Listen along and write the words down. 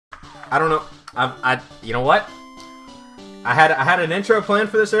I don't know. You know what? I had an intro planned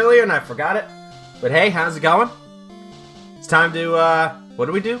for this earlier and I forgot it. But hey, how's it going? It's time to, what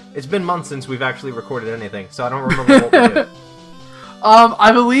do we do? It's been months since we've actually recorded anything, so I don't remember what we do.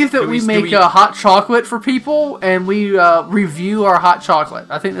 I believe that we make hot chocolate for people, and we review our hot chocolate.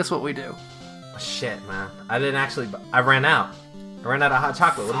 I think that's what we do. Oh, shit, man. I ran out. I ran out of hot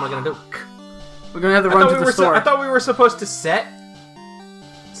chocolate. What am I gonna do? We're gonna have to run to the store. I thought we were supposed to set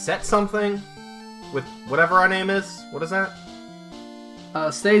something with whatever our name is. What is that?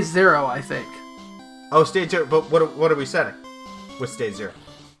 Stage 0, I think. Oh, stage 0. But what are we setting with stage 0?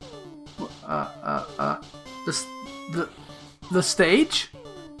 The stage?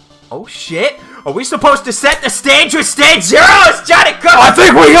 Oh shit! Are we supposed to set the stage with stage 0? It's Johnny Crooks! I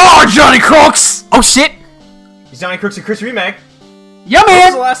think we are Johnny Crooks! Oh shit! It's Johnny Crooks and Chris Remake. Yeah,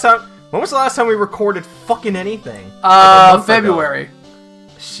 man! When was the last time we recorded fucking anything? February. Ago.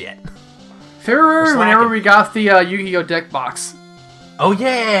 Shit. February, whenever we got the Yu-Gi-Oh! Deck box. Oh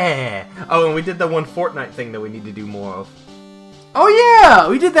yeah! Oh, and we did the one Fortnite thing that we need to do more of. Oh yeah!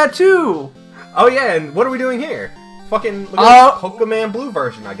 We did that too! Oh yeah, and what are we doing here? Fucking look at the Pokemon Blue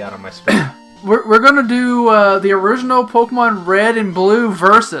version I got on my screen. We're gonna do the original Pokemon Red and Blue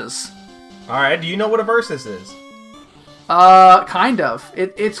Versus. Alright, do you know what a Versus is? Kind of.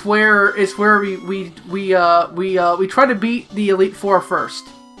 It's where we try to beat the Elite Four first.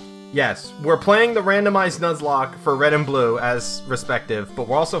 Yes, we're playing the randomized Nuzlocke for Red and Blue as respective, but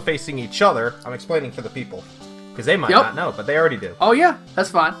we're also facing each other. I'm explaining for the people, because they might not know, but they already do. Oh yeah, that's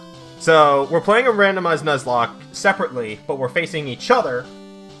fine. So, we're playing a randomized Nuzlocke separately, but we're facing each other,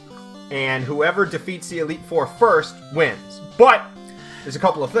 and whoever defeats the Elite Four first wins. But, there's a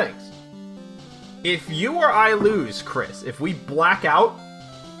couple of things. If you or I lose, Chris, if we black out,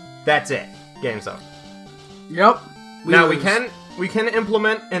 that's it. Game's up. Yep. Now, we can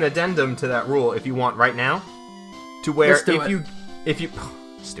implement an addendum to that rule if you want right now, to where if you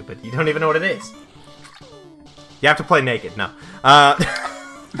stupid, you don't even know what it is. You have to play naked. No.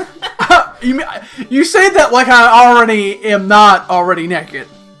 You say that like I already am not already naked.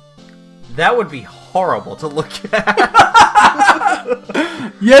 That would be horrible to look at.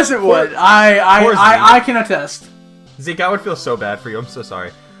 Yes, it would. I can attest. Zeke, I would feel so bad for you. I'm so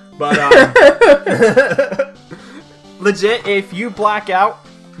sorry. But legit, if you black out,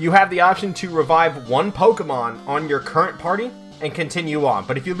 you have the option to revive one Pokemon on your current party and continue on.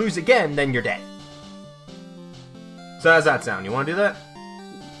 But if you lose again, then you're dead. So how's that sound? You want to do that?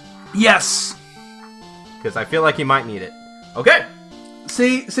 Yes. Because I feel like you might need it. Okay.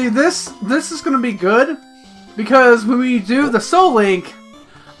 See, this is gonna be good because when we do the Soul Link,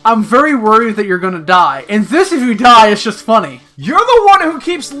 I'm very worried that you're gonna die. And this, if you die, it's just funny. You're the one who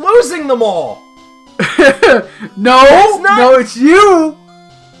keeps losing them all. No, it's you.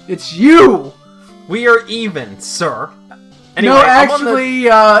 It's you. We are even, sir. Anyway, no, actually,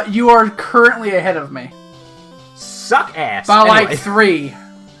 you are currently ahead of me. Suck ass. By like 3.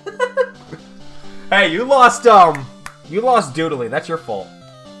 Hey, you lost Doodly. That's your fault.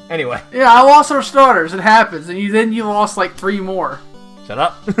 Anyway. Yeah, I lost our starters. It happens. And then you lost like 3 more. Shut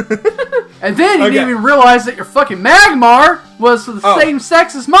up. And then you didn't even realize that your fucking Magmar was the same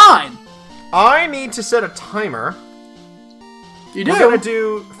sex as mine. I need to set a timer. You do? We're going to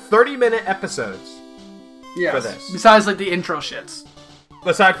do 30-minute episodes for this. Besides like the intro shits.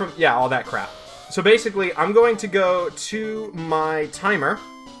 Aside from, yeah, all that crap. So basically, I'm going to go to my timer.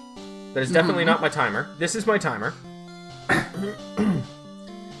 That is definitely not my timer. This is my timer.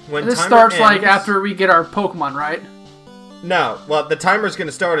 When this timer starts ends, like after we get our Pokemon, right? No. Well, the timer's going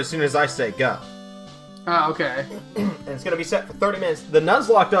to start as soon as I say go. Oh, okay. And it's going to be set for 30 minutes. The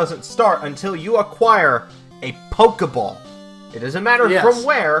Nuzlocke doesn't start until you acquire a Pokeball. It doesn't matter from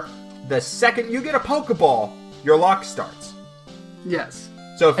where. The second you get a Pokeball, your lock starts. Yes.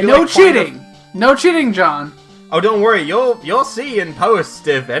 So if you no cheating. No cheating, John. Oh, don't worry. You'll see in post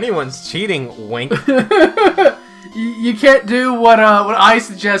if anyone's cheating. Wink. You can't do what I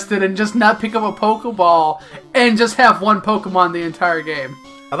suggested and just not pick up a Pokeball and just have one Pokemon the entire game.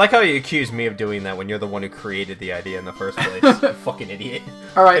 I like how you accuse me of doing that when you're the one who created the idea in the first place. You fucking idiot.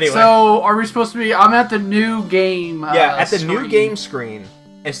 Alright, anyway. So are we supposed to be... I'm at the new game yeah, at the new game screen.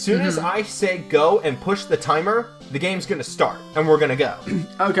 As soon as I say go and push the timer, the game's gonna start. And we're gonna go.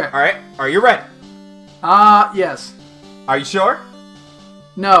 Okay. Alright, are you ready? Yes. Are you sure?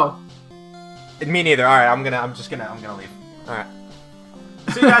 No. Me neither. Alright, I'm just gonna leave. Alright.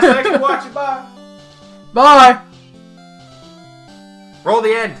 See you guys. Thanks for watching. Bye. Bye. Roll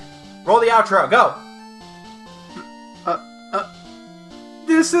the end. Roll the outro. Go.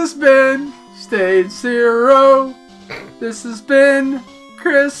 This has been Stage 0. This has been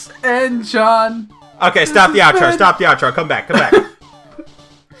Chris and John. Okay, stop the outro. Stop the outro. Come back. Come back.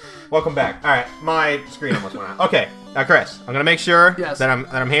 Welcome back. All right, my screen almost went out. Okay, now Chris, I'm gonna make sure that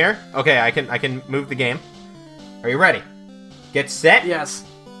I'm here. Okay, I can move the game. Are you ready? Get set. Yes.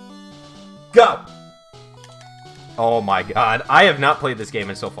 Go. Oh my god, I have not played this game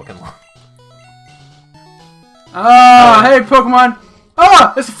in so fucking long. Hey Pokemon.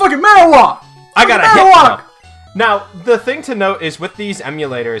 It's a fucking Marowak. I got a hit. Now, the thing to note is with these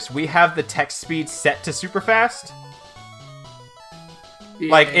emulators, we have the text speed set to super fast. Yes.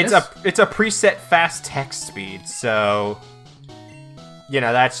 Like it's a preset fast text speed, so you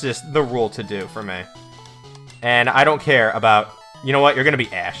know that's just the rule to do for me. And I don't care about. You know what? You're gonna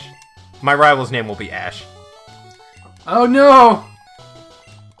be Ash. My rival's name will be Ash. Oh no!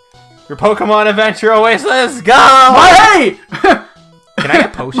 Your Pokemon adventure awaits. Let's go! Hey! Can I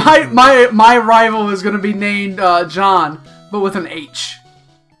get potions? my rival is gonna be named John, but with an H.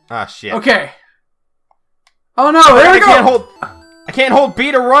 Ah shit. Okay. Oh no! There we go. I can't hold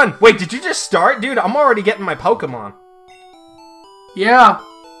B to run. Wait, did you just start, dude? I'm already getting my Pokemon. Yeah.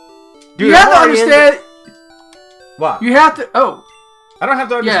 Dude, you have to understand. What? You have to. Oh. I don't have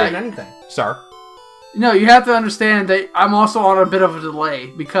to understand anything, sir. No, you have to understand that I'm also on a bit of a delay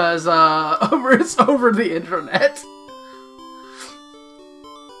because it's over the internet.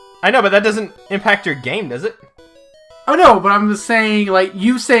 I know, but that doesn't impact your game, does it? Oh no, but I'm just saying, like,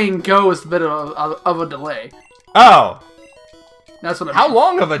 you saying go is a bit of a delay. Oh. That's what I mean. How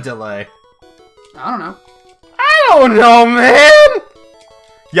long of a delay? I don't know. I don't know, man!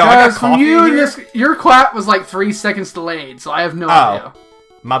 Yo, I got coffee here. Your clap was like 3 seconds delayed, so I have no idea.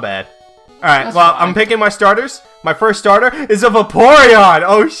 My bad. Alright, well, I'm picking my starters. My first starter is a Vaporeon!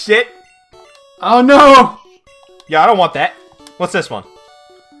 Oh, shit! Oh, no! Yeah, I don't want that. What's this one?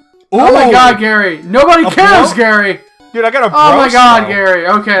 Ooh. Oh my god, Gary! Nobody cares, Gary! Dude, I got a Oh my god, Gary.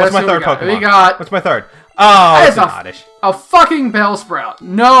 Okay, what's my third Pokemon? We got... What's my third? Oh, it's oddish. A fucking Bellsprout.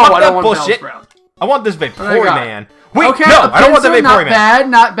 No, I don't want Bellsprout. I want this Vaporeon. Wait, okay, no, I don't want the Not Vaporeon.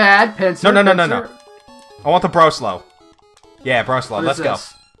 not bad. Pinsir, No. I want the Broslow. Yeah, Broslow. Let's go.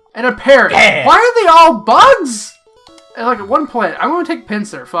 And a parrot. Yeah. Why are they all bugs? And like one plant. I'm gonna take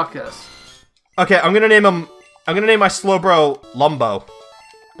Pinsir. Fuck this. Okay, I'm gonna name him. I'm gonna name my Slowbro Lumbo.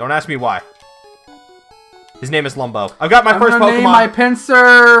 Don't ask me why. His name is Lumbo. I've got my first Pokemon. I'm gonna name my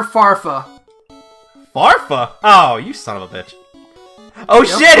Pinsir Farfa. Farfa? Oh, you son of a bitch. Oh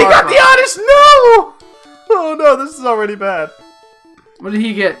shit, Farfa. He got the honest. No! Oh no, this is already bad. What did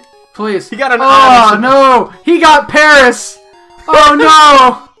he get? Please. He got an honest. Oh no! He got Paris! Oh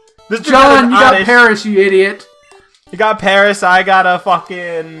no! John, you got Paris, you idiot. You got Paris, I got a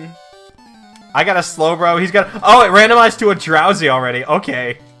fucking... I got a Slowbro, he's got... Oh, it randomized to a Drowsy already.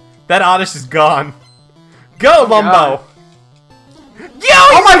 Okay. That Oddish is gone. Go, Lumbo! Yo,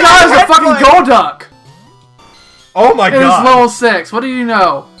 oh my god, it's a fucking Golduck! Oh my god. It is level 6. What do you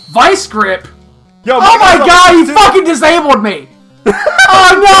know? Vice Grip! Yo, oh my god, he fucking disabled me!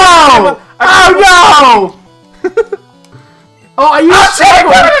 Oh no! Oh no! Oh, I used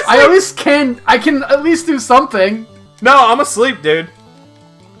Tackle! I can at least do something. No, I'm asleep, dude.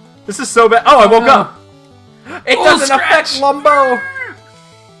 This is so bad. Oh, I woke up. It doesn't affect Lumbo.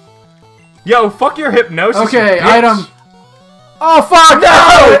 Yo, fuck your hypnosis. Okay, bitch. item. Oh fuck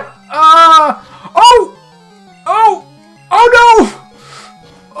no! Oh no!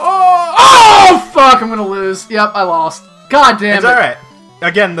 Oh fuck! I'm gonna lose. Yep, I lost. God damn it. It's alright.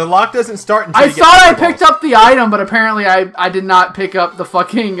 Again, the lock doesn't start until I thought I picked up the item, but apparently I did not pick up the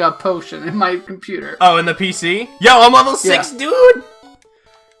fucking potion in my computer. Oh, in the PC? Yo, I'm level 6, dude!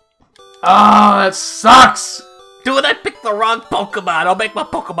 Oh, that sucks! Dude, I picked the wrong Pokemon. I'll make my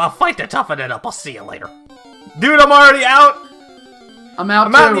Pokemon fight to toughen it up. I'll see you later. Dude, I'm already out! I'm out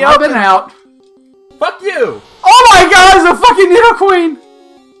too. I've been out. Fuck you! Oh my god, it's a fucking Nidoqueen!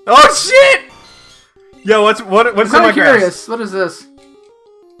 Oh shit! Yo, what's in my grass? What is this?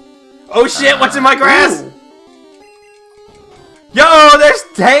 Oh shit, what's in my grass? Ooh. Yo, there's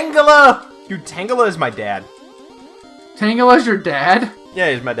Tangela! Dude, Tangela is my dad. Tangela's your dad?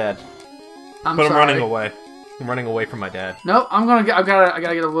 Yeah, he's my dad. I'm running away. I'm running away from my dad. Nope, I gotta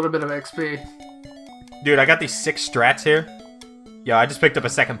get a little bit of XP. Dude, I got these 6 strats here. Yo, I just picked up a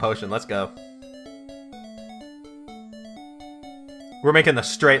second potion. Let's go. We're making the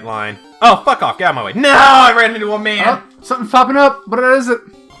straight line. Oh, fuck off. Get out of my way. No, I ran into a man. Oh, something's popping up. What is it?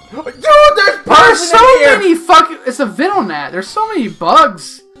 Dude, there's so many fucking... It's a Venonat. There's so many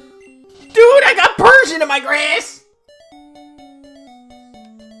bugs. Dude, I got Persian in my grass.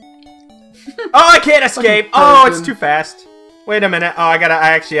 Oh, I can't escape. Oh, it's too fast. Wait a minute. Oh, I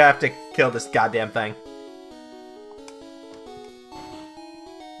actually have to kill this goddamn thing.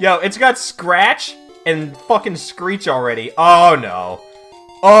 Yo, it's got Scratch and fucking Screech already. Oh, no.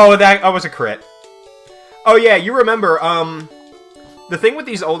 Oh, that was a crit. Oh, yeah, you remember, the thing with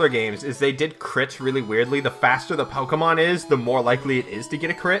these older games is they did crits really weirdly. The faster the Pokemon is, the more likely it is to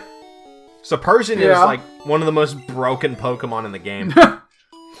get a crit. So Persian is, like, one of the most broken Pokemon in the game.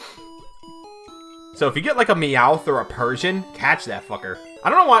 So if you get, like, a Meowth or a Persian, catch that fucker.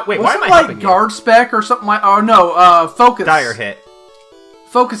 I don't know why. Wait, why am I helping you? Guard Spec or something like... Oh, no, Focus. Dire Hit.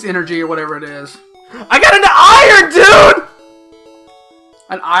 Focus Energy or whatever it is. I got an iron, dude!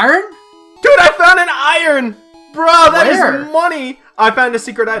 An iron? Dude, I found an iron! Bro, that is money! I found a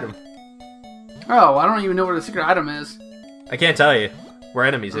secret item. Oh, I don't even know what a secret item is. I can't tell you. We're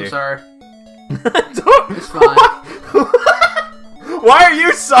enemies here. I'm sorry. It's fine. Why are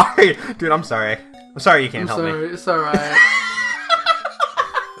you sorry? Dude, I'm sorry. I'm sorry you can't help me. It's alright.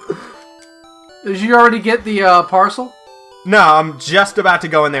 Did you already get the parcel? No, I'm just about to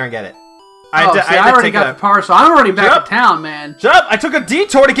go in there and get it. I already got the parcel. I'm already back in town, man. Shut up! I took a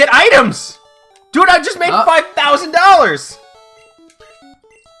detour to get items! Dude, I just made $5,000!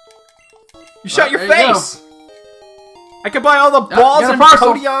 You shut your face! I could buy all the balls and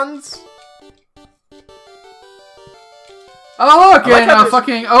podions! Oh, look, and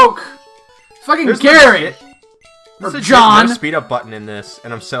fucking Oak. Fucking Gary! Or John! There's a speed up button in this,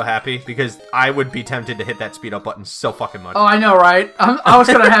 and I'm so happy, because I would be tempted to hit that speed up button so fucking much. Oh, I know, right? I was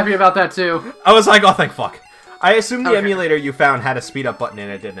kind of happy about that, too. I was like, oh, thank fuck. I assume the emulator you found had a speed up button in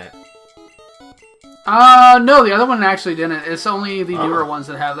it, didn't it? No, the other one actually didn't. It's only the newer ones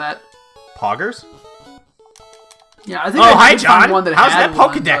that have that. Poggers? Yeah, I think hi, John! One that how's that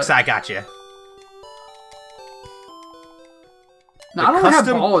Pokedex I got you? No, I don't have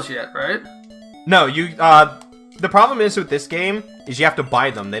balls yet, right? No, you, the problem is with this game is you have to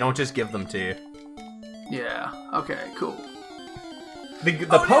buy them. They don't just give them to you. Yeah, okay, cool. The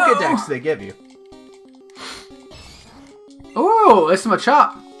Pokedex they give you. Oh, it's my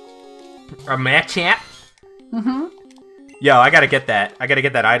chop. A Machamp? Mm-hmm. Yo, I gotta get that. I gotta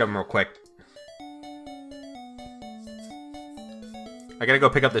get that item real quick. I gotta go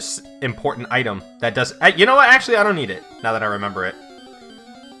pick up this important item that does... you know what? Actually, I don't need it, now that I remember it.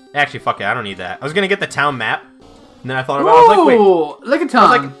 Actually, fuck it. I don't need that. I was gonna get the town map, and then I thought about it. I was like, wait. Look at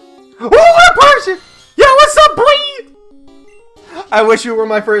Tom. I was like, oh, what a person! Yo, what's up, boy? I wish you were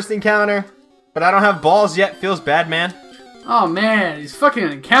my first encounter, but I don't have balls yet. Feels bad, man. Oh, man. These fucking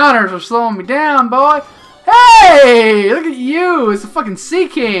encounters are slowing me down, boy. Hey! Look at you. It's a fucking Sea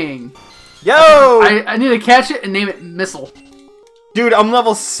King. Yo! I need to catch it and name it Missile. Dude, I'm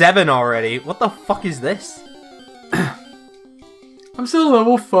level 7 already. What the fuck is this? I'm still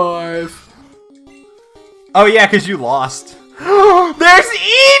level 5. Oh, yeah, because you lost. There's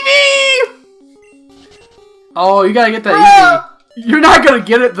Eevee! Oh, you gotta get that Eevee. You're not gonna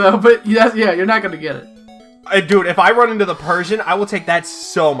get it, though, but yeah, you're not gonna get it. Dude, if I run into the Persian, I will take that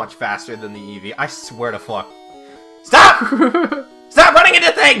so much faster than the Eevee. I swear to fuck. Stop! Stop running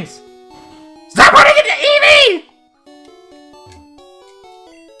into things! Stop running into Eevee!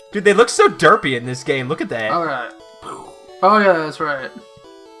 Dude, they look so derpy in this game. Look at that. Alright. Oh yeah, that's right.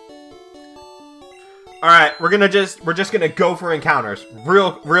 Alright, we're just gonna go for encounters.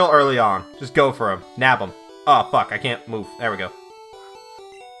 Real early on. Just go for them. Nab them. Oh, fuck, I can't move. There we go.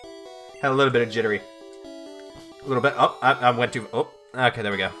 Had a little bit of jittery. A little bit. Oh, I went too... Oh, okay,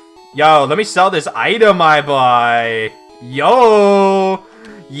 there we go. Yo, let me sell this item I buy. Yo!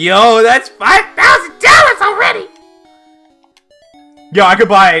 Yo, that's $5,000 already! Yo, I could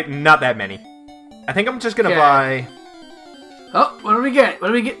buy not that many. I think I'm just gonna buy... Oh, what do we get? What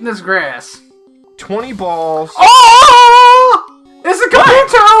do we get in this grass? 20 balls. Oh! It's a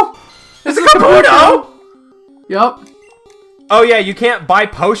Kabuto! It's a Kabuto! Yup. Oh yeah, you can't buy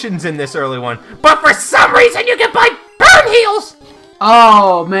potions in this early one. But for some reason you can buy burn heals!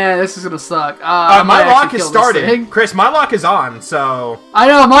 Oh man, this is gonna suck. My lock has started. Chris, my lock is on, so... I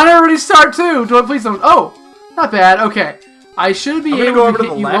know, mine already start too. Please don't... Oh! Not bad, okay. I should be able to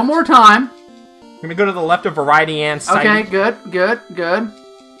hit you one more time. I'm gonna go to the left of Variety and Sight. Okay, good.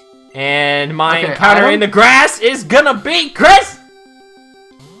 And my encounter in the grass is gonna be Chris!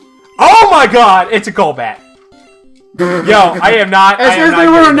 Oh my god, it's a Golbat. Yo, I am not... As if there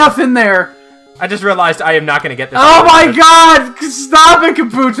were enough in there. I just realized I am not gonna get this. Oh my god! Stop it,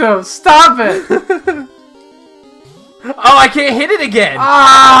 Kabuto! Stop it! Oh, I can't hit it again!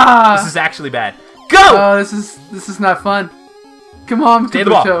 Ah! This is actually bad. Go! Oh, this is not fun. Come on, Stay Kabuto.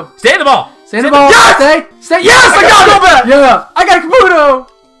 the ball. Stay the ball. Stay in the ball. Yes! Stay. Yes, I got Golbat! Yeah, I got Kabuto!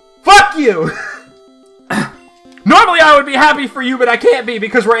 Fuck you! Normally I would be happy for you, but I can't be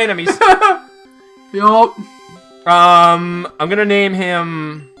because we're enemies. Yup. I'm gonna name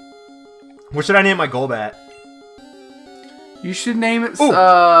him... What should I name my Golbat? You should name it,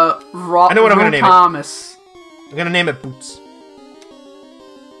 I know what I'm gonna name Thomas. I'm gonna name it Boots.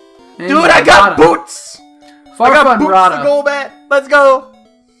 Name Dude, it I got Rada. Boots! I got Boots Rada. the Golbat! Let's go!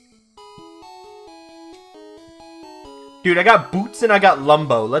 Dude, I got Boots and I got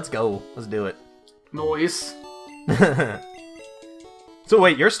Lumbo. Let's go. Let's do it. Noise. So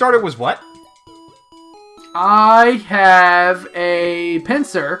wait, your starter was what? I have a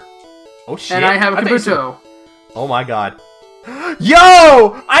Pinsir. Oh shit. And I have a thought you said- Kabuto. Oh my god. Yo!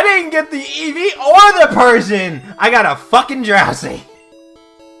 I didn't get the Eevee or the Persian! I got a fucking Drowsy.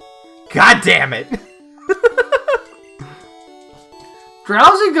 God damn it.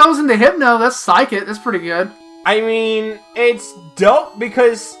 Drowsy goes into Hypno. That's Psychic. That's pretty good. I mean, it's dope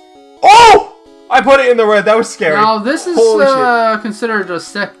because... Oh! I put it in the red. That was scary. Now, this is Holy shit. considered a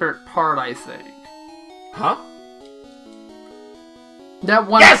separate part, I think. Huh? That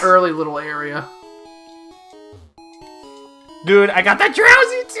one Yes! early little area. Dude, I got that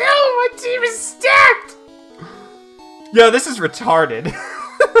Drowsy too! My team is stacked! Yo, this is retarded.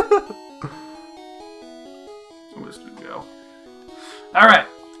 I'm just gonna go. Alright,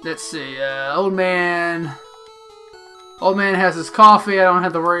 let's see. Old man. Old man has his coffee. I don't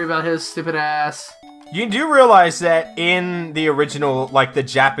have to worry about his stupid ass. You do realize that in the original, like, the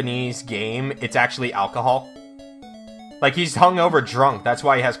Japanese game, it's actually alcohol? Like, he's hungover drunk. That's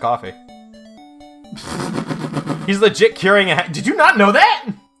why he has coffee. He's legit curing a... Did you not know that?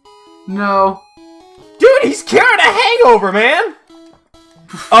 No. Dude, he's curing a hangover, man!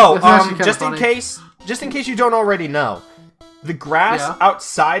 Oh, That's actually kinda just funny. in case you don't already know, the grass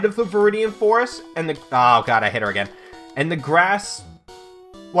outside of the Viridian Forest and the... Oh, God, I hit her again. And the grass,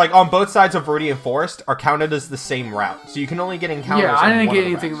 like, on both sides of Viridian Forest are counted as the same route. So you can only get encounters Yeah, on I didn't one get of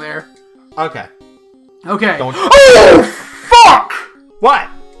the anything routes. there. Okay. Okay. Don't... Oh, fuck! What?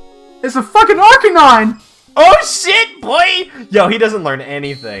 It's a fucking Arcanine! Oh, shit, boy! Yo, he doesn't learn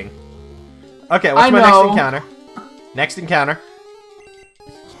anything. Okay, what's my next encounter? Next encounter.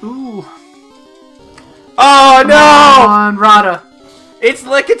 Ooh. Oh, no! Come on, Rada. It's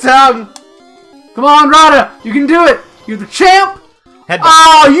Lickitung! Come on, Rada! You can do it! You're the champ! Headbutt.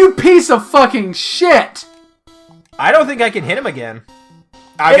 Oh, you piece of fucking shit! I don't think I can hit him again.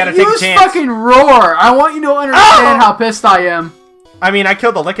 I gotta take a Use chance. fucking roar! I want you to understand how pissed I am. I mean, I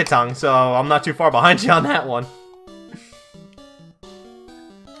killed the Lickitung, so I'm not too far behind you on that one.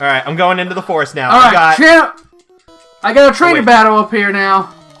 Alright, I'm going into the forest now. Alright, champ! I got a trainer battle up here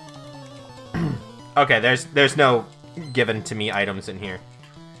now. Okay, there's no given to me items in here.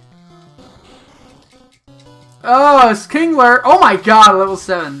 Oh, it's Kingler. Oh my god, level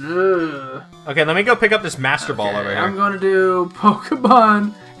 7. Ugh. Okay, let me go pick up this Master Ball over here. I'm going to do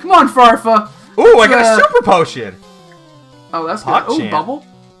Pokemon. Come on, Farfa. Ooh, I got a Super Potion! Oh, that's good. Hot Ooh, champ. Bubble.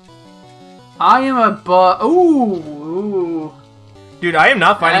 I am a ooh. Dude, I am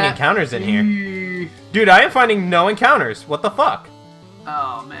not finding encounters in here. Dude, I am finding no encounters. What the fuck?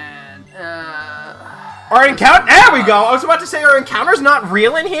 Oh, man. Our encounter... There we go! I was about to say, our encounter's not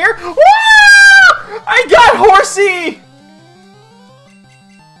real in here? Woo! I got Horsey!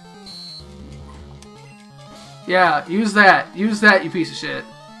 Yeah, use that. Use that, you piece of shit.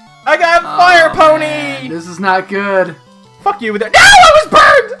 I got Fire Pony! Man, this is not good. Fuck you with that. No, I was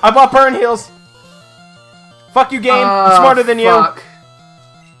burned! I bought burn heals. Fuck you, game. I'm smarter than fuck. you.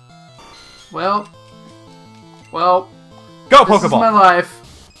 Well, go, this Pokeball. is my life.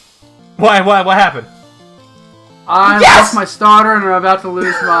 What happened? I Yes! lost my starter and I'm about to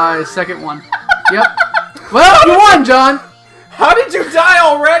lose my second one. Yep. Well, you won, John. How did you die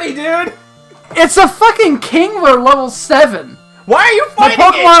already, dude? It's a fucking Kingler level 7. Why are you My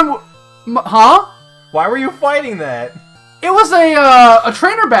fighting Pokemon... Huh? Why were you fighting that? It was a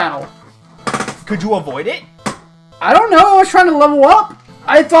trainer battle. Could you avoid it? I don't know. I was trying to level up.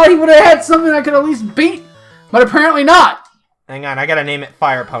 I thought he would have had something I could at least beat, but apparently not. Hang on, I gotta name it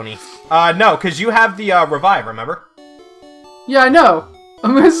Fire Pony. No, because you have the revive, remember? Yeah, I know.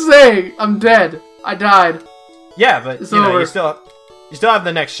 I'm gonna say I'm dead. I died. Yeah, but It's you know, over. you still have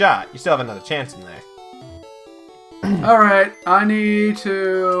the next shot. You still have another chance in there. Alright, I need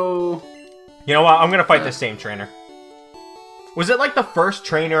to... You know what? I'm gonna fight this same trainer. Was it like the first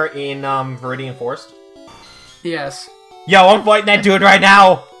trainer in Viridian Forest? Yes. Yo, I'm fighting that dude right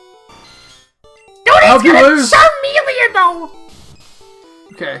now! Dude, I hope you lose. Charmeleon, though!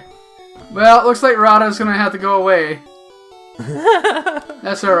 Okay. Well, it looks like Rada's gonna have to go away.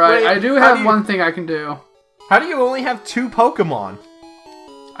 That's alright. Wait, I do have one thing I can do. How do you only have 2 Pokemon?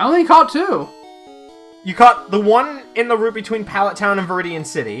 I only caught 2. You caught the one in the route between Pallet Town and Viridian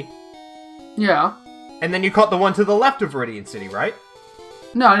City, Yeah. and then you caught the one to the left of Viridian City, right?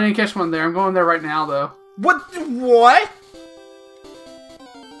 No, I didn't catch one there. I'm going there right now, though. What? What?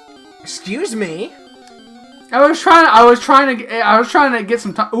 Excuse me? I was trying to get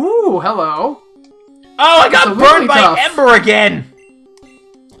some time. Ooh, hello. Oh, I got burned by Ember again!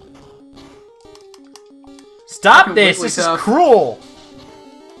 Stop this! This is cruel!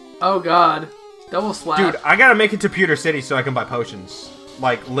 Oh god. Double slap. Dude, I gotta make it to Pewter City so I can buy potions.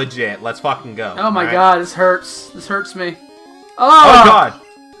 Like, legit. Let's fucking go. Oh my god, this hurts. This hurts me. Oh god.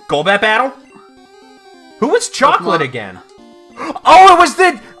 Golbat battle? Who was Chocolate again? Oh, it was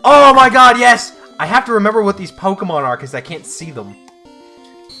the... Oh my god, yes! I have to remember what these Pokemon are because I can't see them.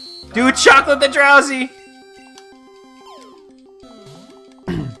 Dude, Chocolate the Drowsy!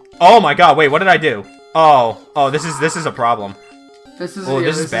 Oh my god, wait, what did I do? Oh, this is a problem. This is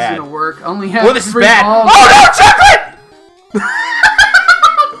this is bad. Gonna work. Only have this is bad. Oh no, Chocolate!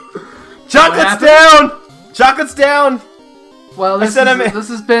 Chocolate's down. Chocolate's down. Well, this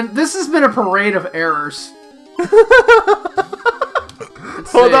has been a parade of errors.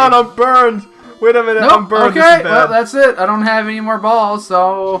 Hold on, I'm burned. Wait a minute, I'm burned. Okay, well that's it. I don't have any more balls,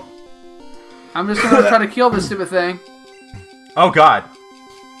 so I'm just gonna try to kill this stupid thing. Oh god.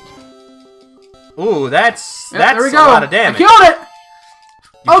 Ooh, that's there we a go. lot of damage. I killed it.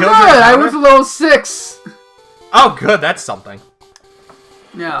 Oh good, I went to level 6. Oh good, that's something.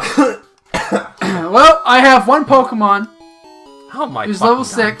 Yeah. Well, I have one Pokemon. Oh my who's level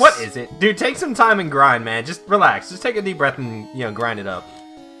 6. What is it? Dude, take some time and grind, man. Just relax. Just take a deep breath and, grind it up.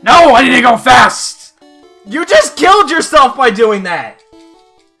 No, I need to go fast! You just killed yourself by doing that!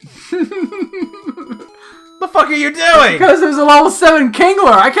 The fuck are you doing? Because there's a level 7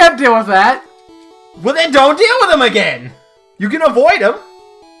 Kingler. I can't deal with that. Well then don't deal with him again! You can avoid him.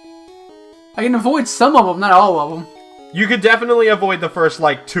 I can avoid some of them, not all of them. You could definitely avoid the first,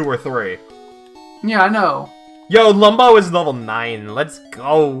 like, 2 or 3. Yeah, I know. Yo, Lumbo is level 9. Let's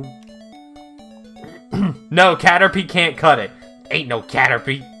go. No, Caterpie can't cut it. Ain't no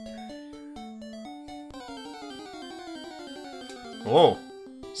Caterpie. Oh.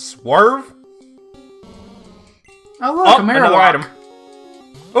 Swerve? Oh, look, another item.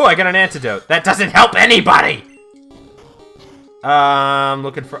 Oh, I got an antidote. That doesn't help anybody!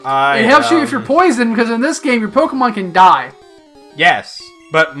 Looking for items. It helps you if you're poisoned, because in this game, your Pokemon can die. Yes,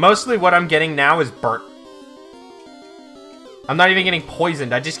 but mostly what I'm getting now is burnt. I'm not even getting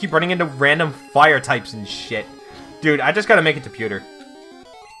poisoned. I just keep running into random fire types and shit. Dude, I just gotta make it to Pewter.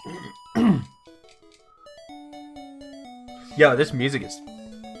 Yo, this music is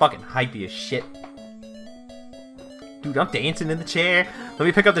fucking hypey as shit. Dude, I'm dancing in the chair. Let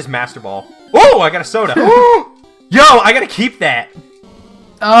me pick up this Master Ball. Oh, I got a soda. Yo, I gotta keep that.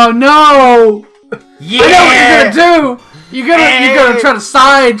 Oh no! Yeah! I know what you're gonna do. You're gonna try to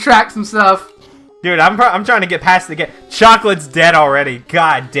sidetrack some stuff. Dude, I'm trying to get past the game. Chocolate's dead already.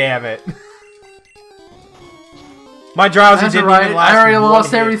 God damn it. My Drowsy didn't even last. I already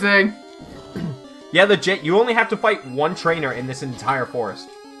lost everything. Yeah, legit. You only have to fight one trainer in this entire forest,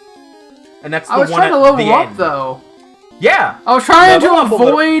 and that's the one. I was trying to level up though. Yeah. I was trying to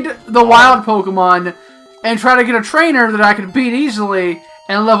avoid the wild Pokemon and try to get a trainer that I could beat easily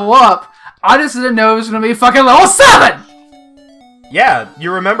and level up. I just didn't know it was gonna be fucking level 7. Yeah,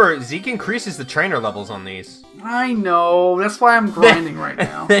 you remember Zeke increases the trainer levels on these. I know. That's why I'm grinding right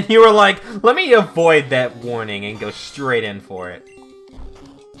now. Then you were like, let me avoid that warning and go straight in for it.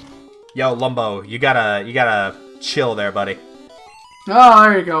 Yo, Lumbo, you gotta chill there, buddy. Oh,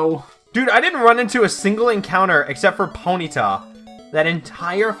 there you go. Dude, I didn't run into a single encounter except for Ponyta that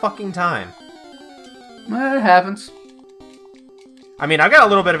entire fucking time. Well, it happens. I mean, I got a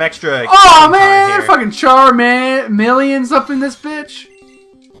little bit of extra. Oh man, they're fucking millions up in this bitch.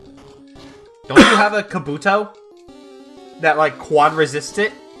 Don't you have a Kabuto that like quad resists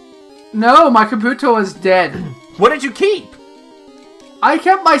it? No, my Kabuto is dead. What did you keep? I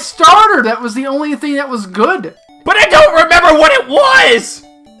kept my starter. That was the only thing that was good. But I don't remember what it was.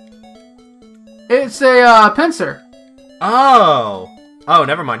 It's a Pinsir. Oh,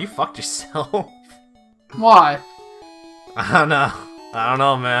 never mind. You fucked yourself. Why? I don't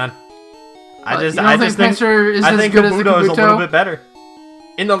know, man. I just think Pinsir is as good as the Kabuto? Is a little bit better.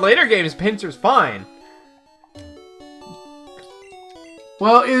 In the later games, Pinsir's fine.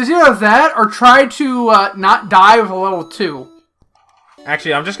 Well, it was either that or try to not die with a level 2.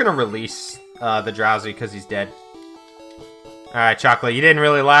 Actually, I'm just gonna release the Drowsy because he's dead. Alright, Chocolate, you didn't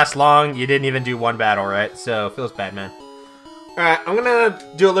really last long. You didn't even do one battle, right? So, feels bad, man. Alright, I'm gonna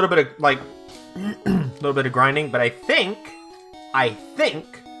do a little bit of, like, grinding, but I think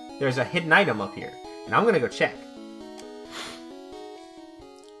there's a hidden item up here. And I'm gonna go check.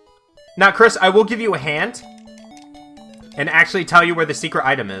 Now, Chris, I will give you a hand. and actually tell you where the secret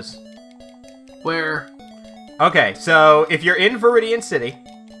item is. Where? Okay, so if you're in Viridian City...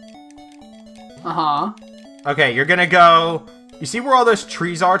 Uh-huh. Okay, you're gonna go... You see where all those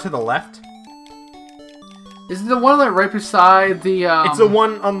trees are to the left? Is it the one like right beside the, It's the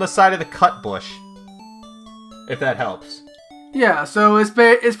one on the side of the cut bush. If that helps. Yeah, so it's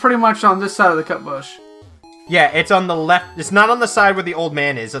pretty much on this side of the cut bush. Yeah, it's on the left. It's not on the side where the old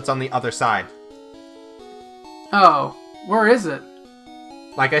man is. It's on the other side. Oh, where is it?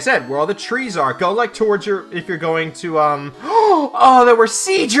 Like I said, where all the trees are. Go, like, towards your... If you're going to, Oh, there were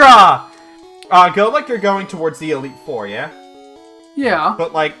Seadra! Go like you're going towards the Elite Four, yeah? Yeah.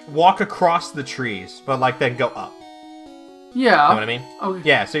 But, like, walk across the trees. But, like, then go up. Yeah. You know what I mean? Okay.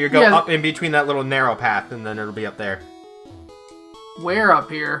 Yeah, so you go up in between that little narrow path, and then it'll be up there. Where up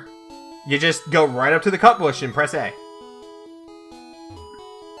here? You just go right up to the cut bush and press A.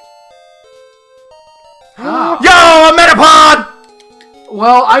 Oh. Yo, a Metapod!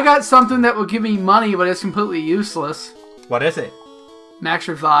 Well, I got something that will give me money, but it's completely useless. What is it? Max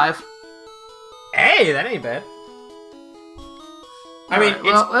Revive. Hey, that ain't bad. I mean, Alright,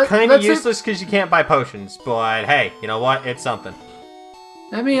 well, it's kind of useless because you can't buy potions, but hey, you know what? It's something.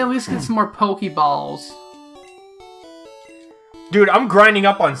 Let me at least get some more Pokeballs. Dude, I'm grinding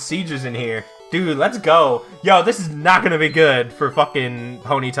up on sieges in here. Dude, let's go. Yo, this is not gonna be good for fucking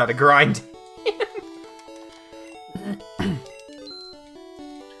Ponyta to grind.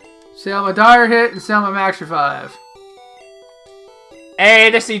 Sell my Dire Hit and sell my Max Revive.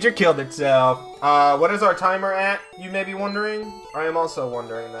 Hey, the Sieger killed itself. What is our timer at, you may be wondering? I am also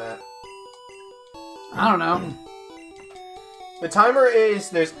wondering that. I don't know. The timer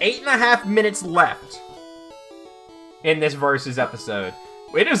is, there's 8.5 minutes left in this Versus episode.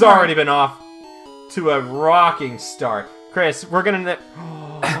 It has already been off to a rocking start. Chris, we're gonna...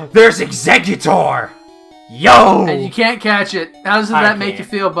 There's Executor! Yo! And you can't catch it. How does that make you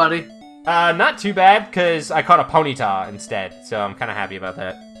feel, buddy? Not too bad, because I caught a Ponyta instead, so I'm kind of happy about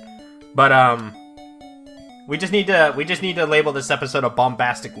that. But, we just need to label this episode a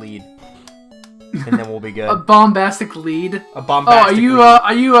bombastic lead. And then we'll be good. A bombastic lead? A bombastic lead.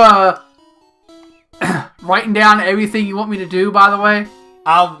 Are you writing down everything you want me to do, by the way?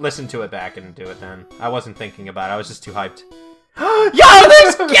 I'll listen to it back and do it then. I wasn't thinking about it, I was just too hyped. Yo,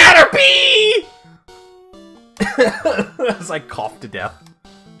 there's Caterpie! I was like, coughed to death.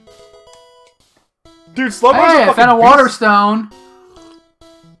 Dude, Slowpo's Hey, I found a water stone.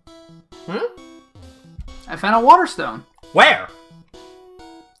 I found a water stone. Where?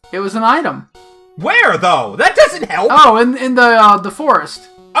 It was an item. Where, though? That doesn't help! Oh, in the forest.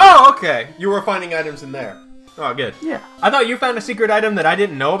 Oh, okay. You were finding items in there. Oh, good. Yeah. I thought you found a secret item that I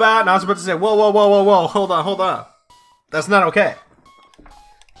didn't know about, and I was about to say, whoa, whoa, whoa, whoa, whoa, hold on, hold on. That's not okay.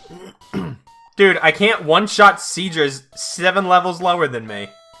 Dude, I can't one-shot Siegers 7 levels lower than me.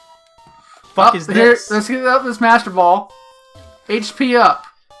 Fuck is this? Here, let's get up this Master Ball. HP up.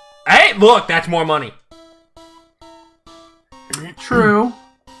 Hey, look, that's more money. True.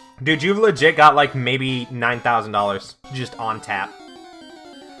 Dude, you've legit got like maybe $9,000 just on tap.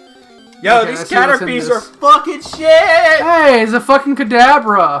 Yo, Okay, these let's see what's in Caterpies this. are fucking shit! Hey, it's a fucking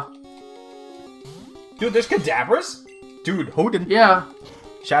Kadabra. Dude, there's Kadabras? Dude, Hoodin. Yeah.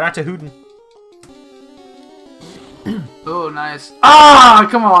 Shout out to Hoodin. Oh, nice. Ah,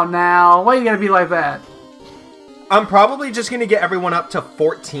 come on now. Why you gotta be like that? I'm probably just gonna get everyone up to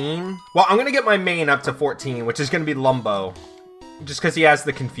 14. Well, I'm gonna get my main up to 14, which is gonna be Lumbo. Just because he has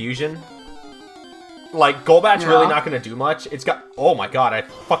the confusion. Like, Golbat's really not gonna do much. It's got... Oh my god, I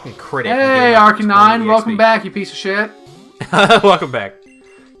fucking crit it. Hey, Arcanine, welcome back, you piece of shit. Welcome back.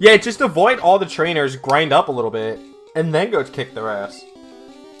 Yeah, just avoid all the trainers, grind up a little bit, and then go kick their ass.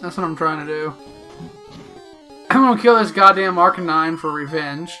 That's what I'm trying to do. I'm gonna kill this goddamn Arcanine for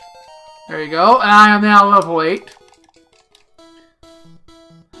revenge. There you go. And I am now level 8.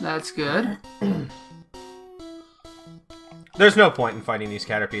 That's good. There's no point in fighting these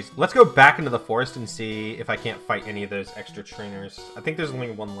Caterpies. Let's go back into the forest and see if I can't fight any of those extra trainers. I think there's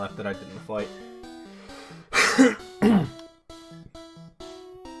only one left that I didn't fight.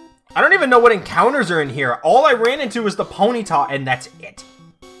 I don't even know what encounters are in here. All I ran into was the Ponyta, and that's it.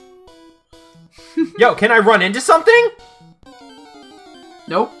 Yo, can I run into something?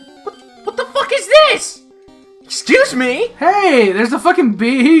 Nope. What the fuck is this? Excuse me? Hey, there's a fucking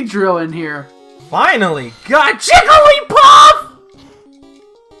bee drill in here. Finally, got Jigglypuff!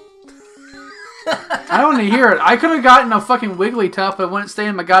 I don't want to hear it. I could have gotten a fucking Wigglytuff, but it wouldn't stay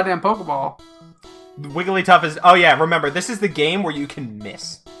in my goddamn Pokeball. Wigglytuff is... Oh yeah, remember, this is the game where you can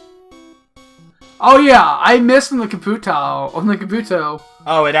miss. Oh yeah, I missed on the Kabuto.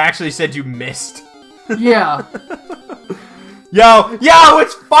 Oh, it actually said you missed. Yeah. Yo,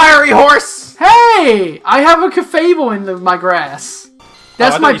 it's Fiery Horse! Hey! I have a Clefable in my grass.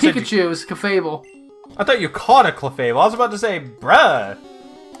 That's my Pikachu, is Clefable. I thought you caught a Clefable. I was about to say, bruh.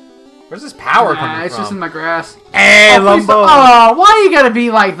 Where's this power coming from? It's just in my grass. Hey, Lumbo! Oh, why you gotta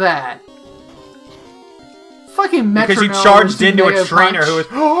be like that? Fucking Metronome. Because you charged into a trainer who was...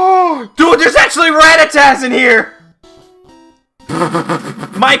 Oh, dude, there's actually Rattatas in here!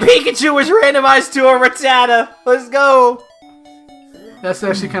 My Pikachu was randomized to a Rattata. Let's go. That's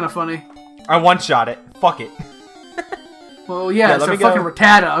actually kind of funny. I one-shot it. Fuck it. Well, yeah, it's a fucking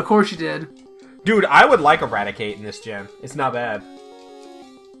Rattata. Of course you did. Dude, I would like Eradicate in this gym. It's not bad.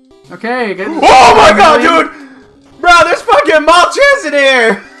 Okay. Oh my god, dude! Bro, there's fucking Moltres in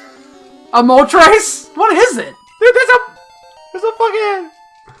here! A Moltres? What is it? Dude, there's a fucking...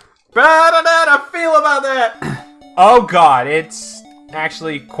 I feel about that. Oh god, it's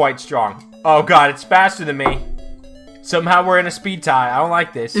actually quite strong. Oh god, it's faster than me. Somehow we're in a speed tie. I don't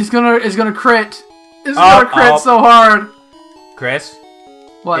like this. It's gonna crit. It's gonna crit so hard. Chris?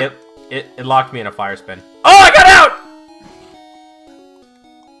 What? It locked me in a fire spin. Oh, I got out!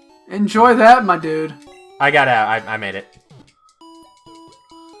 Enjoy that, my dude. I got out. I made it.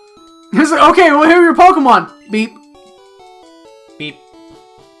 Okay, well, here are your Pokemon. Beep. Beep.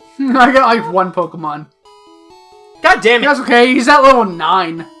 I got like one Pokemon. God damn it. That's okay. He's at level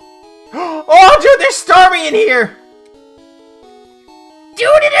 9. Oh, dude, there's Starmie in here.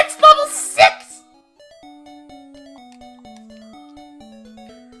 Dude, and it's level 6.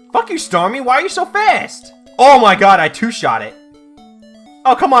 Fuck you, Starmie. Why are you so fast? Oh my god, I two-shot it.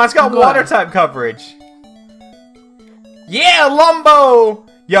 Oh, come on. It's got water type coverage. Yeah, Lumbo.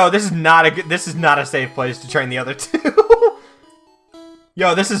 Yo, this is not a safe place to train the other two.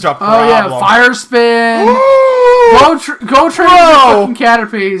 Yo, this is a problem. Oh yeah, Fire Spin. Go train the fucking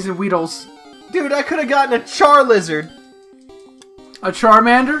Caterpies and Weedles. Dude, I could have gotten a Charizard. A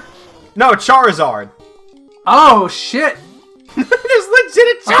Charmander? No, Charizard. Oh shit. There's legit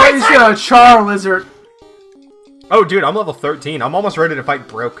a Charizard. I thought you said a Charizard. Oh, dude, I'm level 13. I'm almost ready to fight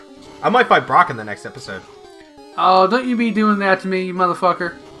Brock. I might fight Brock in the next episode. Oh, don't you be doing that to me, you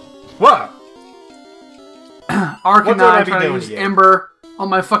motherfucker. What? Arcanine trying to use Ember on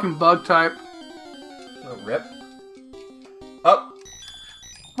my fucking bug type. Oh, rip. Oh.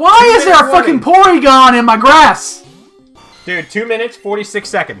 Why is there a fucking Porygon in my grass? Dude, 2 minutes, 46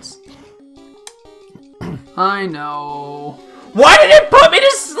 seconds. I know. Why did it put me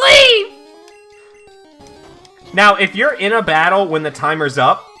to sleep? Now, if you're in a battle when the timer's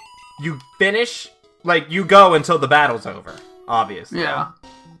up, you finish, like, you go until the battle's over. Obviously. Yeah.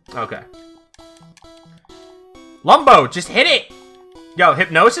 Okay. Lumbo, just hit it! Yo,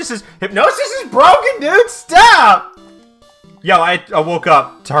 Hypnosis is broken, dude! Stop! Yo, I woke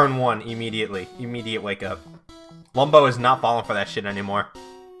up, turn 1, immediately. Immediate wake up. Lumbo is not falling for that shit anymore.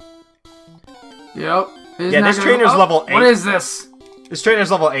 Yep. Yeah, this trainer's level 8. What is this? This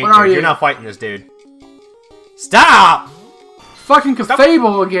trainer's level 8, What are dude. you? You're not fighting this dude. Stop! Fucking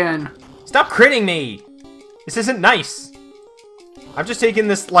Clefable again. Stop critting me! This isn't nice. I'm just taking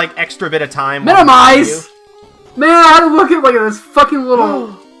this, like, extra bit of time. Minimize! Man, I had to look at, like, this fucking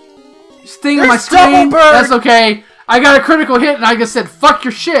little thing on my screen. That's okay. I got a critical hit and I just said, fuck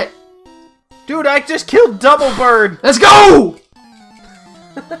your shit. Dude, I just killed Double Bird. Let's go!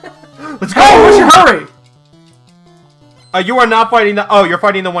 Let's go! Hey, what's your hurry? You are not fighting the... Oh, you're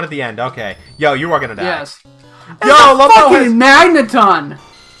fighting the one at the end. Okay. Yo, you are gonna die. Yes. Yo, Lumbo has... Magneton!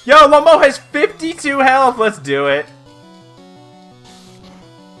 Yo, Lumbo has 52 health. Let's do it.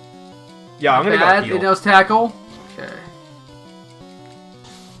 Yo, I'm gonna go heal. It knows tackle. Okay.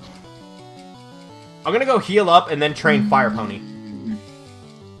 I'm gonna go heal up and then train Fire Pony.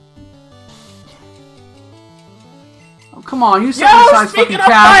 Oh, come on, you Yo, speaking of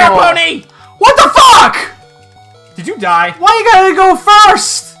Fire Pony! What the fuck? Did you die? Why you gotta go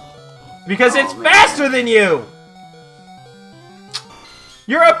first? Because it's faster than you!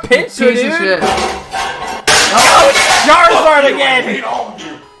 You're a pincer, dude! Shit. Oh, it's Charizard again!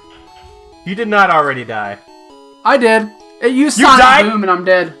 You did not already die. I did. It used Sonic Boom and I'm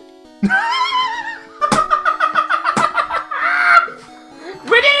dead.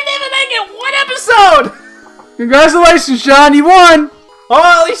 We didn't even make it one episode! Congratulations, Sean, you won!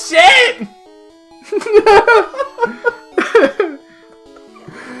 Holy shit!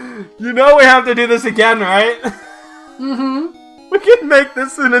 You know we have to do this again, right? Mm-hmm. We can make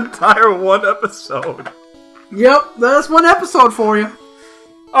this an entire one episode. Yep, that's one episode for you.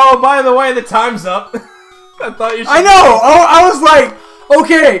 Oh, by the way, the time's up. I thought you should... I know! Oh, I was like,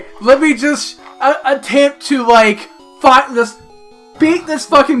 okay, let me just attempt to, like, beat this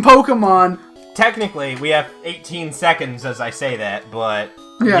fucking Pokemon technically, we have 18 seconds as I say that, but,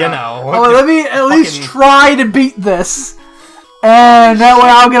 Yeah. you know. Oh, let me at least try to beat this. And that way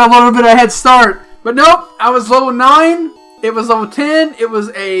I'll get a little bit of a head start. But nope, I was level 9. It was level 10. It was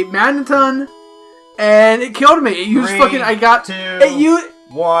a magneton. And it killed me. It used 3, fucking... I got... 2, it used...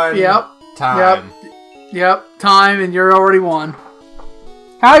 1, Yep. time. Yep. Time, and you're already won.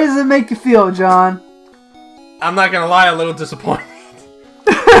 How does it make you feel, John? I'm not gonna lie, a little disappointed.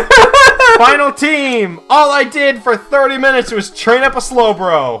 Final team! All I did for 30 minutes was train up a slow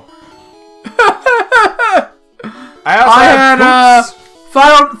bro. I also had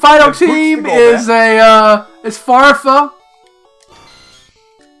final team is is Farfa.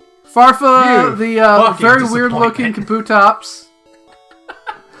 Farfa, the very weird looking Kpop.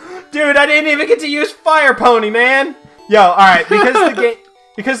 Dude, I didn't even get to use Fire Pony, man. Yo, all right,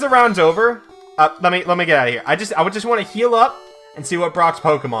 because the round's over. Let me get out of here. I would just want to heal up and see what Brock's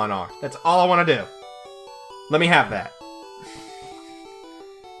Pokemon are. That's all I want to do. Let me have that.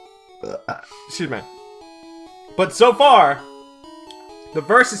 Excuse me. But so far, the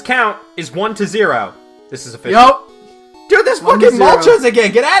versus count is 1-0. This is official. Yup. Dude, this fucking Moltres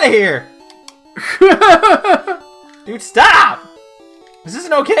again. Get out of here. Dude, stop. This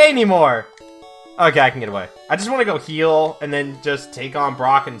isn't okay anymore. Okay, I can get away. I just want to go heal and then just take on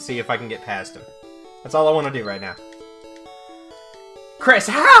Brock and see if I can get past him. That's all I want to do right now. Chris,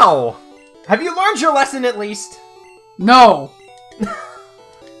 how? Have you learned your lesson at least? No.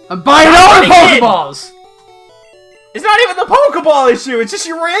 I'm buying all the Pokeballs. It's not even the Pokeball issue. It's just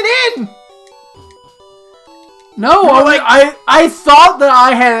you ran in. No, I thought that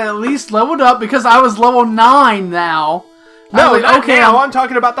I had at least leveled up because I was level 9 now. No, not okay, now. I'm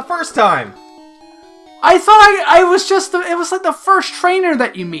talking about the first time. I thought I was just it was like the first trainer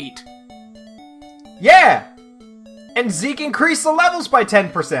that you meet. Yeah. And Zeke increased the levels by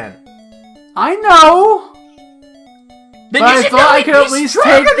 10%. I know. Then but I thought I could at least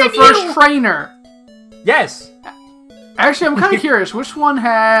take the first trainer. Yes. Actually, I'm kind of curious. Which one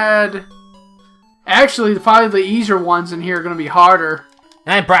had... Actually, probably the easier ones in here are going to be harder.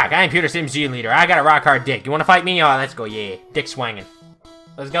 I'm Brock. I'm Pewter Sims G leader. I got a rock hard dick. You want to fight me? Oh, let's go. Yeah. Dick swinging.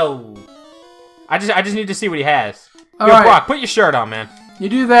 Let's go. I just need to see what he has. Yo, right. Brock, put your shirt on, man. You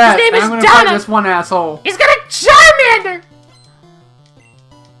do that. His name is I'm going to fight this one asshole. He's got a Charmander!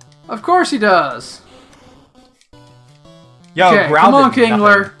 Of course he does. Yo, okay, come on,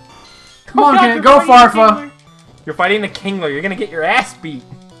 Kingler. Come on, Kingler. Go, Farfa. You're fighting the Kingler. You're gonna get your ass beat.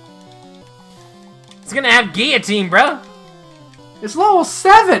 It's gonna have guillotine, bro. It's level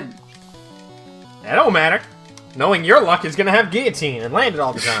 7. That don't matter. Knowing your luck is gonna have guillotine and land it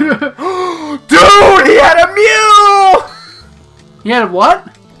all the time. Dude, he had a Mew! He had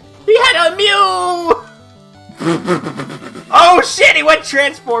what? He had a Mew! Oh shit, he went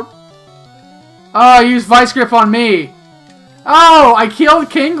transform. Oh, he used Vice Grip on me. Oh, I killed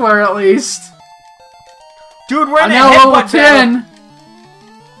Kingler at least. Dude, we're in now level 10.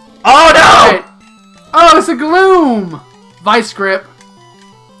 Oh no! Right. Oh, it's a Gloom. Vice Grip.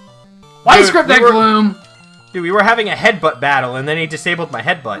 Vice Grip that Gloom. Dude, we were having a headbutt battle, and then he disabled my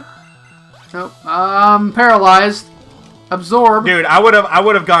headbutt. Nope. Paralyzed. Absorb. Dude, I would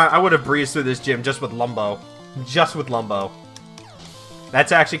have breezed through this gym just with Lumbo. Just with Lumbo.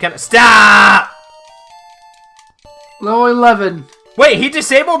 That's actually kind of... Stop! Level 11. Wait, he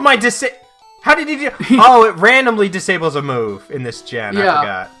disabled my How did he do... Oh, it randomly disables a move in this gen.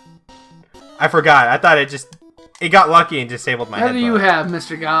 Yeah. I forgot. I thought it got lucky and disabled my headbutt. What do you have,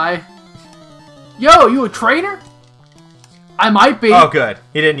 Mr. Guy? Yo, you a trainer? I might be. Oh, good.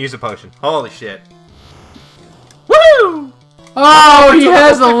 He didn't use a potion. Holy shit. Woo! Oh, he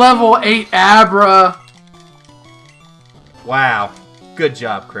has a level 8 Abra. Wow. Good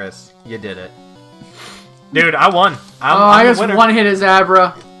job, Chris. You did it. Dude, I won. I just one hit his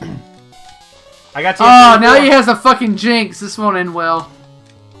Abra. I got to. Oh, now he has a fucking Jinx. This won't end well.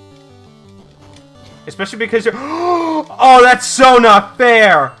 Especially because you're... Oh, that's so not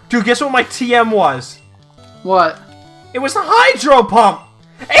fair! Dude, guess what my TM was? What? It was the Hydro Pump!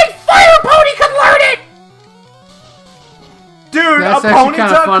 A Fire Pony could learn it! Dude, that's a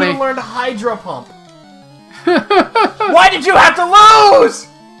Ponyta could have learned Hydro Pump. Why did you have to lose?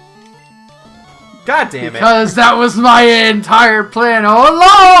 God damn it. Because that was my entire plan all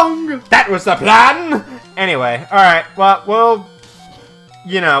along! That was the plan! Anyway, alright, well, we'll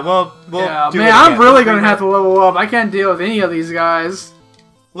do yeah, it man, again. I'm really gonna have to level up. I can't deal with any of these guys.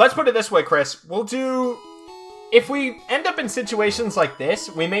 Let's put it this way, Chris. We'll do... If we end up in situations like this,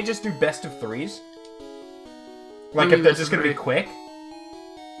 we may just do best of 3s. Like, if they're just gonna be quick.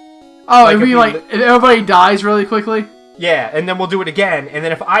 Oh, like if everybody dies really quickly? Yeah, and then we'll do it again. And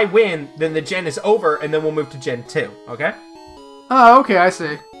then if I win, then the gen is over, and then we'll move to gen 2. Okay? Oh, okay, I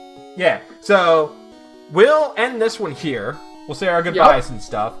see. Yeah. So we'll end this one here. We'll say our goodbyes and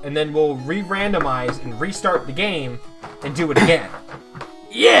stuff, and then we'll re-randomize and restart the game and do it again.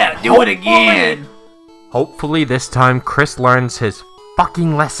 Yeah, do it again. Hopefully this time Chris learns his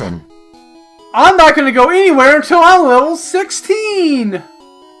fucking lesson. I'm not gonna go anywhere until I'm level 16.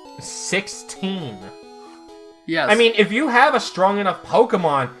 16. Yes. I mean, if you have a strong enough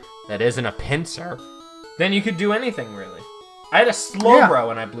Pokemon that isn't a pincer, then you could do anything, really. I had a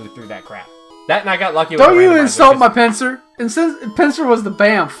Slowbro and I blew through that crap. That and I got lucky with Don't you insult my Pincer? Pincer was the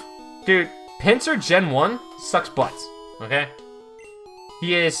Bamf. Dude, Pincer Gen 1 sucks butts, okay?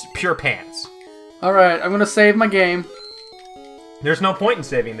 He is pure pants. Alright, I'm gonna save my game. There's no point in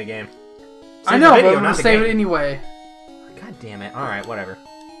saving the game. I know, but I'm gonna save it anyway. God damn it. Alright, whatever.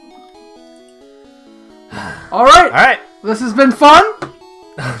 Alright! Alright! This has been fun!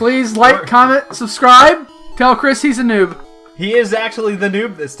 Please like, comment, subscribe. Tell Chris he's a noob. He is actually the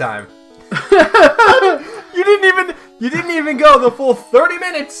noob this time. You didn't even go the full 30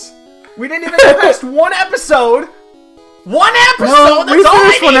 minutes. We didn't even get past one episode. One episode. No, that's we all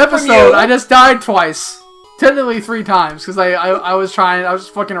finished one episode. I I just died twice. Technically 3 times because I was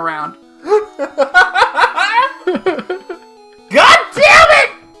just fucking around. God damn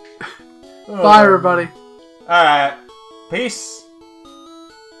it! Bye everybody. All right. Peace.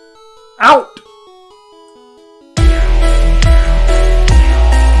 Out.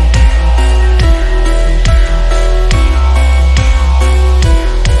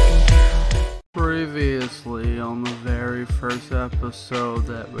 Previously on the very first episode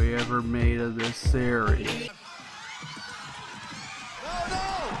that we ever made of this series.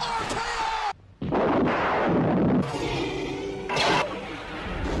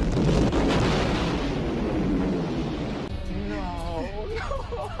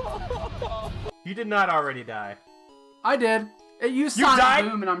 You did not already die. I did. It used Sonic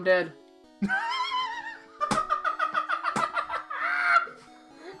Boom and I'm dead. We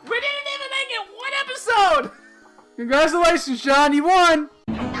didn't even make it one episode! Congratulations, John, you won!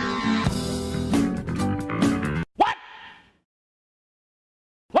 What?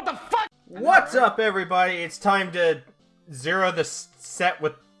 What the fuck? What's up, everybody? It's time to zero the set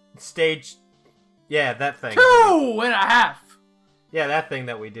with stage... Yeah, that thing. 2.5! Yeah, that thing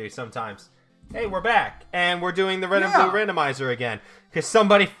that we do sometimes. Hey, we're back. And we're doing the red and blue randomizer again. Because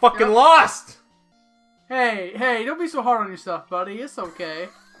somebody fucking lost! Hey, don't be so hard on yourself, buddy. It's okay.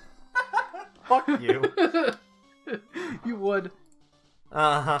 Fuck you. You would.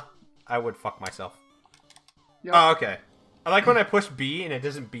 Uh-huh. I would fuck myself. Yep. Oh, okay. I like when I push B and it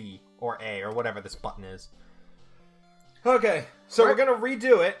doesn't B or A or whatever this button is. Okay, so we're gonna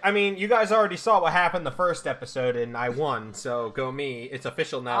redo it. I mean, you guys already saw what happened the first episode and I won, so go me. It's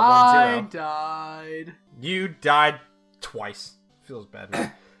official now, 1-0. I died. You died twice. Feels bad,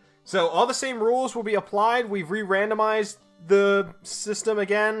 man. So all the same rules will be applied. We've re-randomized the system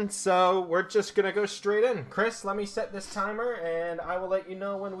again, so we're just gonna go straight in. Chris, let me set this timer, and I will let you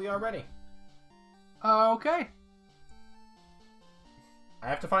know when we are ready. Okay. I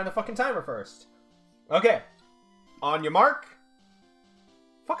have to find the fucking timer first. Okay. On your mark.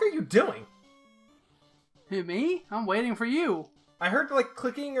 Fuck are you doing? Who, me? I'm waiting for you. I heard, like,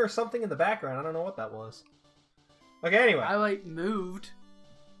 clicking or something in the background. I don't know what that was. Okay, anyway. I, like, moved.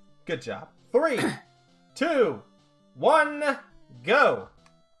 Good job. 3, 2, 1, go!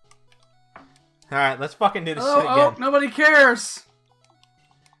 Alright, let's fucking do this shit again. Oh, nobody cares!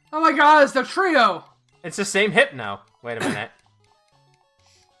 Oh my god, it's the trio! It's the same hypno. Wait a minute.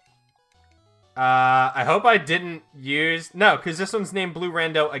 I hope I didn't use... No, because this one's named Blue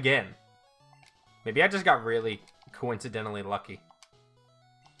Rando again. Maybe I just got really coincidentally lucky.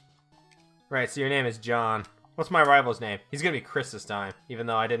 Right, so your name is John. What's my rival's name? He's gonna be Chris this time, even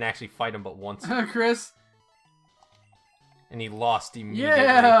though I didn't actually fight him but once. Chris. And he lost immediately.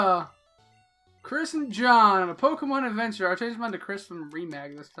 Yeah! Chris and John, a Pokemon adventure. I changed mine to Chris from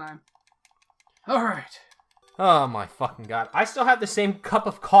Remag this time. Alright. Oh my fucking god. I still have the same cup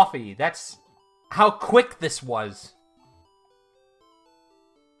of coffee. That's how quick this was.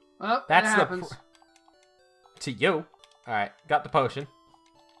 Well, That's that happens. To you. Alright, got the potion.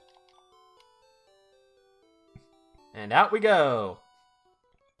 And out we go.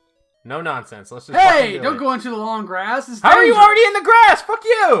 No nonsense. Let's just Hey, fucking don't it. go into the long grass. It's How are you dangerous. already in the grass? Fuck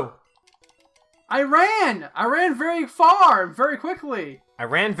you! I ran! I ran very far, very quickly. I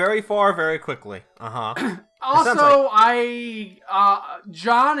ran very far, very quickly. Uh-huh. Also,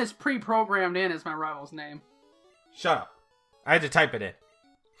 John is pre-programmed in as my rival's name. Shut up. I had to type it in.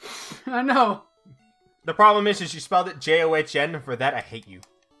 I know. The problem is you spelled it John, and for that, I hate you.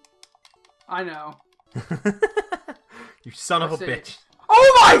 I know. You son of a bitch.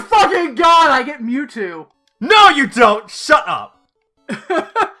 Oh my fucking god, I get Mewtwo. No, you don't! Shut up!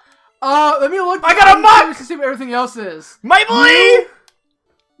 Let me look. I got a Muk! To see what everything else is. Mewtwo,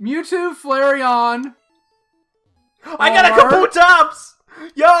 Flareon. I got a Kabutops!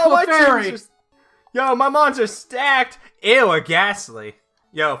 Yo, Clefairy. Yo, my mons are stacked. Ew, a Ghastly.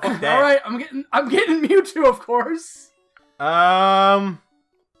 Yo, fuck that. Alright, I'm getting Mewtwo, of course. I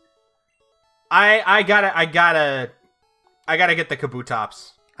gotta get the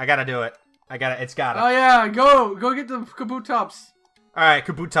Kabutops. I gotta do it. It's gotta. Oh yeah, go get the Kabutops. Alright,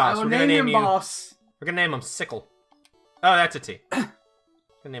 Kabutops. We're gonna name him Boss. We're gonna name him Sickle. Oh, that's a T. We're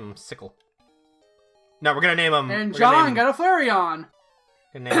gonna name him Sickle. No, we're gonna name him... And John got a Flareon.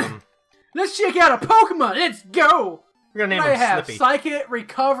 We're gonna name him... Let's check out a Pokemon. Let's go. We're gonna name him Slippy. Psychic,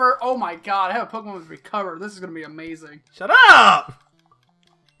 Recover. Oh my god, I have a Pokemon with Recover. This is gonna be amazing. Shut up!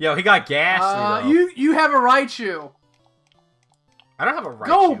 Yo, he got Ghastly, though. You have a Raichu. I don't have a Raichu.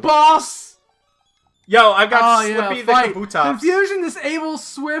 Go, boss! Yo, I've got Slippy the Kabutops. Confusion, Disable,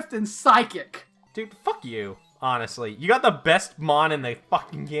 Swift, and Psychic. Dude, fuck you. Honestly. You got the best Mon in the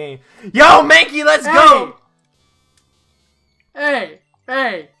fucking game. Yo, Mankey, let's go! Hey.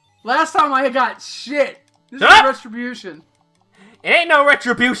 Last time I got shit. This is Retribution. It ain't no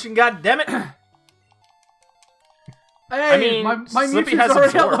Retribution, goddammit. Hey, I mean, my Slippy Mewtwo's has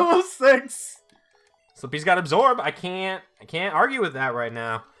already at Absorb. level 6. Slippy's got Absorb. I can't argue with that right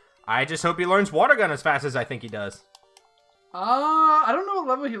now. I just hope he learns Water Gun as fast as I think he does. I don't know what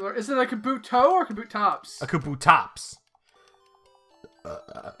level he learned. Is it a Kabuto or Kabutops? A Kabutops.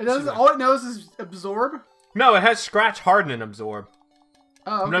 All it knows is Absorb? No, it has Scratch, Harden, and Absorb.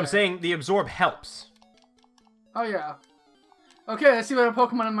 Oh, okay. But I'm saying the Absorb helps. Oh, yeah. Okay, let's see what a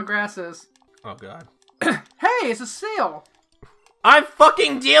Pokemon in my grass is. Oh, God. Hey, it's a seal! I'm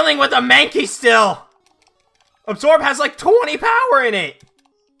fucking dealing with a Mankey still! Absorb has like 20 power in it!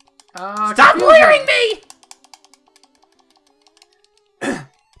 Stop clearing me!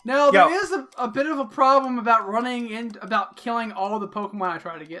 Now, there is a bit of a problem about killing all the Pokemon I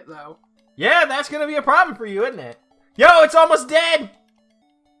try to get, though. Yeah, that's gonna be a problem for you, isn't it? Yo, it's almost dead!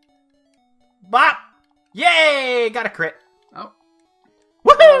 Bop! Yay! Got a crit. Oh.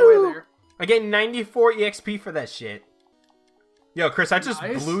 Woohoo! I get 94 EXP for that shit. Yo, Chris, I just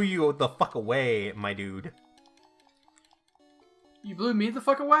blew you the fuck away, my dude. You blew me the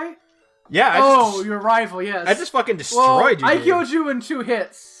fuck away? Yeah, your rival, yes. I just fucking destroyed you, I dude. killed you in 2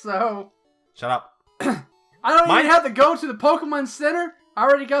 hits, so... Shut up. I don't even have to go to the Pokemon Center. I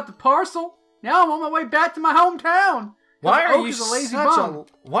already got the parcel. Now I'm on my way back to my hometown. Why are you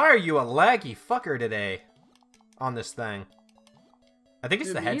Why are you a laggy fucker today on this thing? I think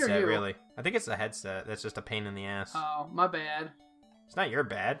it's the headset, really. I think it's the headset that's just a pain in the ass. Oh, my bad. It's not your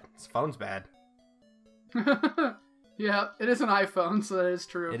bad. This phone's bad. Yeah, it is an iPhone, so that is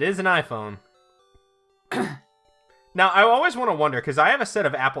true. It is an iPhone. Now, I always want to wonder, because I have a set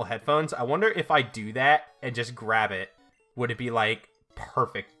of Apple headphones, I wonder if I do that and just grab it, would it be like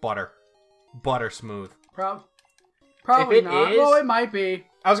perfect butter smooth? Probably not. Well, it might be.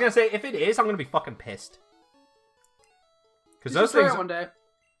 I was going to say, if it is, I'm going to be fucking pissed. Because those things... try it one day.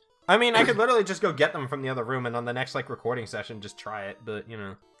 I mean, I could literally just go get them from the other room and on the next, like, recording session, just try it. But, you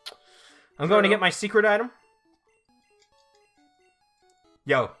know. I'm going to get my secret item.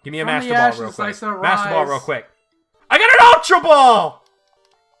 Yo, give me a Master Ball real quick. Master Ball real quick. I got an Ultra Ball!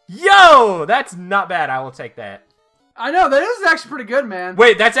 Yo, that's not bad. I will take that. I know, that is actually pretty good, man.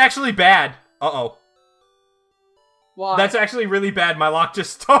 Wait, that's actually bad. Uh-oh. Why? That's actually really bad. My lock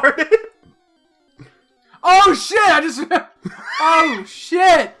just started. Oh, shit! Oh,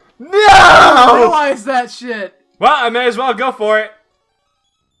 shit! No! I didn't realize that shit. Well, I may as well go for it.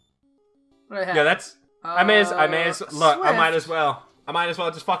 What do I have? Yeah, that's... I may as... Look, Swift. I might as well. I might as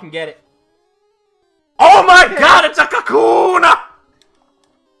well just fucking get it. Oh my god, it's a Kakuna!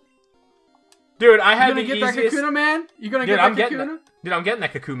 Dude, I had the easiest... You gonna get that Kakuna, man? You gonna get that Kakuna? Dude, I'm getting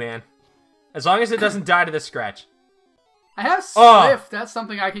that Kakuna, man. As long as it doesn't die to this scratch. I have Swift. That's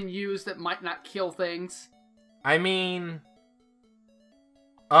something I can use that might not kill things. I mean...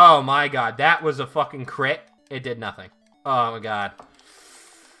 Oh my god, that was a fucking crit. It did nothing. Oh my god.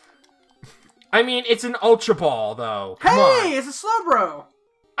 I mean, it's an Ultra Ball, though. Come on. It's a Slowbro!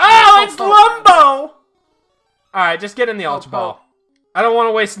 Oh, it's Lumbo! Alright, just get in the Ultra Ball. I don't want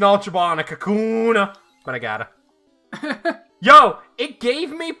to waste an Ultra Ball on a Kakuna, but I gotta. Yo, it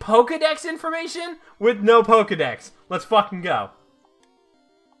gave me Pokedex information with no Pokedex. Let's fucking go.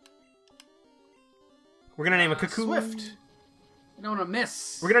 We're gonna name a Kakuna. Swift. I don't want to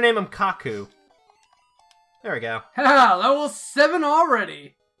miss. We're gonna name him Kaku. There we go. Ha! Level 7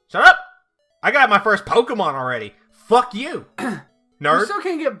 already. Shut up! I got my first Pokemon already. Fuck you, nerd. You still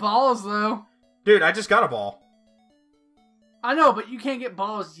can't get balls though. Dude, I just got a ball. I know, but you can't get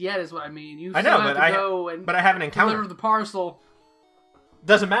balls yet. Is what I mean. You I know, still have to go and but I haven't encountered. deliver the parcel.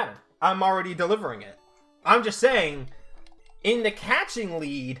 Doesn't matter. I'm already delivering it. I'm just saying, in the catching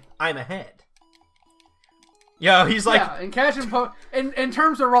lead, I'm ahead. Yo, he's like... Yeah, in catching in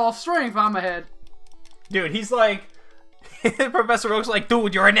terms of raw strength, I'm ahead. Dude, he's like... Professor Oak's like,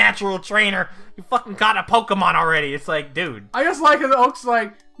 dude, you're a natural trainer. You fucking got a Pokemon already. It's like, dude. I just like it. Oak's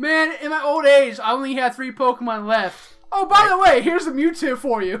like, man, in my old age, I only had 3 Pokemon left. Oh, by the way, here's a Mewtwo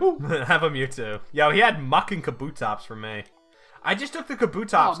for you. Have a Mewtwo. Yo, he had Muck and Kabutops for me. I just took the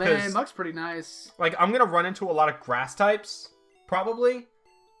Kabutops because... Oh, man, Muck's pretty nice. Like, I'm going to run into a lot of grass types, probably.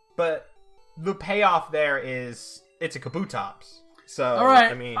 But the payoff there is it's a Kabutops. So, all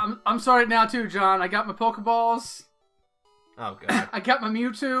right, I mean... I'm sorry now, too, John. I got my Pokeballs. Oh, God. I got my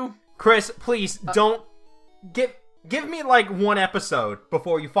Mewtwo. Chris, please, don't... Give me, like, 1 episode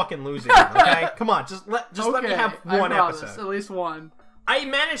before you fucking lose it, okay? Come on, just let me have one episode. At least one. I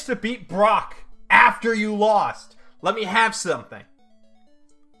managed to beat Brock after you lost. Let me have something.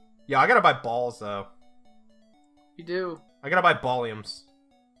 Yeah, I gotta buy balls, though. You do. I gotta buy balliums.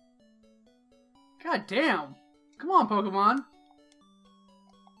 God damn. Come on, Pokemon.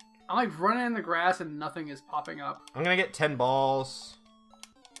 I'm like running in the grass and nothing is popping up. I'm gonna get 10 balls.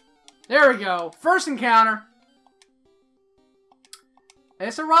 There we go. First encounter.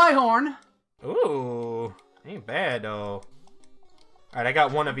 It's a Rhyhorn. Ooh. Ain't bad, though. Alright, I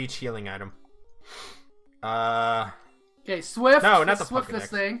got 1 of each healing item. Okay, Swift. No, not the Swift Pokedex. This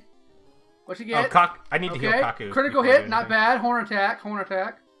thing. What you get? Oh, I need to heal Kaku. Critical hit, not bad. Horn attack, horn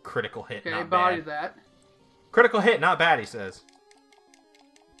attack. Critical hit, Okay, not body bad. that. Critical hit, not bad, he says.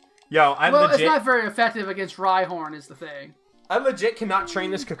 Yo, Well, it's not very effective against Rhyhorn is the thing. I legit cannot train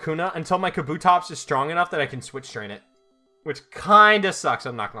this Kakuna until my Kabutops is strong enough that I can switch train it. Which kinda sucks,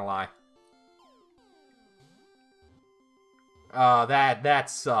 I'm not gonna lie. Oh, that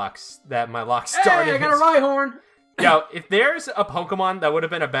sucks. That my lock started. Hey, I got a Rhyhorn! Yo, if there's a Pokemon that would have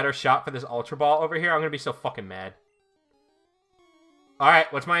been a better shot for this Ultra Ball over here, I'm gonna be so fucking mad.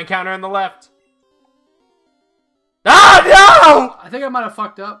 Alright, what's my encounter on the left? Oh, no! I think I might have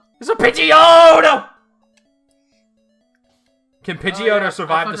fucked up. It's a Pidgeotto! Can Pidgeotto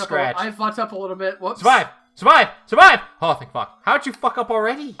survive the scratch? I fucked up a little bit. Whoops. Survive! Survive! Survive! Oh, thank fuck. How'd you fuck up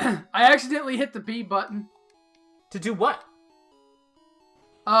already? I accidentally hit the B button. To do what?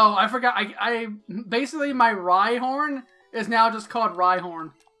 Oh, I forgot. I basically, my Rhyhorn is now just called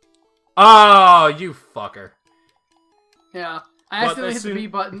Rhyhorn. Oh, you fucker. Yeah. I accidentally hit the B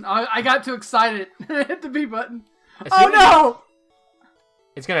button. I got too excited. Hit the B button. Oh, no!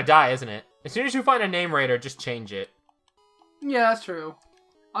 It's gonna die, isn't it? As soon as you find a name raider, just change it. Yeah, that's true.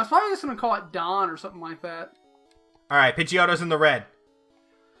 I was probably just gonna call it Don or something like that. Alright, Pidgeotto's in the red.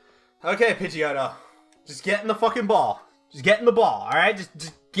 Okay, Pidgeotto. Just get in the fucking ball. Just get in the ball, alright?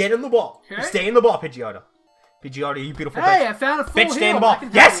 Just get in the ball. Okay. Stay in the ball, Pidgeotto. Pidgeotto, you beautiful bitch. Hey, I found a full Bitch, stay in the heal. ball. That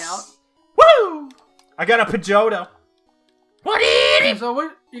can help me Yes! Woo! I got a Pidgeotto. What is it? So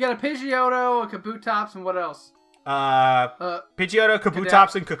what? You got a Pidgeotto, a Kabutops, and what else? Pidgeotto,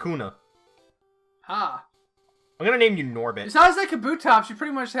 Kabutops, and Kakuna. Ah. I'm gonna name you Norbit. Besides that Kabutops, you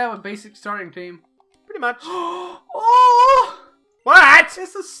pretty much have a basic starting team. Pretty much. Oh! What?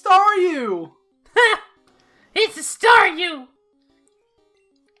 It's a Staryu! It's a Staryu!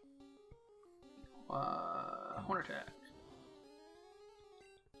 Horn attack.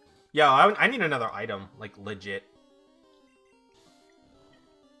 Yo, I need another item, like legit.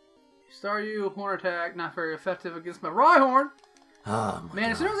 Staryu, horn attack, not very effective against my Rhyhorn. Oh,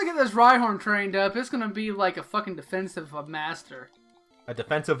 Man, as soon as I get this Rhyhorn trained up, it's gonna be like a fucking defensive master. A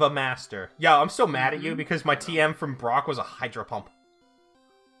defensive master. Yo, I'm so mad at you because my TM from Brock was a Hydro Pump.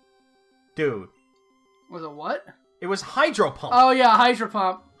 Dude. Was it what? It was Hydro Pump. Oh yeah, Hydro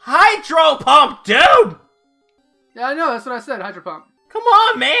Pump. Hydro Pump, dude! Yeah, I know, that's what I said, Hydro Pump. Come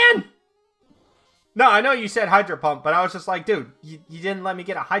on, man! No, I know you said Hydro Pump, but I was just like, dude, you didn't let me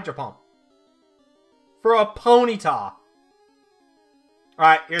get a Hydro Pump. For a Ponyta.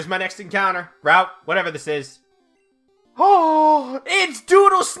 Alright, here's my next encounter. Route, whatever this is. Oh, it's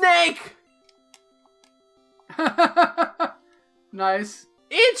Doodle Snake! Nice.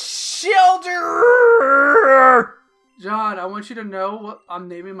 It's Shelter! John, I want you to know what I'm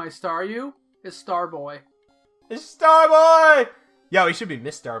naming my Staryu is Starboy. It's Starboy! Yo, he should be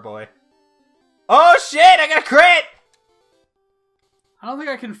Miss Starboy. Oh shit, I got a crit! I don't think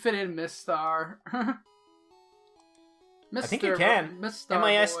I can fit in Miss Star. I think you can. Miss Starboy.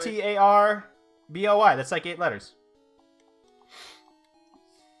 M-I-S-T-A-R B-O-Y. That's like 8 letters.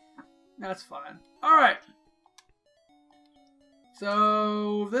 That's fine. Alright.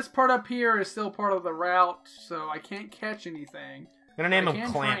 So, this part up here is still part of the route, so I can't catch anything. I'm gonna name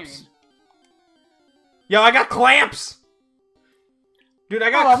them Clamps. Train. Yo, I got Clamps! Dude,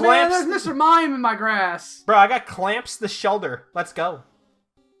 I got Clamps. Man, there's Mr. Mime in my grass. Bro, I got Clamps the Shelder. Let's go.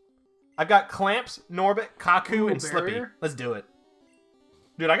 I've got Clamps, Norbit, Kaku, and Slippy. Let's do it.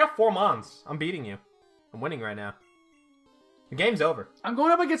 Dude, I got 4 Mons. I'm beating you. I'm winning right now. The game's over. I'm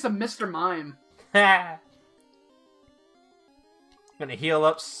going up against a Mr. Mime. I'm gonna heal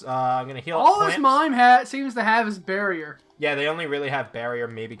up. I'm gonna heal up. All this Mime seems to have is barrier. Yeah, they only really have barrier,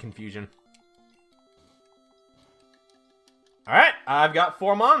 maybe confusion. All right, I've got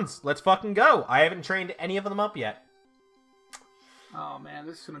 4 Mons. Let's fucking go. I haven't trained any of them up yet. Oh man,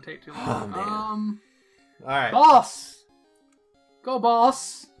 this is gonna take too long. Oh, man. All right, boss. Go,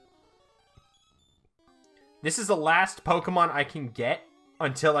 boss. This is the last Pokemon I can get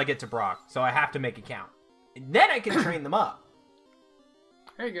until I get to Brock, so I have to make it count. And then I can train them up.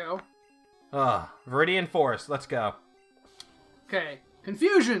 There you go. Viridian Forest, let's go. Okay,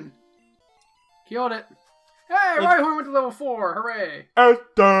 confusion. Killed it. Hey, Rhyhorn went to level 4. Hooray! It's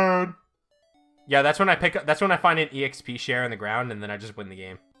done. Yeah, that's when I pick up. That's when I find an EXP share in the ground, and then I just win the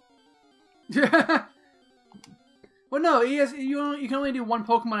game. Yeah. Well, no, you can only do 1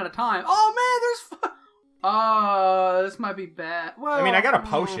 Pokemon at a time. Oh man, there's. This might be bad. Well, I mean, I got a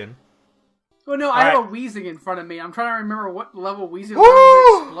potion. Well, no, I have a Weezing in front of me. I'm trying to remember what level Weezing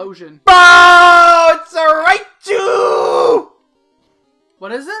was in the explosion. Oh, it's a Raichu!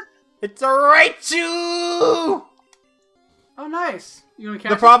 What is it? It's a Raichu! Oh, nice. You gonna catch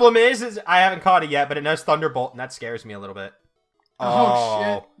The problem is I haven't caught it yet, but it knows Thunderbolt, and that scares me a little bit. Oh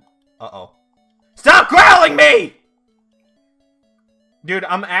shit. Uh-oh. Stop growling me! Dude,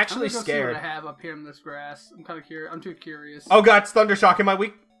 I'm actually scared. scared. See what I have up here in this grass. I'm kind of curious. I'm too curious. Oh god, it's Thundershock. Am I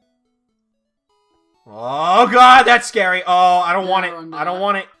weak? Oh god, that's scary. Oh, I don't want it. I don't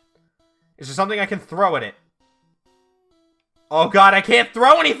want it. Is there something I can throw at it? Oh god, I can't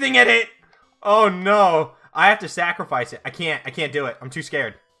throw anything at it! Oh no. I have to sacrifice it. I can't do it. I'm too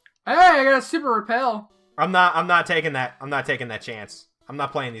scared. Hey, I got a super repel. I'm not taking that. I'm not taking that chance. I'm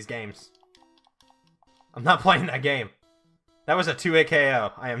not playing these games. I'm not playing that game. That was a 2-hit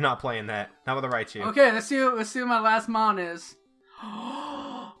KO. I am not playing that. Not with a Raichu. Okay, let's see what my last mon is.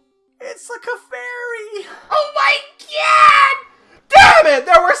 It's like a fairy. Oh my god! Damn it!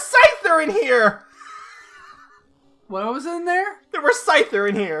 There were Scyther in here! What was in there? There were Scyther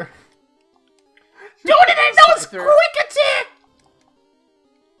in here. Dude, it knows quick attack!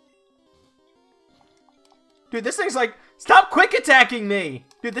 Dude, this thing's like... Stop quick attacking me!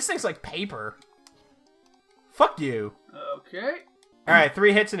 Dude, this thing's like paper. Fuck you. Okay. Alright,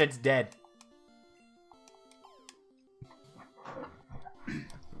 3 hits and it's dead.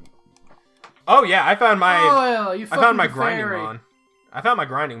 Oh yeah, I found my... Oh, you I found my Clefairy. grinding mon. I found my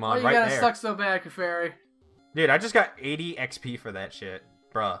grinding mon right there. You gotta suck so bad, Clefairy. Dude, I just got 80 XP for that shit.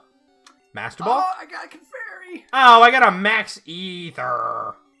 Bruh. Master Ball? Oh, I got a Clefairy. Oh, I got a Max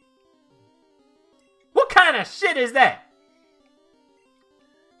Ether. What kind of shit is that?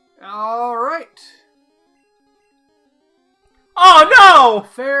 Alright. Oh no!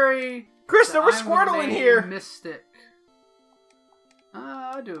 Fairy. Chris, there was Squirtle in here. Mystic.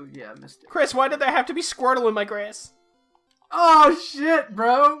 I do, yeah, Mystic. Chris, why did there have to be Squirtle in my grass? Oh shit,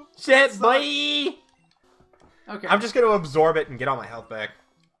 bro. Shit, boy. Okay. I'm just gonna absorb it and get all my health back.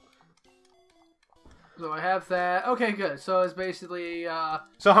 So I have that. Okay, good. So it's basically,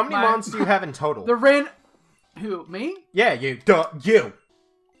 So how many mons do you have in total? Who, me? Yeah, you. Duh, you.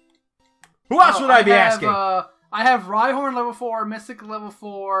 Who else would I be asking? I have Rhyhorn level 4, Mystic level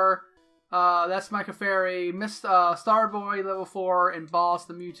 4, that's my Clefairy, Starboy level 4, and Boss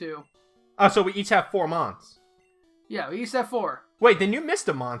the Mewtwo. Oh, so we each have 4 mons. Yeah, we each have 4. Wait, then you missed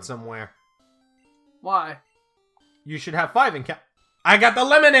a mon somewhere. Why? You should have 5 in count. I got the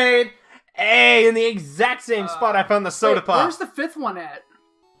lemonade! Hey, in the exact same spot I found the soda pop. Where's the 5th one at?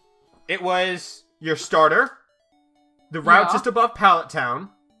 It was your starter, the route just above Pallet Town,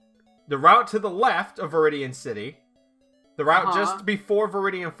 the route to the left of Viridian City, the route just before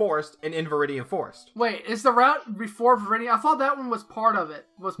Viridian Forest, and in Viridian Forest. Wait, is the route before Viridian? I thought that one was part of it.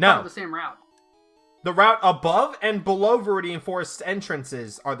 Was part of the same route. The route above and below Viridian Forest's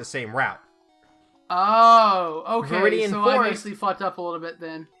entrances are the same route. Oh, okay. Viridian so Forest, I basically fucked up a little bit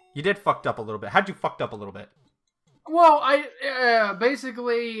then. You did fucked up a little bit. How'd you fucked up a little bit? Well,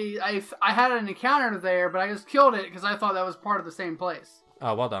 basically I had an encounter there, but I just killed it because I thought that was part of the same place.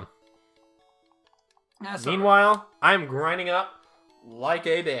 Oh, well done. That's Meanwhile, I'm grinding up like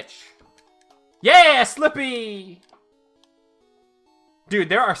a bitch. Yeah, Slippy! Dude,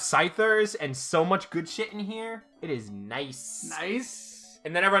 there are scythers and so much good shit in here. It is nice. Nice.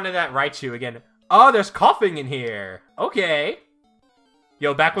 And then I run into that Raichu again. Oh, there's coughing in here. Okay.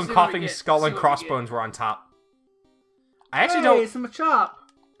 Yo, back when coughing, skull, and crossbones were on top. I actually don't... It's a Machop.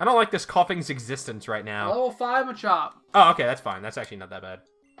 I don't like this coughing's existence right now. Level 5 Machop. Oh, okay, that's fine. That's actually not that bad.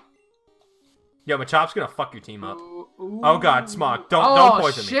 Yo, Machop's gonna fuck your team up. Ooh. Oh god, Smog. Don't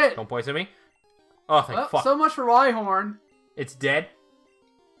poison me. Don't poison me. Oh, thank fuck. So much for Rhyhorn. It's dead?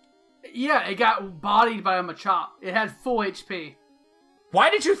 Yeah, it got bodied by a Machop. It had full HP.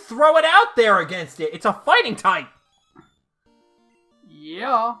 Why did you throw it out there against it? It's a fighting type.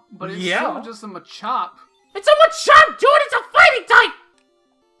 Yeah, but it's still just a Machop. It's a Machop, dude! It's a fighting type!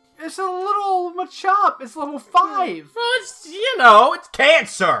 It's a little Machop. It's level 5. Well, it's, you know, it's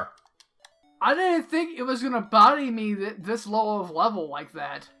cancer. I didn't think it was gonna body me this low of level like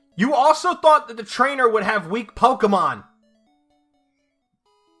that. You also thought that the trainer would have weak Pokemon.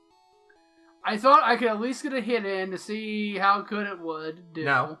 I thought I could at least get a hit in to see how good it would do.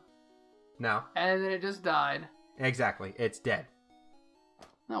 No. And then it just died. Exactly. It's dead.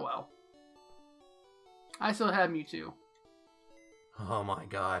 Oh well. I still have Mewtwo. Oh my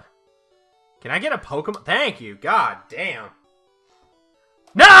god. Can I get a Pokemon? Thank you. God damn.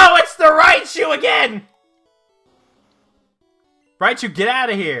 No, it's the Raichu again! Raichu, get out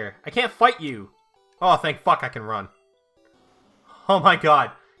of here. I can't fight you. Oh, thank fuck I can run. Oh my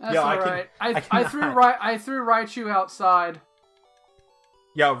god. That's alright. I threw Raichu outside.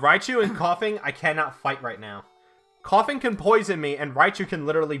 Yo, Raichu and Coughing, I cannot fight right now. Coughing can poison me, and Raichu can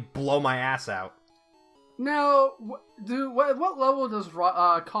literally blow my ass out. Now, dude, what level does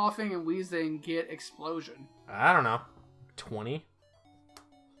Coughing and Wheezing get Explosion? I don't know. 20?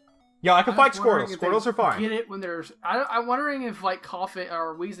 Yo, I can fight Squirtles. Squirtles are fine. Get it when they're... I'm wondering if, like, Coughing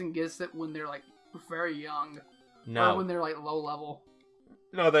or Wheezing gets it when they're, like, very young. No. Or when they're, like, low level.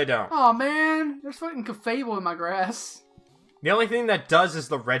 No, they don't. Oh man, there's fucking Cfable in my grass. The only thing that does is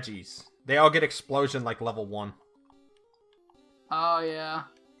the Reggies. They all get Explosion like level 1. Oh yeah.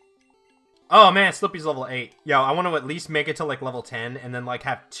 Oh man, Slippy's level 8. Yo, I want to at least make it to like level 10 and then like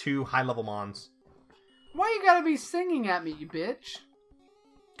have 2 high level Mons. Why you gotta be singing at me, you bitch?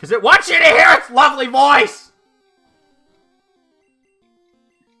 Cause it wants you to hear its lovely voice!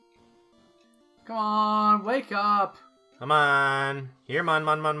 Come on, wake up. Come on. Here,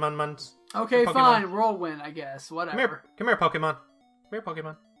 Mons. Okay, fine. Whirlwind, I guess. Whatever. Come here, Pokemon. Come here,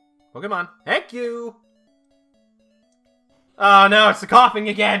 Pokemon. Pokemon. Thank you. Oh, no. It's the coughing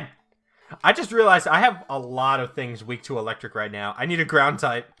again. I just realized I have a lot of things weak to electric right now. I need a ground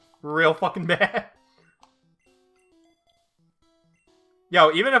type. Real fucking bad.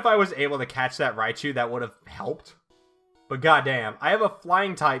 Yo, even if I was able to catch that Raichu, that would have helped. But goddamn, I have a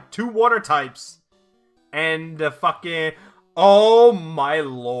flying type, 2 water types, and the fucking... Oh my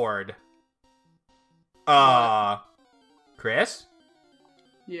lord. Chris?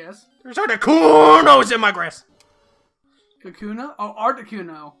 Yes? There's Articunos in my grass. Kakuna? Oh,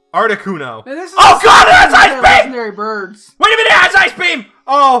 Articuno. Articuno. Oh god, it has Ice Beam! Legendary birds. Wait a minute, it has Ice Beam!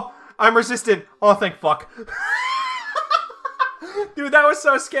 Oh, I'm resistant. Oh, thank fuck. Dude, that was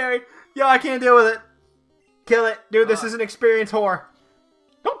so scary. Yo, I can't deal with it. Kill it. Dude, this is an experience whore.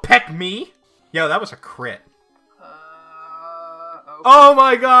 Don't peck me. Yo, that was a crit. Okay. Oh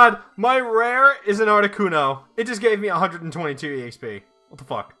my god. My rare is an Articuno. It just gave me 122 EXP. What the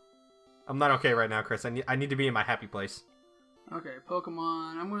fuck? I'm not okay right now, Chris. I need to be in my happy place. Okay,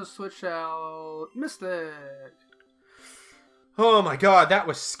 Pokemon. I'm gonna switch out Mystic. Oh my god, that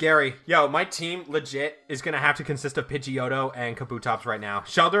was scary. Yo, my team legit is gonna have to consist of Pidgeotto and Kabutops right now.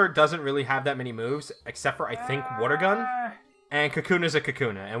 Shelter doesn't really have that many moves, except for, I think, Water Gun. And Kakuna's a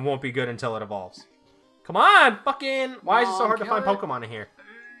Kakuna, and won't be good until it evolves. Come on, fucking... Why is it so hard to find Pokemon in here?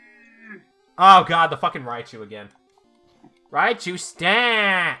 Oh god, the fucking Raichu again. Raichu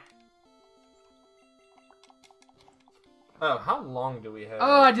stat! Oh, how long do we have?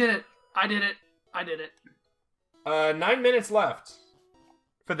 Oh, I did it. I did it. I did it. 9 minutes left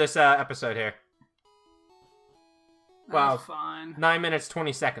for this episode here. Wow, fine. 9 minutes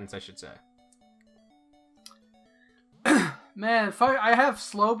 20 seconds, I should say. Man, I have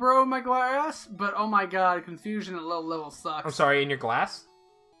Slowbro in my glass, but oh my god, confusion at low level sucks. I'm sorry, in your glass?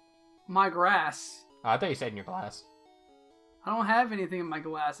 My grass. Oh, I thought you said in your glass. I don't have anything in my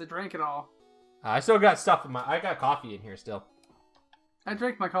glass. I drank it all. I still got stuff in my... I got coffee in here still. I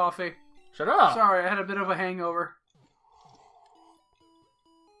drank my coffee. Shut up! Sorry, I had a bit of a hangover.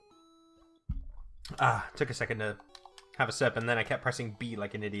 Took a second to have a sip, and then I kept pressing B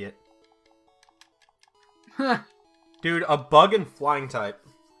like an idiot. Dude, a bug and flying type.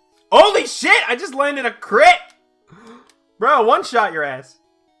 Holy shit! I just landed a crit! Bro, one shot your ass.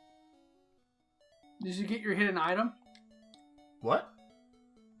 Did you get your hidden item? What?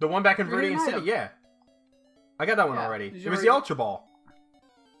 The one back in Viridian City? Item. Yeah. I got that one already. It was the Ultra Ball.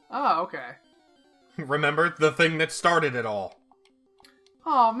 Oh, okay. Remember? The thing that started it all.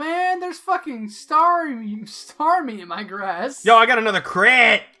 Oh man, there's fucking star me in my grass. Yo, I got another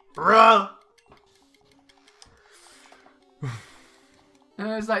crit! Bro! And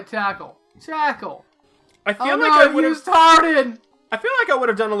it's like tackle. Tackle. I feel like I would have started. I feel like I would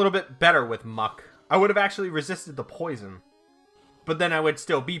have done a little bit better with Muck. I would have actually resisted the poison. But then I would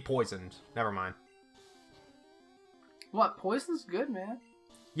still be poisoned. Never mind. What? Poison's good, man.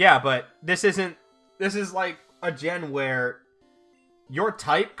 Yeah, but this isn't... This is like a gen where your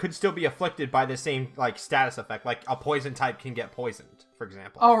type could still be afflicted by the same like status effect. Like a poison type can get poisoned, for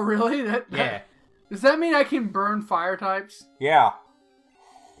example. Oh, really? Yeah. Does that mean I can burn fire types? Yeah.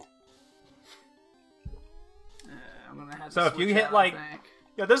 I'm gonna have to So if you hit out, like...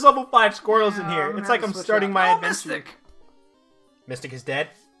 Yeah, there's level 5 squirrels in here. It's like I'm starting my adventure. Mystic. Mystic is dead?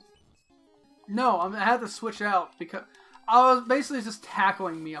 No, I had to switch out because I was basically just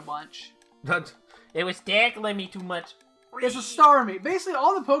tackling me a bunch. It was tackling me too much. It's a star me. Basically,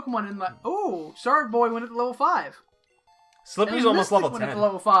 all the Pokemon in the... Oh, Star Boy went at level 5. Slippy's almost level 10. Went at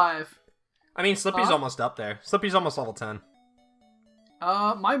level 5. I mean, Slippy's almost up there. Slippy's almost level 10.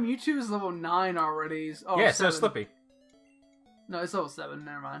 My Mewtwo is level 9 already. Oh, yeah, 7. so Slippy. No, it's level 7.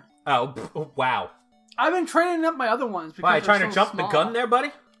 Never mind. Oh, wow. I've been training up my other ones because Why, they're trying to so jump small. the gun there,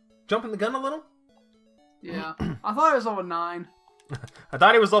 buddy? Jumping the gun a little? Yeah. I thought it was level 9. I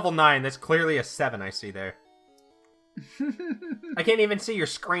thought it was level 9. That's clearly a 7 I see there. I can't even see your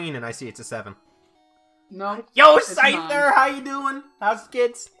screen and I see it's a 7. No. Yo, Scyther! How you doing? How's the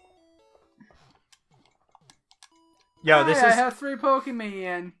kids? Yo, this is... I have 3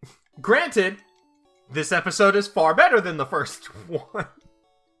 Pokemon. Granted, this episode is far better than the first one.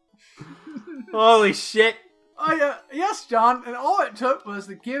 Holy shit. Oh, yeah. Yes, John. And all it took was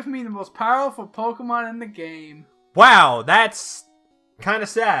to give me the most powerful Pokemon in the game. Wow, that's kind of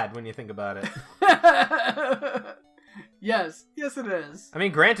sad when you think about it. Yes. Yes, it is. I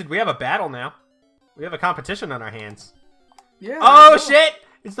mean, granted, we have a battle now. We have a competition on our hands. Yeah. Oh, shit!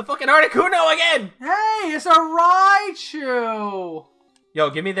 It's the fucking Articuno again! Hey, it's a Raichu! Yo,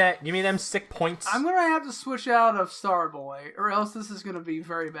 give me that. Give me them sick points. I'm gonna have to switch out of Starboy, or else this is gonna be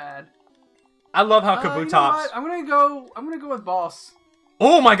very bad. I love how You know Kabutops... what? I'm gonna go with Boss.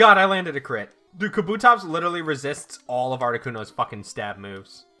 Oh my god, I landed a crit. Dude, Kabutops literally resists all of Articuno's fucking stab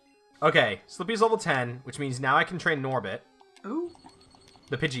moves. Okay, Slippy's level 10, which means now I can train Norbit. Ooh.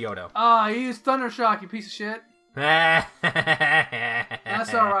 The Pidgeotto. Ah, you used Thunder Shock, you piece of shit. That's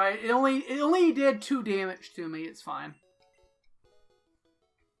alright. It only did 2 damage to me, it's fine.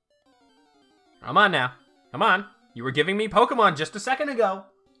 Come on now. Come on. You were giving me Pokemon just a second ago.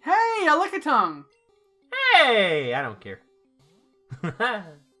 Hey, a Lickitung! Hey! I don't care.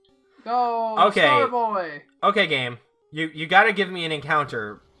 Go, Okay. Starboy! Okay, game. You gotta give me an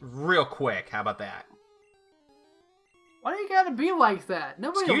encounter real quick. How about that? Why do you gotta be like that?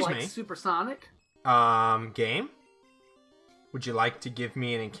 Nobody Excuse likes me? Supersonic. Game? Would you like to give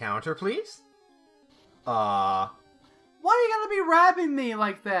me an encounter, please? Why are you gonna be rapping me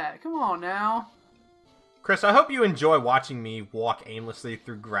like that? Come on now. Chris, I hope you enjoy watching me walk aimlessly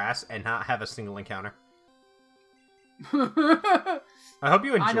through grass and not have a single encounter. I hope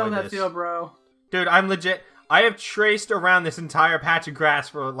you enjoy this. I know that feel, bro. Dude, I'm legit... I have traced around this entire patch of grass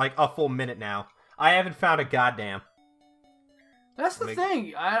for like a full minute now. I haven't found a goddamn. That's the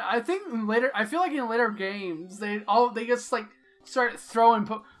thing. I think I feel like in later games they just like start throwing.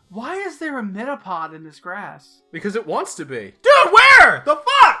 Why is there a Metapod in this grass? Because it wants to be. Dude, where? The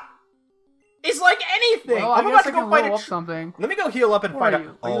fuck? It's like anything. Well, I'm about to go fight something. Let me go heal up and fight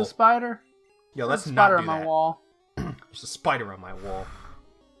a. Are you a spider? Yo, let's There's a not spider do on my that. wall. There's a spider on my wall.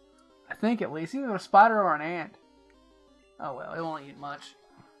 I think at least either a spider or an ant. Oh well, it won't eat much.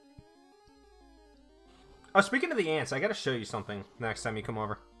 Oh, speaking of the ants, I gotta show you something next time you come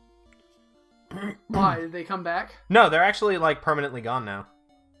over. Why, did they come back? No, they're actually, like, permanently gone now.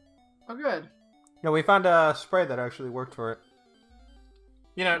 Oh, good. No, we found a spray that actually worked for it.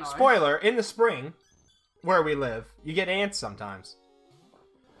 You know, Nice. spoiler, in the spring, where we live, you get ants sometimes.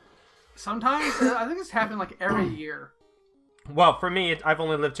 Sometimes, I think it's happened like every year. Well, for me, I've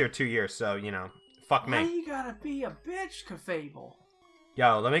only lived here 2 years, so, you know, fuck Why me. you gotta be a bitch, Kfable?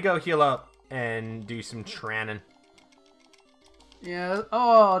 Yo, let me go heal up and do some tranning. Yeah,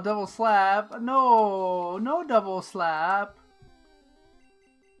 oh, double slap. No, no double slap.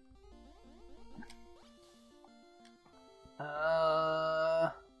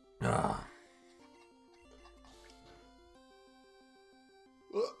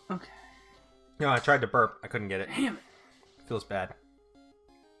 No, I tried to burp. I couldn't get it. Damn it. Feels bad.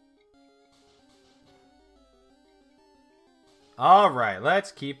 Alright,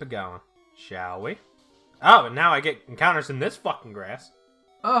 let's keep it going. Shall we? Oh, and now I get encounters in this fucking grass.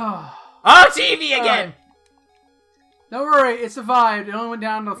 Oh. Oh, it's Eevee again! Don't worry, it survived. It only went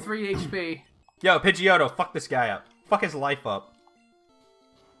down to 3 HP. Yo, Pidgeotto, fuck this guy up. Fuck his life up.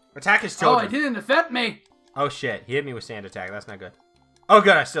 Attack his children. Oh, it didn't affect me. Oh shit, he hit me with sand attack. That's not good. Oh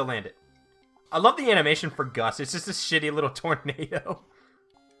good, I still landed. I love the animation for Gus. It's just a shitty little tornado.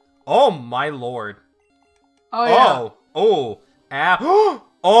 Oh my lord. Oh yeah. Oh. Oh. Ow.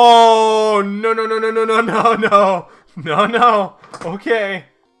 Oh no no no no no no no no no no. Okay.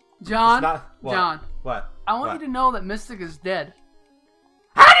 John. What? John. What? I want you to know that Mystic is dead.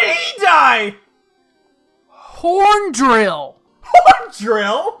 How did he die? Horn drill. Horn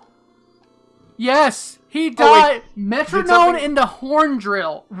drill? Yes, he died. Oh, Metronome into horn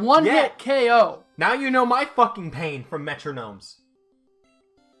drill. One hit KO. Now you know my fucking pain from metronomes.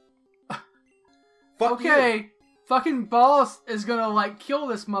 Fuck okay. you. Fucking boss is gonna like kill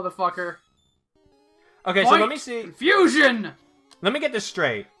this motherfucker. Okay, so let me see. Fusion. Let me get this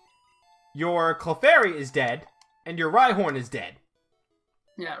straight. Your Clefairy is dead, and your Rhyhorn is dead.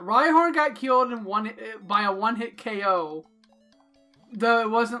 Yeah, Rhyhorn got killed in by a one-hit KO. Though it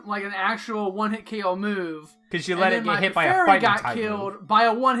wasn't like an actual one-hit KO move. Because you let it get hit by a fighting type got killed by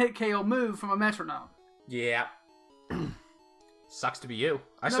a one-hit KO move from a metronome. Yeah. Sucks to be you.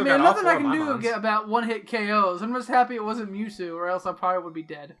 I mean, nothing I can do about one-hit KOs. I'm just happy it wasn't Mewtwo, or else I probably would be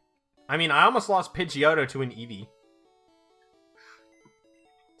dead. I mean, I almost lost Pidgeotto to an Eevee.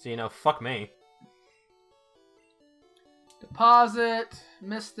 So, you know, fuck me. Deposit.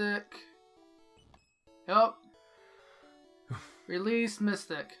 Mystic. Yep. Release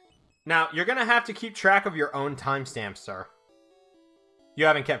Mystic. Now, you're gonna have to keep track of your own timestamps, sir. You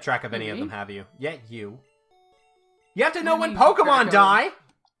haven't kept track of any of them, have you? Yeah, you. You have to know when Pokemon die!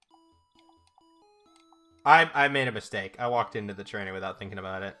 I made a mistake. I walked into the trainer without thinking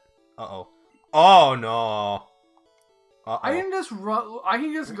about it. Uh-oh. Oh, no. Uh-oh. I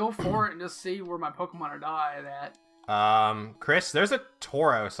can just go for it and just see where my Pokemon are died at. Chris, there's a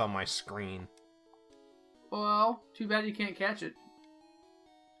Tauros on my screen. Well, too bad you can't catch it.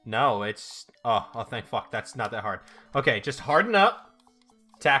 No, it's... Oh, thank fuck. That's not that hard. Okay, just harden up.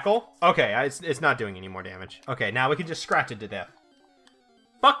 Tackle. Okay, it's not doing any more damage. Okay, now we can just scratch it to death.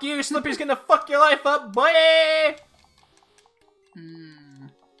 Fuck you, Slippy's gonna fuck your life up, boy!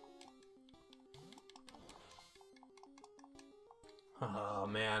 Oh,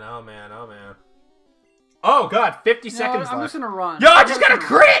 man, oh, man, oh, man. Oh, God, 50 seconds left. I'm just gonna run. Yo, I just got a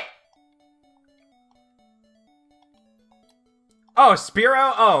crit! Oh,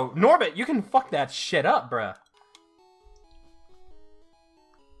 Spearow? Oh, Norbit, you can fuck that shit up, bruh.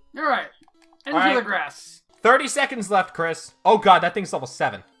 Alright. Into the grass. 30 seconds left, Chris. Oh, God, that thing's level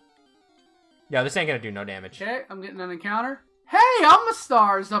 7. Yeah, this ain't gonna do no damage. Okay, I'm getting an encounter. Hey,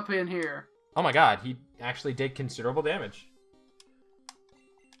 Amistar's up in here. Oh, my God, he actually did considerable damage.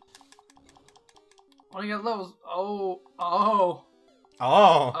 When you got levels... Oh.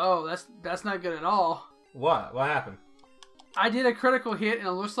 That's not good at all. What? What happened? I did a critical hit, and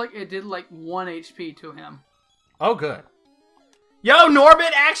it looks like it did like 1 HP to him. Oh, good. Yo,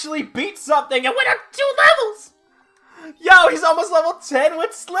 Norbit actually beat something and went up 2 levels! Yo, he's almost level 10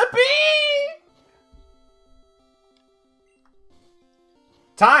 with Slippy!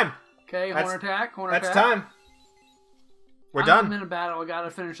 Time! Okay, horn attack. That's time. We're done. I'm in a battle. I gotta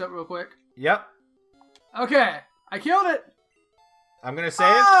finish up real quick. Yep. Okay, I killed it! I'm gonna say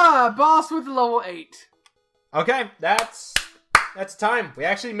it. Boss with level 8. Okay, that's time. We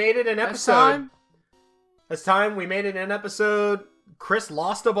actually made it an episode. Time. That's time. We made it an episode. Chris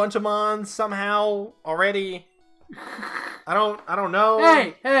lost a bunch of mons somehow already. I don't know.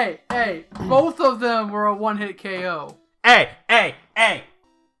 Hey. Both of them were a one-hit KO. Hey.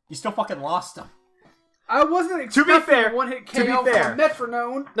 You still fucking lost them. I wasn't expecting a one-hit KO from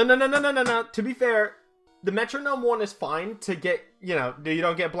Metronome. No. To be fair, the Metronome one is fine to get, you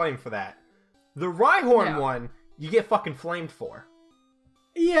don't get blamed for that. The Rhyhorn one, you get fucking flamed for.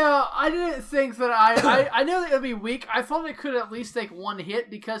 Yeah, I didn't think that I knew that it would be weak. I thought it could at least take 1 hit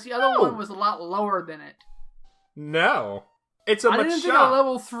because the other one was a lot lower than it. No. It's a I didn't think a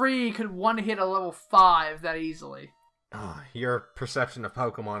level 3 could one-hit a level 5 that easily. Oh, your perception of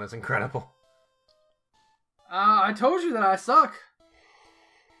Pokemon is incredible. I told you that I suck.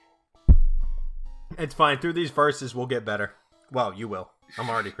 It's fine. Through these verses, we'll get better. Well, you will. I'm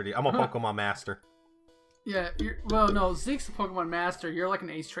a Pokemon master. Yeah, well, no, Zeke's a Pokemon master. You're like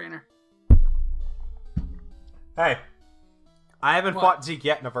an ace trainer. Hey, I haven't fought Zeke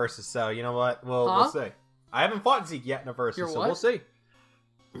yet in a versus, so you know what? We'll see. I haven't fought Zeke yet in a versus, so we'll see.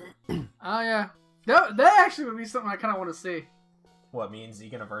 Oh, yeah. That actually would be something I kind of want to see. What, me and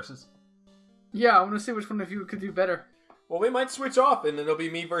Zeke in a versus? Yeah, I want to see which one of you could do better. Well, we might switch off, and it'll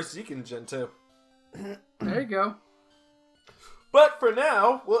be me versus Zeke in Gen 2. There you go. But for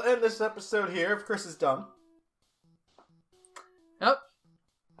now, we'll end this episode here if Chris is done. Yep.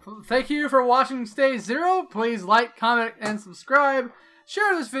 Thank you for watching Stage 0. Please like, comment, and subscribe.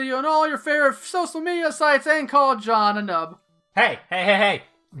 Share this video on all your favorite social media sites and call John a nub. Hey.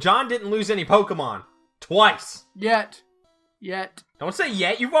 John didn't lose any Pokemon. Twice. Yet. Don't say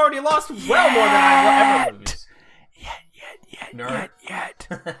yet. You've already lost well more than I will ever lose. Yet.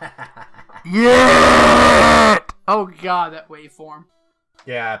 Yet. Oh god, that waveform.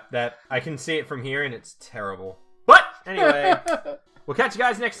 Yeah, I can see it from here and it's terrible. But anyway, we'll catch you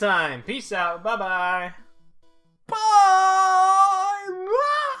guys next time. Peace out. Bye-bye. Bye.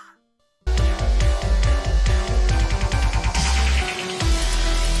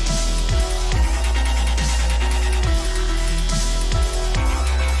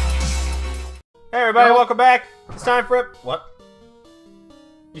 Hey everybody, welcome back. It's time for it. What?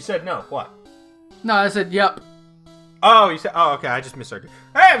 You said no. What? No, I said yep. Oh, you said. Oh, okay. I just misheard you.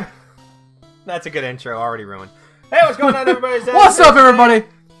 Hey, that's a good intro. Already ruined. Hey, what's going on, everybody? What's up, everybody?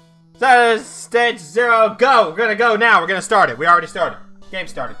 Stage 0. Go. We're gonna go now. We're gonna start it. We already started. Game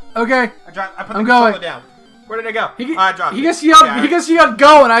started. Okay. I put the controller down. Where did it go? I dropped it. He just yelled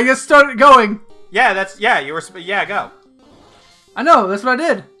go, and I just started going. Yeah, you were. Yeah, go. I know. That's what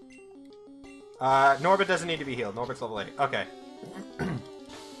I did. Norbit doesn't need to be healed. Norbit's level 8. Okay.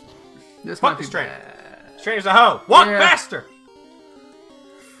 This Fuck this trainer. Trainer's a hoe. Walk faster!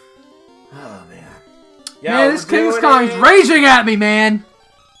 Oh, man. Man, this King Kong's raging at me, man!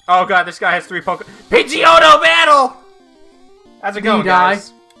 Oh, God, this guy has 3 Pokemon. Pidgeotto battle! How's it going,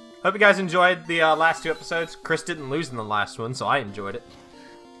 guys? Hope you guys enjoyed the last 2 episodes. Chris didn't lose in the last one, so I enjoyed it.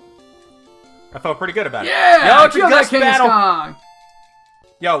 I felt pretty good about it. Yeah! Yo, it's a Gus King battle! Kong.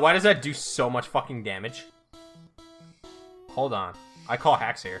 Yo, why does that do so much fucking damage? Hold on. I call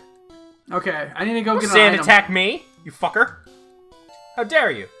hacks here. Okay, I need to go get an Sand item. attack me, you fucker. How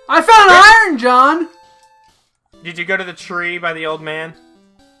dare you? I found an iron, John! Did you go to the tree by the old man?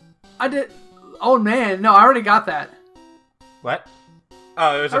 I did. Old man. No, I already got that. What?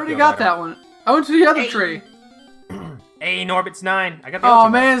 Oh, it was I already got that one. I went to the other tree. Hey, Norbit's 9. I got the Oh,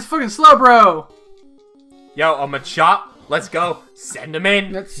 man, it's fucking slow, bro. Yo, a Machop. Let's go. Send him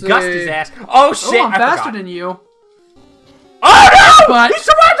in. Let's see. Gust his ass. Oh, shit. Oh, I'm faster than you. Oh, no! But... He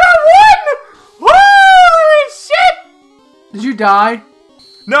survived on 1! Holy shit! Did you die?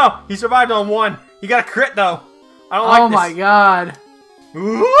 No, he survived on 1. He got a crit, though. I don't like this. Oh, my God.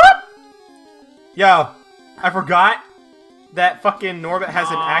 Whoop! Yo, I forgot that fucking Norbit has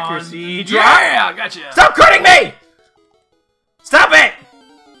an accuracy drop. Yeah, gotcha. Stop critting me! Stop it!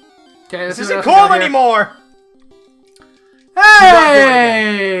 Okay, this isn't cool anymore.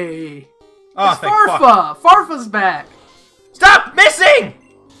 Hey! Oh, it's Farfa! Farfa's back! Stop missing!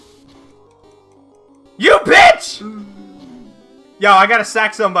 You bitch! Yo, I gotta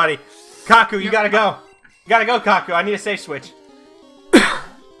sack somebody. Kaku, you gotta go. You gotta go, Kaku. I need a safe switch.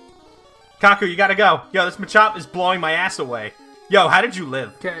 Kaku, you gotta go. Yo, this Machop is blowing my ass away. Yo, how did you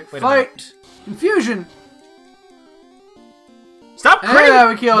live? Okay, fight! Confusion! Stop critting! Yeah,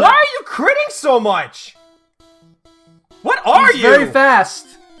 we killed Why it. are you critting so much? What are you? Very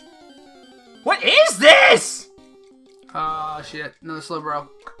fast. What is this? Oh shit! Another slow bro.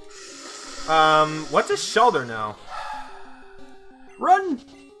 What does Shelder know? Run!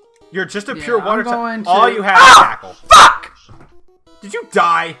 You're just a pure I'm water going type. All to- you have is tackle. Fuck! Did you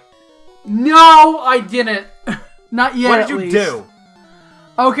die? No, I didn't. Not yet. What did you do?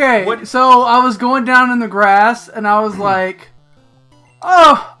 Okay, so I was going down in the grass, and I was like,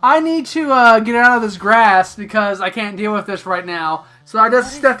 "Oh, I need to get out of this grass because I can't deal with this right now." So I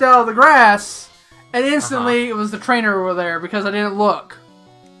just stepped out of the grass, and instantly it was the trainer over there because I didn't look.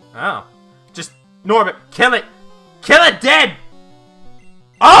 Oh. Just, Norbit, kill it! Kill it dead!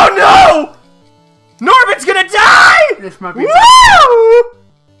 Oh no! Norbit's gonna die! This might be. Woo!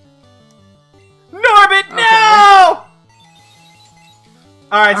 Norbit, no!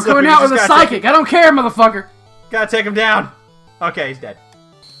 Alright, I'm so coming out with a psychic. I don't care, motherfucker. Gotta take him down. Okay, he's dead.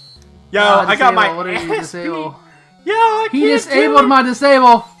 Yo, Ah, I got my what did he ass disable? beat. Yo, I He can't disabled do it. my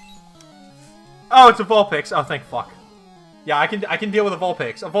disable. Oh, it's a Vulpix. Oh, thank fuck. Yeah, I can deal with a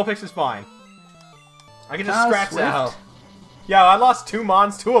Vulpix. A Vulpix is fine. I can just scratch that hoe. Yo, I lost 2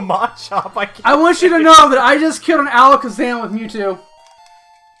 Mons to a Machop. I want you to know that I just killed an Alakazam with Mewtwo.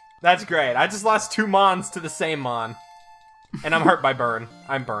 That's great. I just lost 2 Mons to the same Mon. And I'm hurt by burn.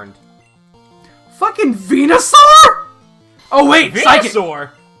 I'm burned. Fucking Venusaur? Oh wait, Psychic.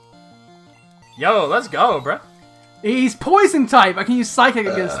 Venusaur! Yo, let's go, bruh. He's poison type. I can use Psychic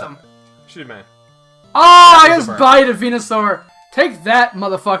against him. Shoot, man. Oh, I just bite a Venusaur. Take that,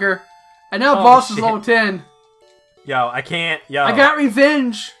 motherfucker. And now boss is level 10. Yo, I can't. Yo. I got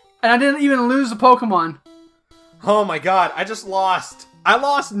revenge. And I didn't even lose a Pokemon. Oh my god, I just lost. I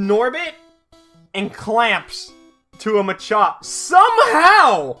lost Norbit and Clamps to a Machop.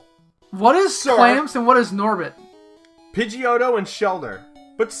 Somehow! What is Clamps and what is Norbit? Pidgeotto and Shelter.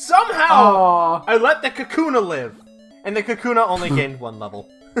 But somehow, Aww. I let the Kakuna live. And the Kakuna only gained 1 level.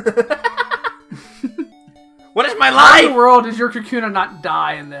 What is my life? How in the world did your Kakuna not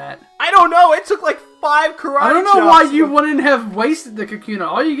die in that? I don't know. It took like 5 karate I don't know why you wouldn't have wasted the Kakuna.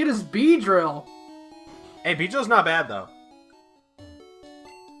 All you get is Beedrill. Hey, Beedrill's not bad though.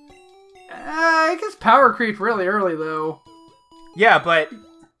 It gets power creep really early though. Yeah, but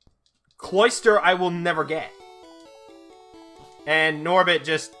Cloyster I will never get. And Norbit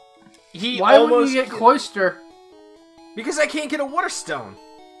just... Why wouldn't you get Cloyster? Because I can't get a Water Stone.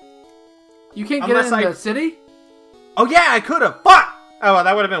 You can't get it in the city? Oh yeah, I could have. Fuck! Oh, well,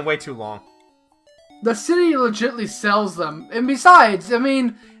 that would have been way too long. The city legitimately sells them. And besides, I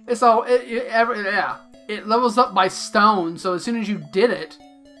mean, it's all... It levels up by stone, so as soon as you did it...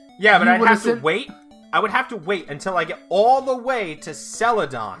 Yeah, but I'd have to wait. I would have to wait until I get all the way to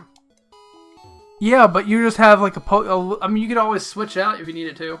Celadon. Yeah, but you just have like I mean, you could always switch out if you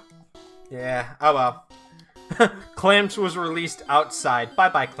needed to. Yeah, oh well. Clamps was released outside.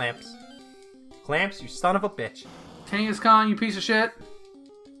 Bye-bye, Clamps. Clamps, you son of a bitch. Kangaskhan, you piece of shit.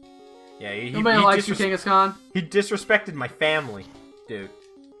 Yeah, Nobody likes you, Kangaskhan. He disrespected my family, dude.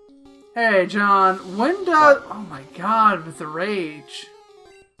 Hey, John, when does... What? Oh my god, with the rage.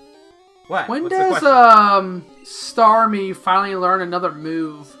 What? When What's does, Starmie finally learn another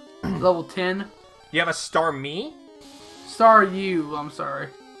move? Level 10? You have a Starmie? Staryu, I'm sorry.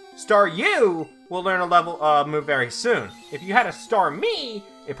 Staryu will learn a level move very soon. If you had a Starmie,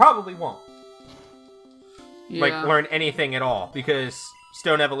 it probably won't. Yeah. Like, learn anything at all, because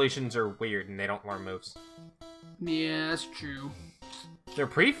stone evolutions are weird and they don't learn moves. Yeah, that's true. Their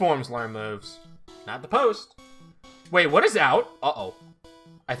preforms learn moves, not the post. Wait, what is out? Uh-oh.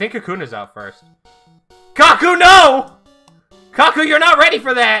 I think Kakuna's out first. Kaku, no! Kaku, you're not ready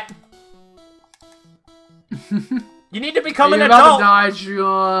for that! You need to become an adult! You're about to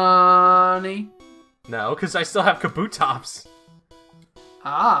die, Johnny. No, because I still have Kabutops.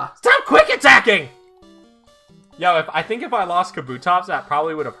 Ah. Stop quick attacking! Yo, I think if I lost Kabutops, that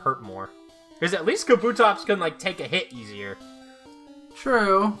probably would have hurt more. Because at least Kabutops can, like, take a hit easier.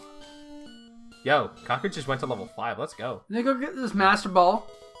 True. Yo, Kaku just went to level 5. Let's go. Then go get this Master Ball.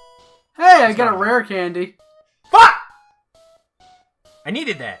 Hey, I got a rare candy. Fuck! I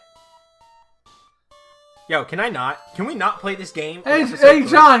needed that. Yo, can I not? Can we not play this game? Hey,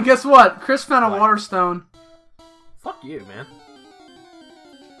 John, guess what? Chris found a Water Stone. Fuck you, man.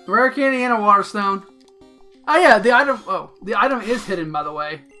 Rare candy and a Water Stone. Oh yeah, the item. Oh, the item is hidden, by the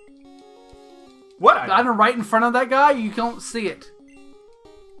way. What item? The item right in front of that guy. You don't see it.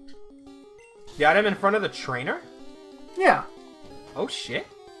 The item in front of the trainer? Yeah. Oh shit.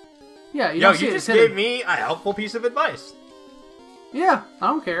 Yeah. Yo, you just gave me a helpful piece of advice. Yeah, I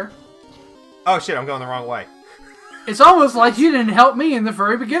don't care. Oh shit, I'm going the wrong way. It's almost like you didn't help me in the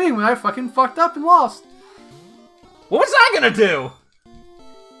very beginning when I fucking fucked up and lost. What was I gonna do?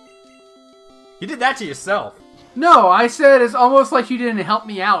 You did that to yourself. No, I said it's almost like you didn't help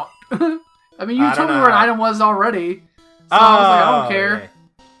me out. I mean, you told me where an item was already. So I was like, I don't care.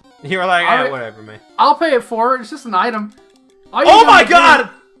 Yeah. You were like, whatever, man. I'll pay it for it. It's just an item. Oh my god!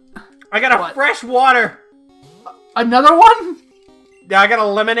 I got a fresh water. Another one? Yeah, I got a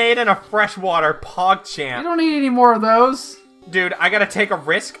lemonade and a freshwater PogChamp. You don't need any more of those. Dude, I gotta take a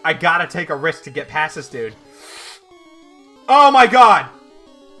risk. I gotta take a risk to get past this dude. Oh my god!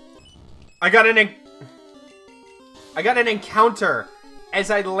 I got an encounter as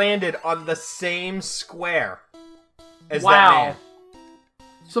I landed on the same square as that man.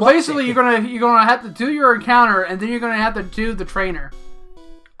 So basically, you're gonna have to do your encounter, and then you're gonna have to do the trainer.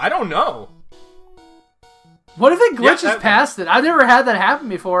 I don't know. What if it glitches past it? I've never had that happen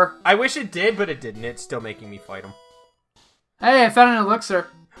before. I wish it did, but it didn't. It's still making me fight him. Hey, I found an elixir.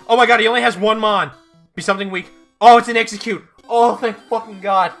 Oh my god, he only has one mon. Be something weak. Oh, it's an execute. Oh, thank fucking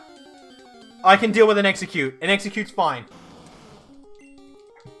god. I can deal with an execute. An execute's fine.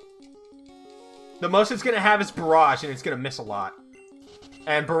 The most it's gonna have is barrage, and it's gonna miss a lot.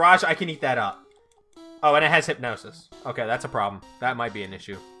 And barrage, I can eat that up. Oh, and it has hypnosis. Okay, that's a problem. That might be an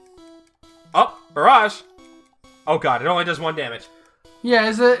issue. Oh, barrage. Oh god, it only does 1 damage. Yeah,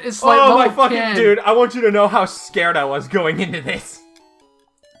 it's like oh level my fucking 10. dude! I want you to know how scared I was going into this.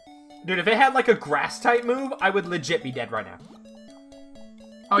 Dude, if it had like a grass type move, I would legit be dead right now.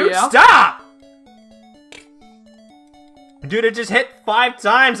 Oh dude, yeah. Stop! Dude, it just hit 5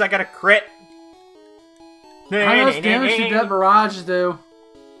 times. I got a crit. How much damage did that barrage do?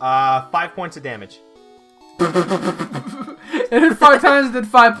 5 points of damage. It hit 5 times, did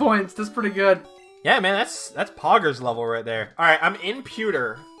 5 points. That's pretty good. Yeah, man, that's Pogger's level right there. All right, I'm in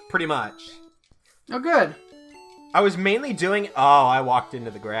pewter, pretty much. Oh, good. I was mainly doing... Oh, I walked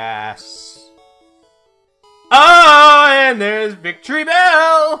into the grass. Oh, and there's Victory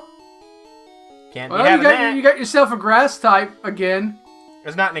Bell. Can't be having that. You got yourself a grass type again.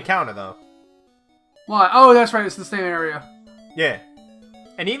 There's not an encounter, though. Why? Oh, that's right. It's the same area. Yeah.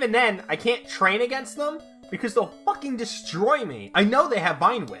 And even then, I can't train against them because they'll fucking destroy me. I know they have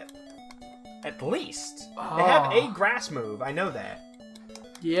Vine Whip. At least. Oh. They have a grass move. I know that.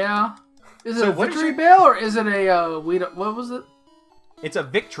 Yeah. Is it a Victory Bell or is it a, what was it? It's a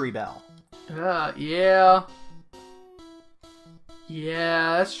Victory Bell. Yeah.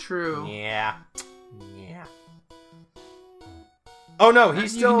 Yeah, that's true. Yeah. Yeah. Oh no,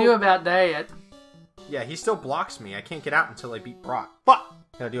 he's still... You can do about that. Yeah, he still blocks me. I can't get out until I beat Brock. But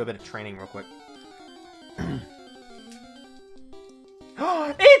gotta do a bit of training real quick.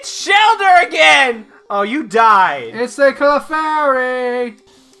 It's Shelter again! Oh, you died. It's the Clefairy.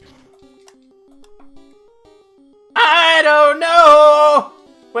 I don't know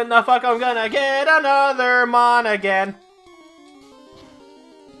when the fuck I'm gonna get another Mon again.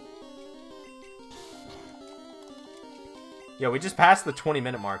 Yo, we just passed the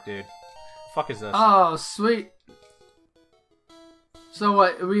 20-minute mark, dude. Fuck is this? Oh, sweet. So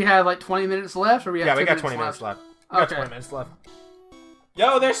what? We have like 20 minutes left, or we have? Yeah, we got 20 minutes left. We got 20 minutes left.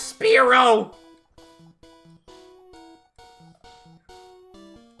 Yo, there's Spearow!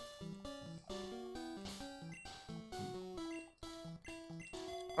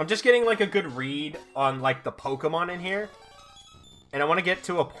 I'm just getting like a good read on like the Pokemon in here. And I want to get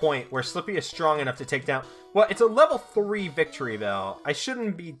to a point where Slippy is strong enough to take down... Well, it's a level 3 Victory Bell. I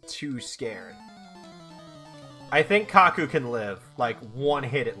shouldn't be too scared. I think Kaku can live. Like, 1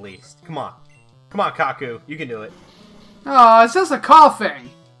 hit at least. Come on. Come on, Kaku. You can do it. Oh, it's just a coughing.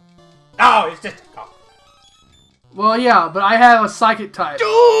 Oh, it's just a cough. Well, yeah, but I have a Psychic type.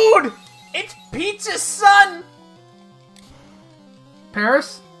 Dude! It's Pizza's son!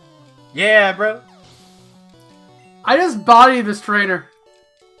 Paris? Yeah, bro. I just bodied this trainer.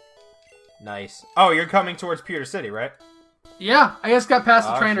 Nice. Oh, you're coming towards Pewter City, right? Yeah, I just got past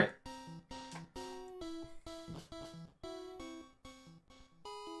the trainer. Shit.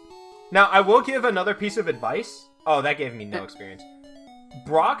 Now, I will give another piece of advice. Oh, that gave me no experience.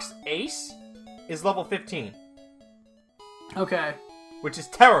 Brock's ace is level 15. Okay. Which is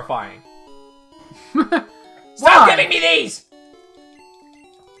terrifying. Stop giving me these!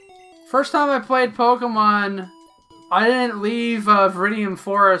 First time I played Pokemon, I didn't leave Viridian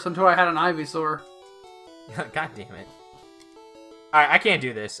Forest until I had an Ivysaur. God damn it. Alright, I can't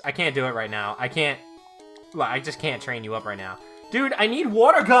do this. I can't do it right now. I can't... Well, I just can't train you up right now. Dude, I need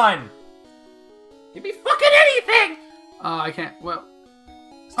Water Gun! Give me fucking anything! I can't... Well...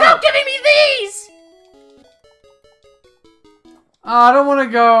 Stop giving me these! I don't want to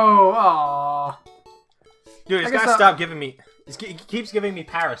go... Aww. Dude, it's gotta stop giving me... He keeps giving me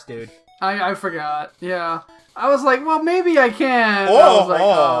Paris, dude. I forgot. Yeah. I was like, well, maybe I can. Oh, I was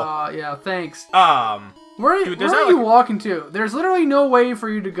like, yeah, thanks. Where are you walking to? There's literally no way for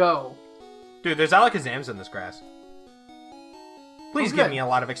you to go. Dude, there's Alakazams in this grass. Please give me a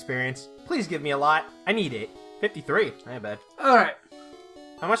lot of experience. Please give me a lot. I need it. 53. I ain't bad. Alright.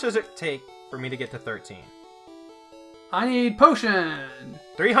 How much does it take for me to get to 13? I need potion.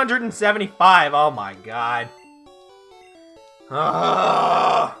 375. Oh my god.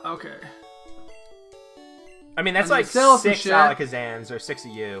 Okay. I mean, that's like 6 Alakazams or 6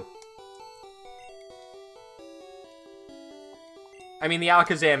 of you. I mean, the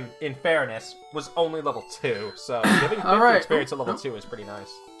Alakazam, in fairness, was only level 2, so giving 50 experience at level 2 is pretty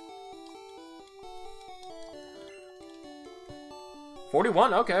nice.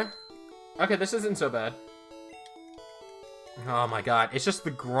 41, okay. Okay, this isn't so bad. Oh my god, it's just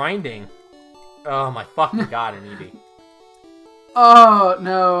the grinding. Oh my fucking god, Anibi. Oh,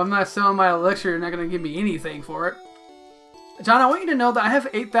 no, I'm not selling my elixir. You're not going to give me anything for it. John, I want you to know that I have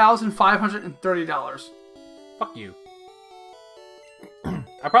 $8,530. Fuck you.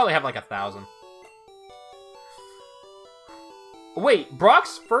 I probably have like 1,000. Wait,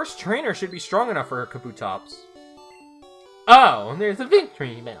 Brock's first trainer should be strong enough for Kabutops. Oh, there's a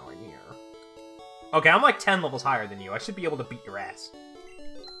Victory Bell in here. Okay, I'm like 10 levels higher than you. I should be able to beat your ass.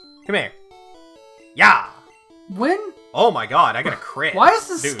 Come here. Yeah! When? Oh my god, I got a crit. Why is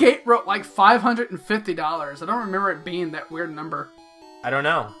the skate rope like $550? I don't remember it being that weird number. I don't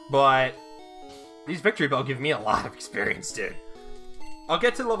know, but these victory bell give me a lot of experience, dude. I'll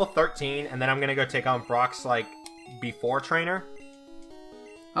get to level 13, and then I'm gonna go take on Brock's, like, before trainer.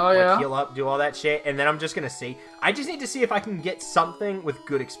 Oh, yeah? Like, heal up, do all that shit, and then I'm just gonna see. I just need to see if I can get something with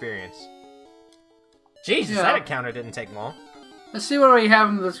good experience. Jesus, that encounter didn't take long. Let's see what we have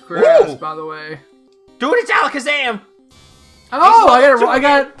in this grass, by the way. Dude, it's Alakazam! Oh, I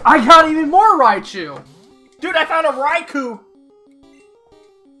got even more Raichu! Dude, I found a Raikou!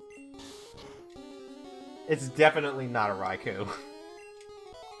 It's definitely not a Raikou.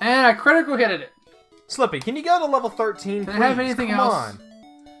 And I critical hit it. Slippy, can you go to level 13, Can please? I have anything else? On.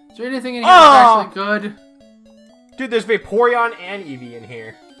 Is there anything in here that's actually good? Dude, there's Vaporeon and Eevee in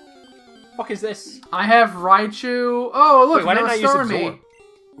here. Fuck is this? I have Raichu. Oh, look, wait, why didn't I use Absorb?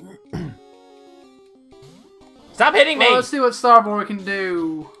 Stop hitting me! Well, let's see what Starboy can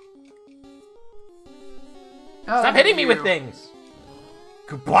do. Stop hitting me with things!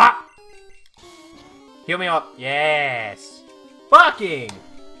 Kpop! Heal me up. Yes! Fucking!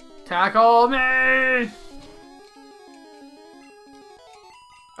 Tackle me!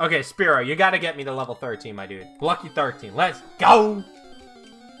 Okay, Spearow, you gotta get me to level 13, my dude. Lucky 13. Let's go!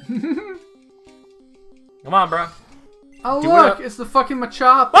 Come on, bro. Oh, look! It's the fucking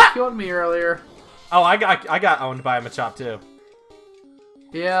Machop that killed me earlier. Oh, I got owned by a Machop, too.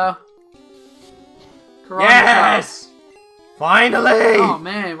 Yeah. Yes! Finally! Oh,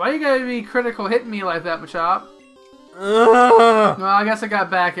 man. Why you gotta be critical hitting me like that, Machop? Well, I guess I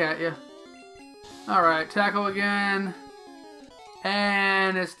got back at you. Alright, tackle again.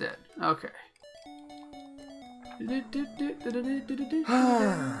 And it's dead. Okay.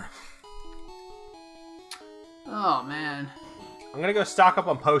 Oh, man. I'm gonna go stock up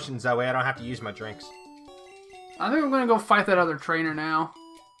on potions, that way I don't have to use my drinks. I think I'm gonna go fight that other trainer now.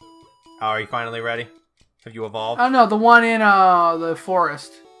 Oh, are you finally ready? Have you evolved? Oh, no, the one in the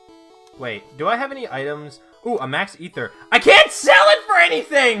forest. Wait, do I have any items? Ooh, a max ether. I can't sell it for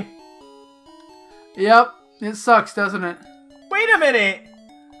anything! Yep, it sucks, doesn't it? Wait a minute!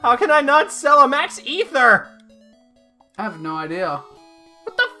 How can I not sell a max ether? I have no idea.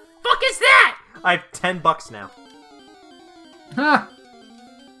 What the fuck is that? I have $10 now. Huh.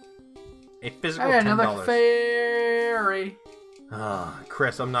 A physical hey, $10. another fairy.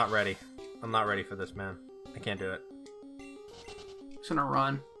 Chris, I'm not ready. I'm not ready for this, man. I can't do it. Just gonna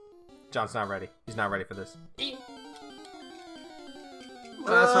run. John's not ready. He's not ready for this.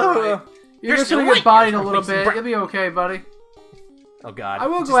 That's alright. You're just gonna get bodied a little bit. You'll be okay, buddy. Oh god. I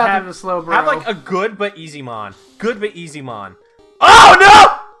will go after the slow bro. Have like a good but easy mon. Good but easy mon. Oh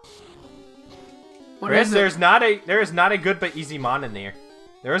no! Chris, there is not a good but easy mon in there.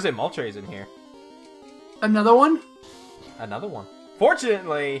 There is a Moltres in here. Another one? Another one.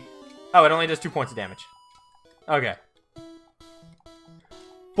 Fortunately, oh, it only does 2 points of damage. Okay.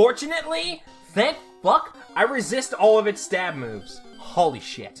 Fortunately, thank fuck, I resist all of its stab moves. Holy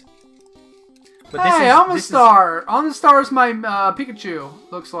shit. But hey, Omastar! Omastar is my Pikachu,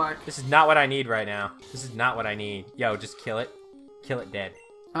 looks like. This is not what I need right now. This is not what I need. Yo, just kill it. Kill it dead.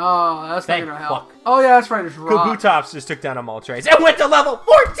 Oh, that's not gonna help. Fuck. Oh yeah, that's right, it's rock. Kabutops just took down a Moltres and went to level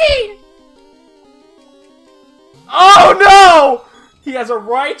 14! Oh no! He has a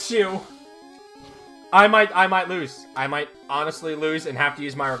Raichu! I might lose. I might honestly lose and have to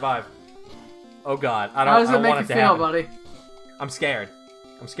use my revive. Oh god, I don't want it to happen. How does it make you feel, buddy? I'm scared.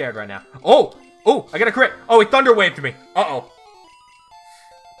 I'm scared right now. Oh! Oh, I got a crit. Oh, he thunder waved me. Uh-oh.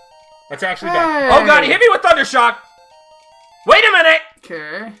 That's actually bad. Oh god, he hit me with Thunder Shock! Wait a minute!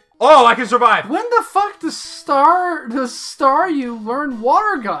 Okay. Oh, I can survive. When the fuck does Star you learn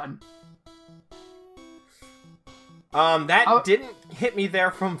Water Gun? That didn't hit me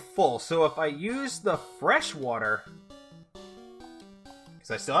there from full, so if I use the fresh water,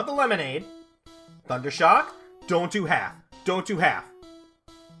 because I still have the lemonade, Thunder Shock, don't do half. Don't do half.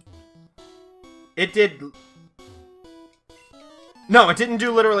 It did... No, it didn't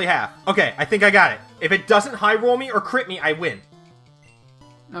do literally half. Okay, I think I got it. If it doesn't high roll me or crit me, I win.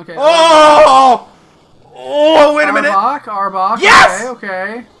 Okay. Oh! Oh, wait a minute. Arbok. Yes!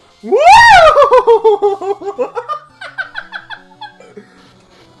 Okay. Woo!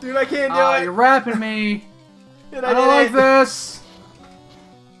 Dude, I can't do it. You're rapping me. Dude, I don't like this.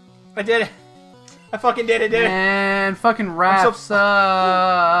 I did it. I fucking did it, dude. Man, fucking rap sucks.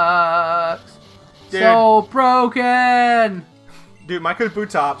 Dude. So broken. Dude, my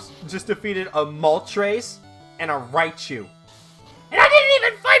Kabutops just defeated a Moltres and a Raichu. And I didn't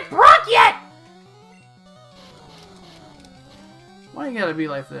even fight Brock yet! Why you gotta be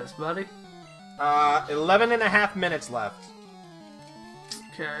like this, buddy? 11.5 minutes left.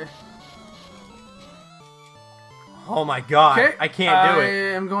 Okay. Oh my god, Okay. I can't do it.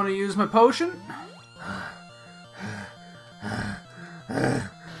 I am going to use my potion.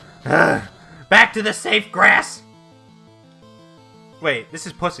 Back to the safe grass! Wait, this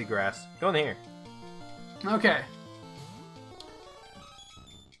is pussy grass. Go in here. Okay.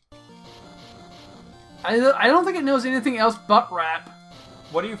 I don't think it knows anything else but rap.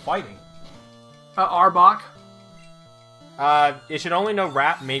 What are you fighting? Arbok. It should only know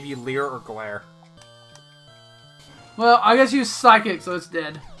rap, maybe leer or glare. Well, I guess use psychic, so it's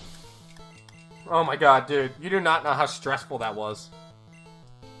dead. Oh my god, dude. You do not know how stressful that was.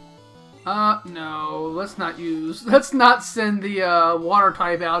 No. Let's not use... Let's not send the, water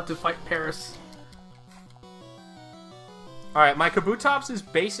type out to fight Paris. Alright, my Kabutops is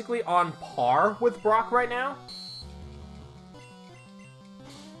basically on par with Brock right now.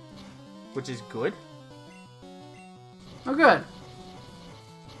 Which is good. Oh, good.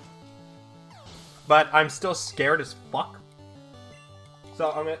 But I'm still scared as fuck.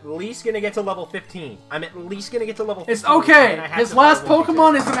 So I'm at least gonna get to level 15. I'm at least gonna get to level 15. It's okay! His last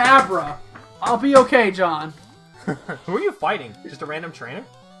Pokemon is an Abra. I'll be okay, John. Who are you fighting? Just a random trainer?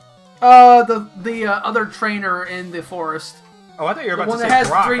 The other trainer in the forest. Oh, I thought you were about to say the one that has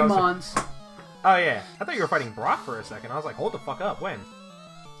Brock. 3 months. Oh, yeah. I thought you were fighting Brock for a second. I was like, hold the fuck up. When?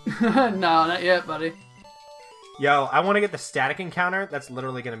 No, not yet, buddy. Yo, I want to get the static encounter. That's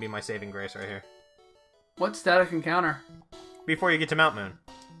literally going to be my saving grace right here. What static encounter? Before you get to Mount Moon.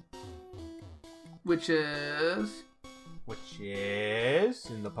 Which is... Which is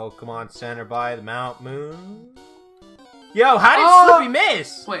in the Pokemon Center by the Mount Moon. Yo, how did Slippy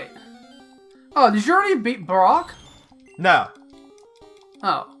miss? Wait. Oh, did you already beat Brock? No.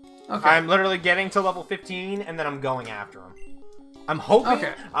 Oh, okay. I'm literally getting to level 15, and then I'm going after him. I'm hoping,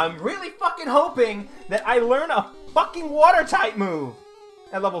 I'm really fucking hoping that I learn a fucking water-type move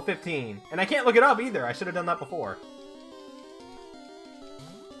at level 15. And I can't look it up either. I should have done that before.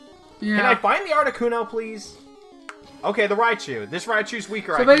 Yeah. Can I find the Articuno, please? Okay, the Raichu. This Raichu's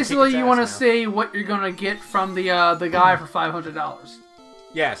weaker. So basically, you want to see what you're gonna get from the guy for $500.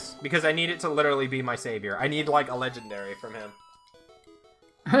 Yes, because I need it to literally be my savior. I need, like, a legendary from him.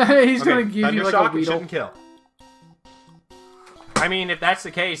 He's gonna give you, like, a Weedle. Shouldn't kill. I mean, if that's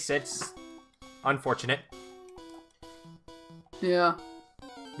the case, it's unfortunate. Yeah.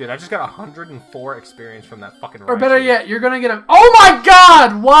 Dude, I just got 104 experience from that fucking Raichu. Or better yet, you're gonna get a... Oh my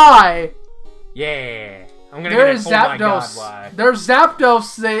god! Why? Yeah. I'm gonna There's get an, Zapdos. oh my god, why? There's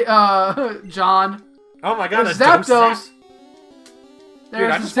Zapdos, John. Oh my god, there's Zapdos. Dude,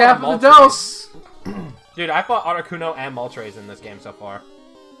 I There's just fought Zapdos. Dude, I fought Articuno and Moltres in this game so far.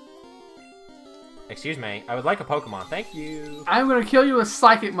 Excuse me, I would like a Pokemon, thank you. I'm gonna kill you with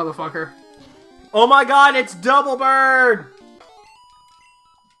Psychic, motherfucker. Oh my god, it's Double Bird!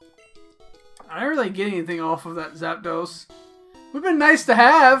 I didn't really get anything off of that Zapdos. Would've been nice to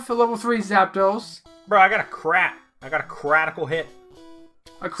have a level 3 Zapdos. Bro, I got a crat. I got a cratical hit.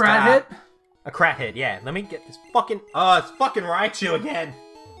 A crat hit? A crat hit, yeah. Let me get this fucking... it's fucking Raichu again.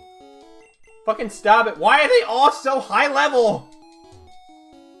 Fucking stop it. Why are they all so high level?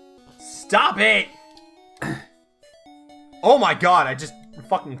 Stop it. Oh my god, I just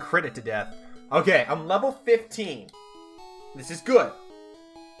fucking crit it to death. Okay, I'm level 15. This is good.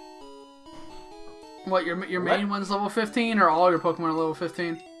 What, your main one's level 15, or all your Pokemon are level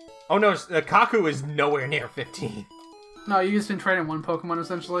 15? Oh no, Kaku is nowhere near 15. No, you just been training one Pokemon,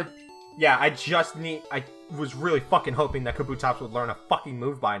 essentially. Yeah, I was really fucking hoping that Kabutops would learn a fucking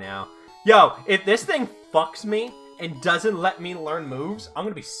move by now. Yo, if this thing fucks me and doesn't let me learn moves, I'm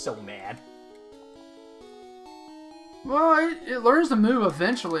gonna be so mad. Well, it learns the move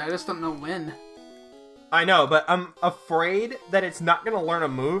eventually, I just don't know when. I know, but I'm afraid that it's not gonna learn a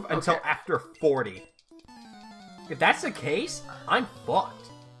move until after 40. If that's the case, I'm fucked.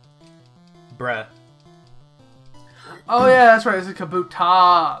 Bruh. Oh yeah, that's right, it's a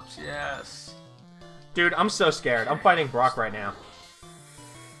Kabutops, yes. Dude, I'm so scared. I'm fighting Brock right now.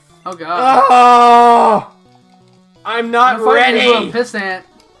 Oh god. Oh! I'm not ready! Pissant.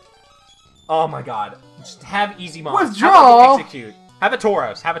 Oh my god. Just have easy mom. Withdraw! Execute. Have a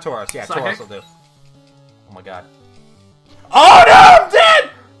Tauros. Have a Tauros. Yeah, Psychic. Tauros will do. Oh my god. Oh no! I'm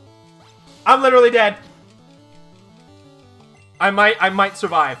dead! I'm literally dead. I might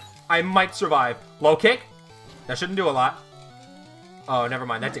survive. I might survive. Low kick? That shouldn't do a lot. Oh, never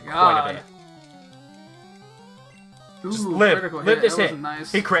mind. That did quite a bit. Ooh, just live. Live this hit.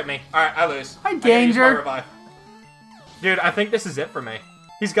 Nice. He crit me. Alright, I lose. Hi, Danger. Dude, I think this is it for me.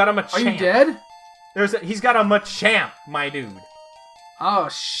 He's got a Machamp. Are you dead? He's got a Machamp, my dude. Oh,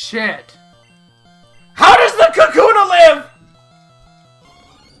 shit. How does the Kakuna live?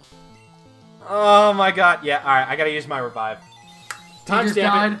 Oh my god. Yeah, alright, I gotta use my revive. You just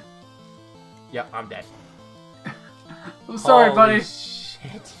died? Yep, I'm dead. I'm sorry, Holy buddy.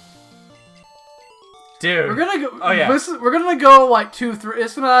 Shit. Dude. We're gonna go. Oh yeah. We're gonna go like 2-3.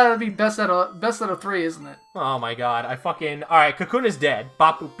 It's gonna be best out of 3, isn't it? Oh my god. I fucking. Alright, Kakuna's dead.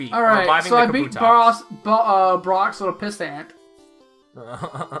 Bop boop beat. Alright, so I beat Brock's little piss ant.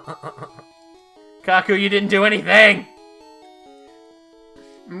 Kaku, you didn't do anything!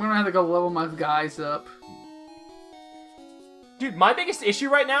 I'm gonna have to go level my guys up. Dude, my biggest issue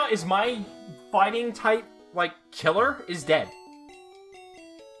right now is my fighting type, like, killer is dead.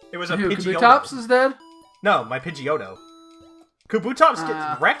 It was a Pidgeotto. Kabutops is dead? No, my Pidgeotto. Kabutops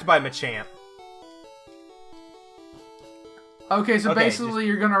gets wrecked by Machamp. Okay, so basically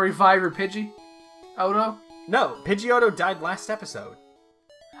you're gonna revive your Pidgeotto? No, Pidgeotto died last episode.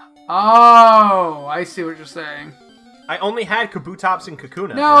 Oh, I see what you're saying. I only had Kabutops and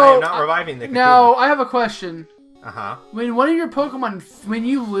Kakuna. No, I am not reviving the Kakuna. No, I have a question. Uh-huh. When one of your Pokemon, when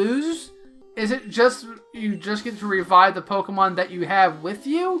you lose, is it just you just get to revive the Pokemon that you have with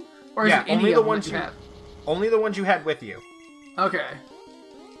you, or is it any only of the them ones that you have? Only the ones you had with you. Okay.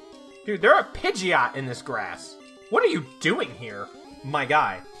 Dude, there are Pidgeot in this grass. What are you doing here, my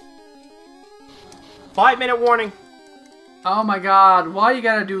guy? 5-minute warning. Oh my god, why you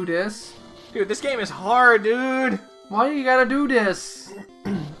gotta do this? Dude, this game is hard, dude. Why you gotta do this?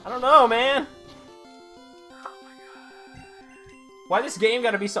 I don't know, man. Why this game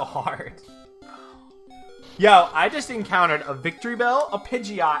gotta be so hard? Yo, I just encountered a Victory Bell, a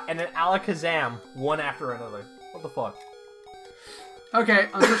Pidgeot, and an Alakazam, one after another. What the fuck? Okay,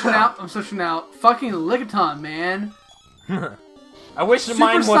 I'm switching out. I'm switching out. Fucking Lickitung, man. I wish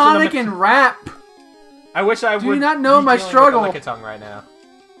mine wasn't Supersonic and Rap. I wish I would. Do you not know my struggle? With the Lickitung right now.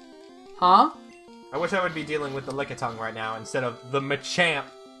 Huh? I wish I would be dealing with the Lickitung right now instead of the Machamp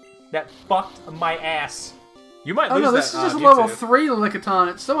that fucked my ass. You might lose that. Oh no, this is just level 3 Lickitung.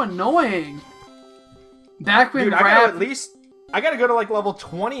 It's so annoying. Back when Dude, Rap... I gotta at least... I gotta go to like level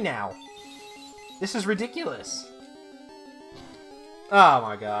 20 now. This is ridiculous. Oh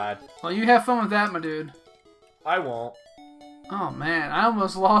my god. Well, you have fun with that, my dude. I won't. Oh man, I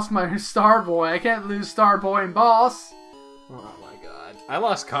almost lost my Starboy. I can't lose Starboy and Boss. Oh my god. I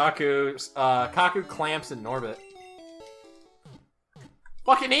lost Kaku, Kaku, Clamps, and Norbit.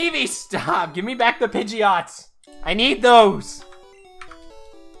 Fucking Eevee, stop! Give me back the Pidgeots! I need those!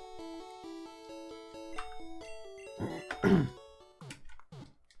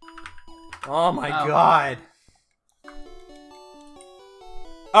 Oh my god.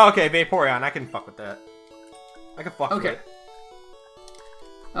 Oh, okay, Vaporeon. I can fuck with that. I can fuck with it.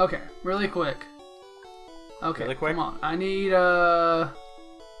 Okay, really quick. Okay, really quick? come on. I need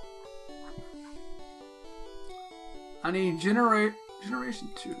Generation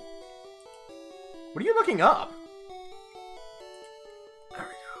 2. What are you looking up? There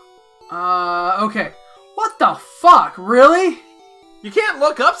we go. Okay. What the fuck? Really? You can't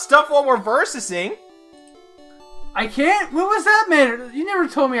look up stuff while we're versing. I can't? What was that, man? You never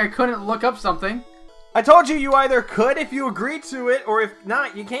told me I couldn't look up something. I told you you either could if you agreed to it, or if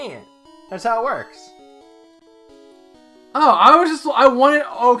not, you can't. That's how it works. Oh, I wanted...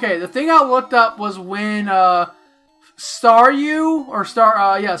 Okay, the thing I looked up was when, Staryu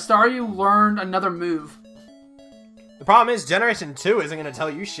learned another move. The problem is, Generation 2 isn't going to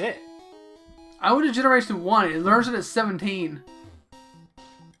tell you shit. I went to Generation 1. It learns it at 17.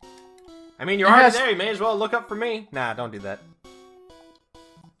 I mean, you're already there. You may as well look up for me. Nah, don't do that.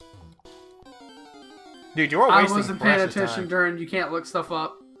 Dude, you're wasting I wasn't paying attention time. during you can't look stuff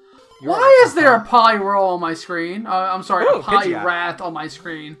up. Why is there a Poliwhirl on my screen? I'm sorry, a Poliwrath on my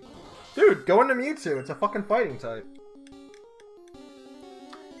screen. Dude, go into Mewtwo. It's a fucking fighting type.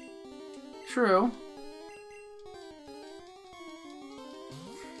 True.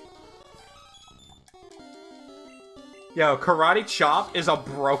 Yo, Karate Chop is a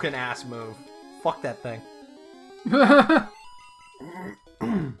broken ass move. Fuck that thing.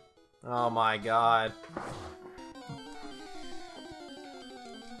 Oh my god.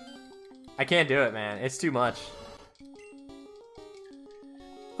 I can't do it, man. It's too much.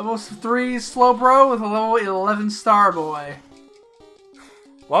 Level 3 Slowbro with a level 11 Starboy.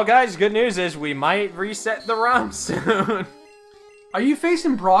 Well, guys, good news is we might reset the ROM soon. Are you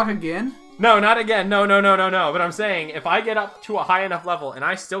facing Brock again? No, not again. No. But I'm saying, if I get up to a high enough level and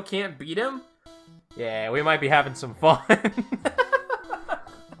I still can't beat him, yeah, we might be having some fun.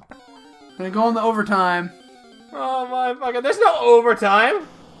 Gonna go in the overtime. Oh my fucking... There's no overtime!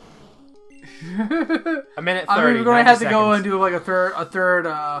 A minute 30. I mean, we're gonna have to go and seconds. do like a third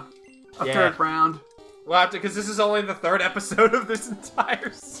round. We'll have to, because this is only the 3rd episode of this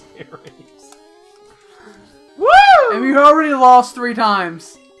entire series. Woo! And we already lost 3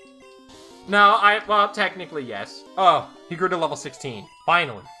 times. No, well, technically, yes. Oh, he grew to level 16.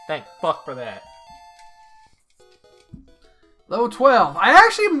 Finally. Thank fuck for that. Level 12. I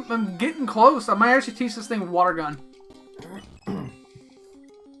actually am getting close. I might actually teach this thing water gun.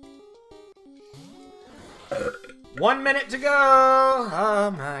 1 minute to go!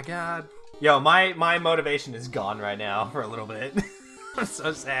 Oh my god. Yo, my motivation is gone right now for a little bit. I'm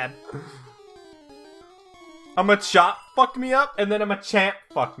so sad. A Machop fucked me up, and then a Machamp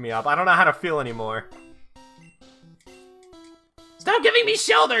fucked me up. I don't know how to feel anymore. Stop giving me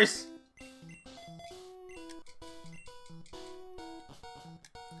shoulders!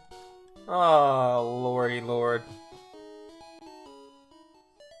 Oh, lordy lord.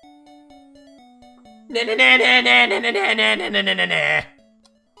 Na na na na na na na na na na na na.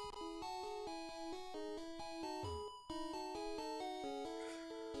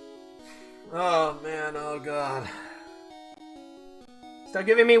 Oh man, oh god. Stop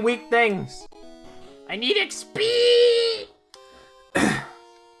giving me weak things. I need XP!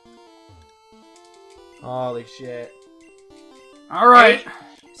 Holy shit. Alright.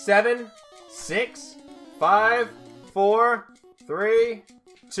 8, 7, 6, 5, 4, 3,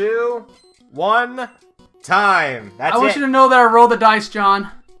 2, 1. Time. That's it. I want you to know that I rolled the dice, John.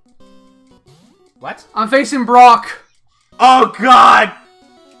 What? I'm facing Brock. Oh god!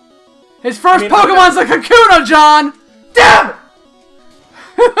 His first Pokemon's a Kakuna, John! Damn it!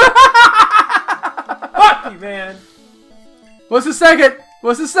 Fuck you, man. What's the second?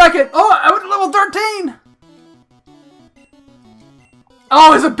 What's the second? Oh, I went to level 13!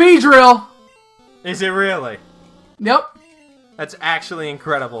 Oh, it's a Beedrill! Is it really? Yep. That's actually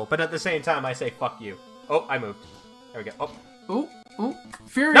incredible. But at the same time, I say fuck you. Oh, I moved. There we go. Oh. Ooh, ooh.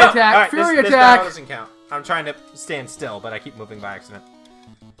 Fury No! attack, All right, Fury this attack! battle doesn't count. I'm trying to stand still, but I keep moving by accident.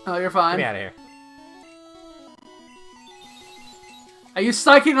 Oh, you're Get fine. me out of here. Are you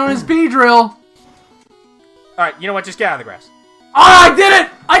psychic on his Beedrill? Alright, you know what? Just get out of the grass. Oh, I did it!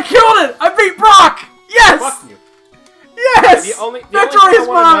 I killed it! I beat Brock! Yes! Fuck you. Yes! The only Victory thing I is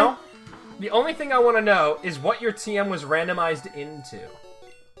want mine! to know, the only thing I want to know is what your TM was randomized into.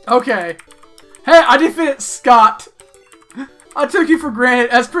 Okay. Hey, I defeated Scott. I took you for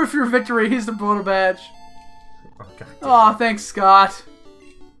granted. As proof of your victory, he's the Broaden badge. Oh, God damn. Aw, thanks, Scott.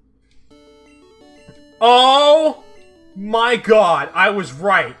 Oh my god, I was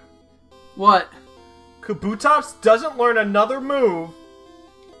right. What? Kabutops doesn't learn another move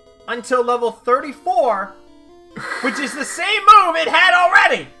until level 34, which is the same move it had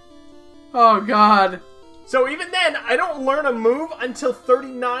already. Oh, God. So even then, I don't learn a move until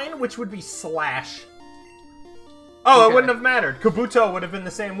 39, which would be Slash. Oh, Okay. It wouldn't have mattered. Kabuto would have been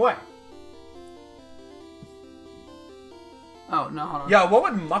the same way. Oh, no, hold on. Yeah, what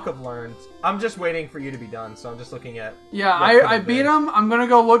would Muck have learned? I'm just waiting for you to be done, so I'm just looking at... Yeah, what could I have beat been. him. I'm gonna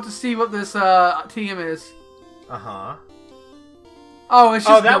go look to see what this team is. Uh-huh. Oh, it's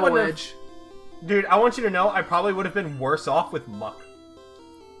just that double would've- edge. Dude, I want you to know I probably would have been worse off with Muck.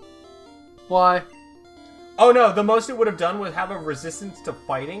 Why? Oh no, the most it would have done was have a resistance to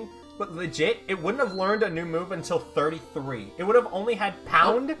fighting, but legit, it wouldn't have learned a new move until 33. It would have only had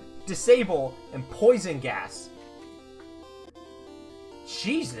Pound, Disable, and Poison Gas.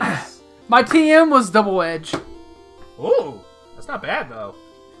 Jesus. My TM was double edge. Ooh, that's not bad though.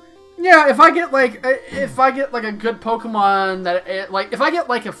 Yeah, if I get like a good Pokemon that like if I get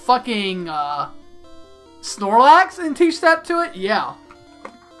like a fucking Snorlax and teach that to it, yeah.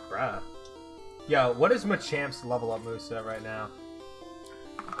 Bruh. Yo, what is Machamp's level up moveset right now?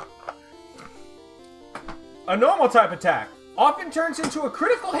 A normal type attack often turns into a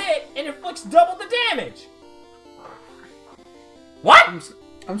critical hit and inflicts double the damage. What?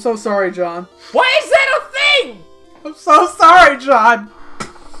 I'm so sorry, John. Why is that a thing? I'm so sorry, John.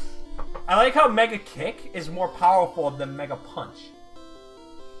 I like how Mega Kick is more powerful than Mega Punch.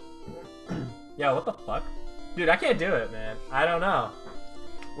 Yo, what the fuck? Dude, I can't do it, man. I don't know.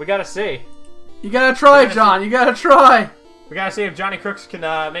 We gotta see. You gotta try, John. You gotta try. We gotta see if Johnny Crooks can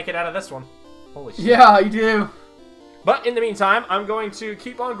make it out of this one. Holy shit. Yeah, you do. But in the meantime, I'm going to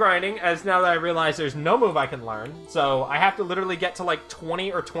keep on grinding, as now that I realize there's no move I can learn. So I have to literally get to like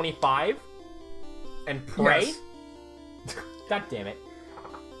 20 or 25 and pray. Yes. God damn it.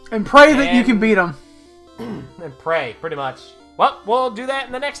 And pray that you can beat him. And pray, pretty much. Well, we'll do that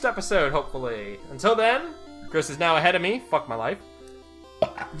in the next episode, hopefully. Until then, Chris is now ahead of me. Fuck my life.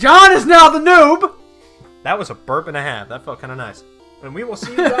 John is now the noob. That was a burp and a half. That felt kind of nice. And we will see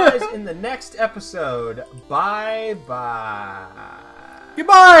you guys in the next episode. Bye-bye.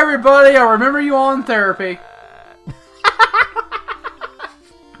 Goodbye, everybody. I'll remember you all in therapy.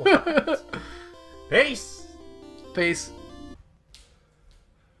 Peace. Peace.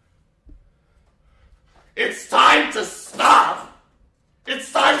 It's time to stop!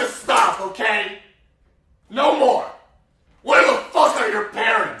 It's time to stop, okay? No more! Where the fuck are your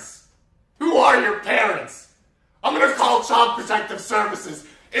parents? Who are your parents? I'm gonna call Child Protective Services.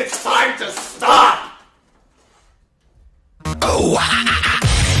 It's time to stop! Oh!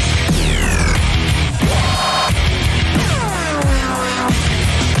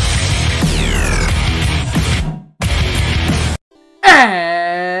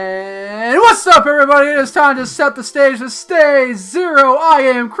 And what's up, everybody? It is time to set the stage with Stay Zero. I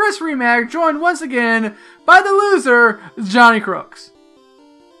am Chris Remack, joined once again by the loser, Johnny Crooks.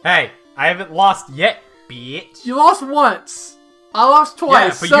 Hey, I haven't lost yet, bitch. You lost once. I lost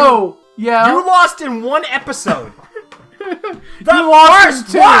twice. Yeah, so yeah, you lost in one episode. The you lost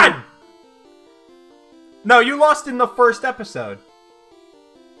first one. No, you lost in the first episode.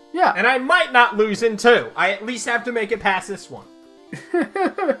 Yeah, and I might not lose in two. I at least have to make it past this one.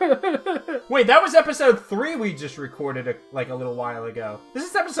 Wait, that was episode 3 we just recorded a little while ago. This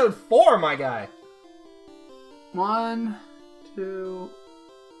is episode 4, my guy. 1, 2.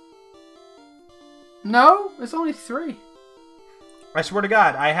 No, it's only 3. I swear to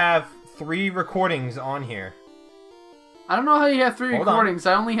God, I have 3 recordings on here. I don't know how you have 3 Hold recordings.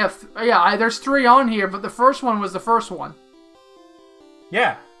 I only have... there's 3 on here, but the first one was the first one.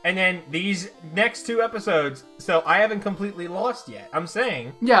 Yeah, and then these next 2 episodes, so I haven't completely lost yet. I'm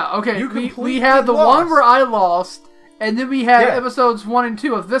saying... Yeah, okay. You We had the one where I lost, and then we had Yeah. episodes 1 and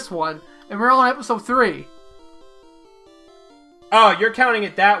 2 of this one, and we're on episode 3. Oh, you're counting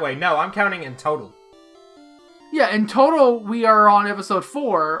it that way. No, I'm counting in total. Yeah, in total, we are on episode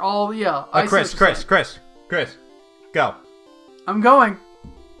 4. Chris, go. I'm going.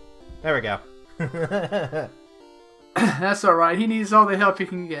 There we go. That's alright. He needs all the help he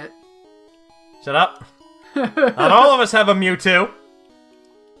can get. Shut up. Not all of us have a Mewtwo.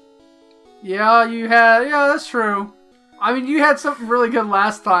 Yeah, that's true. I mean, you had something really good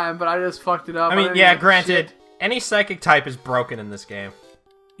last time, but I just fucked it up. I mean, yeah, granted, any psychic type is broken in this game.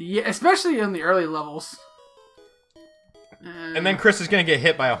 Yeah, especially in the early levels. And then Chris is gonna get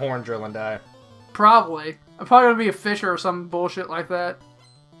hit by a horn drill and die. Probably. I'm probably gonna be a fisher or some bullshit like that.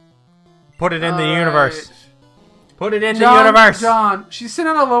 Put it in the universe. Put it in the John, universe. John, she's sent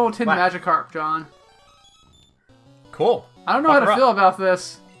out a level 10 What? Magikarp, John. Cool. I don't know how to feel about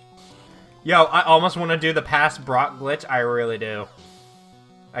this. Yo, I almost want to do the past Brock glitch. I really do.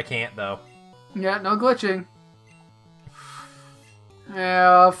 I can't, though. Yeah, no glitching.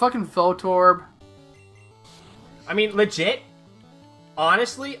 Yeah, fucking Photorb. I mean, legit,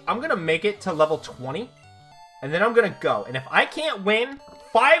 honestly, I'm going to make it to level 20, and then I'm going to go. And if I can't win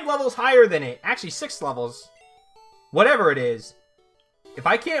 5 levels higher than it, actually 6 levels, whatever it is, if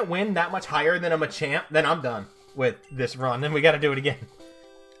I can't win that much higher than I'm a champ, then I'm done with this run. Then we got to do it again.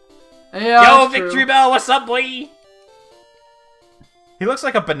 Yeah, Yo, Victory Bell, what's up, boy? He looks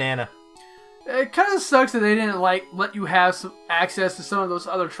like a banana. It kind of sucks that they didn't, let you have some access to some of those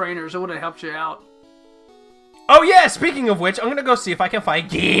other trainers. It would have helped you out. Oh, yeah, speaking of which, I'm going to go see if I can find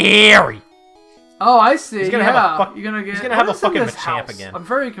Gary. Oh, I see. He's gonna have a You're gonna get. He's gonna have a What's in fucking this Machamp house? again.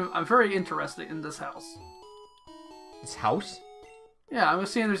 I'm very interested in this house. This house? Yeah, I'm gonna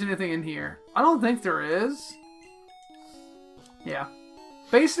see if there's anything in here. I don't think there is. Yeah.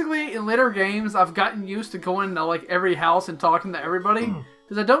 Basically, in later games, I've gotten used to going to every house and talking to everybody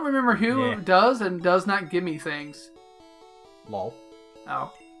because I don't remember who does and does not give me things. Lol.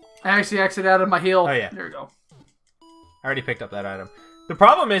 Oh, I actually exited out of my heal. Oh yeah. There we go. I already picked up that item. The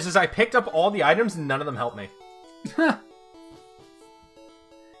problem is I picked up all the items and none of them helped me. Yeah,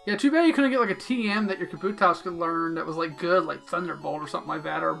 too bad you couldn't get a TM that your Kabutops could learn that was good, like Thunderbolt or something like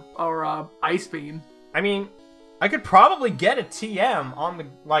that, or Ice Beam. I mean, I could probably get a TM on the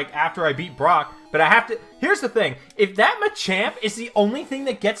after I beat Brock, but I have to. Here's the thing: if that Machamp is the only thing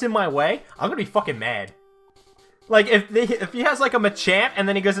that gets in my way, I'm gonna be fucking mad. If he has a Machamp and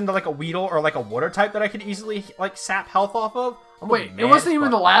then he goes into a Weedle or a Water type that I could easily sap health off of. Wait, it wasn't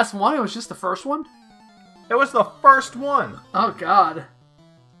even the last one. It was just the first one. It was the first one. Oh God.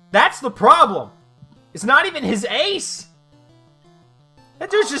 That's the problem. It's not even his ace. That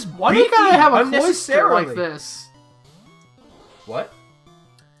dude's just why do you gotta have a cloister unnecessarily like this? What?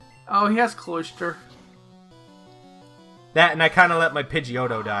 Oh, he has cloister. That, and I kind of let my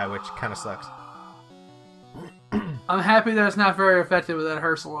Pidgeotto die, which kind of sucks. I'm happy that it's not very effective, but that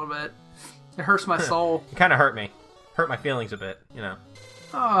hurts a little bit. It hurts my soul. It kind of hurt me. hurt my feelings a bit, you know.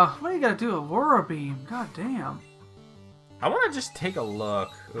 What do you gotta do? Aurora beam. God damn. I want to just take a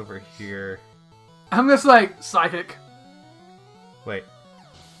look over here. I'm just like psychic. Wait.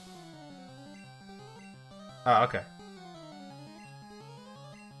 Oh, okay.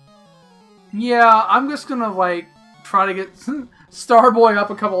 Yeah, I'm just gonna like try to get Starboy up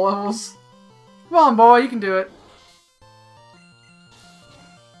a couple levels. Come on, boy, you can do it.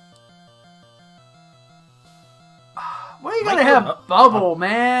 Why you gotta have Bubble,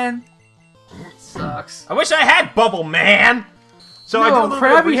 man? It sucks. I wish I had Bubble, man! So I did a little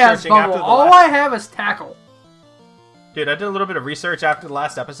Krabby bit of has researching after Bubble. the All last... I have is Tackle. Dude, I did a little bit of research after the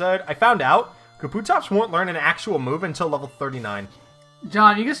last episode. I found out Kabutops won't learn an actual move until level 39.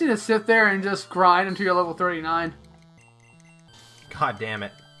 John, you just need to sit there and just grind until you're level 39. God damn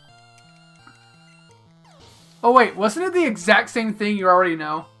it. Oh wait, wasn't it the exact same thing you already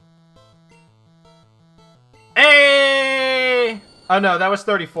know? Hey! Oh no, that was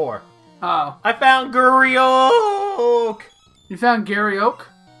 34. Oh. I found Gary-Oak! You found Gary Oak?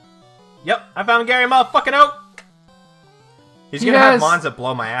 Yep, I found Gary motherfucking Oak! He's gonna have Monza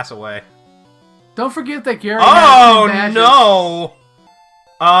blow my ass away. Don't forget that Gary Oh has no!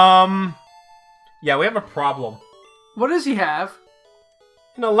 Yeah, we have a problem. What does he have?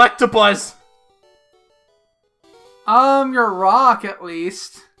 An Electabuzz! You're rock at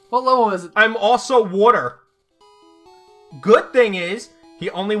least. What level is it? I'm also water. Good thing is, he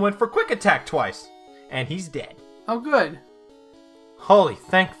only went for quick attack twice. And he's dead. Oh, good. Holy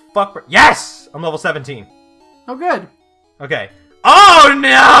thank fuck for— Yes! I'm level 17. Oh, good. Okay. Oh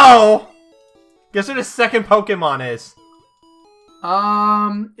no! Guess what his second Pokemon is?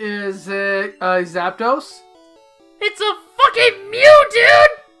 Is it, Zapdos? It's a fucking Mew, dude!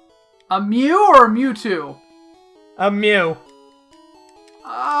 A Mew or a Mewtwo? A Mew.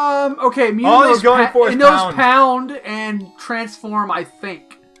 Okay, Mew All he's going for is knows Pound and Transform, I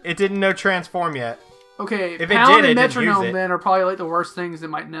think. It didn't know Transform yet. Okay, if Pound it did, and it didn't use Metronome it. then are probably like the worst things it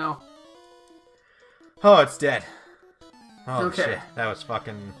might know. Oh, it's dead. Oh Okay. shit, that was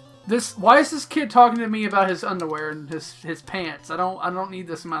fucking... Why is this kid talking to me about his underwear and his pants? I don't need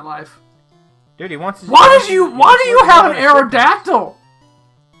this in my life. Dude, he wants to... Why do you have an Aerodactyl?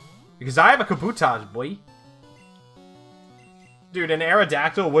 Because I have a Kabutops, boy. Dude, an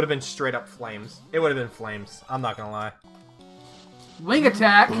Aerodactyl would have been straight up flames. It would have been flames. I'm not gonna lie. Wing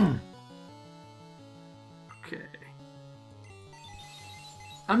attack. Okay.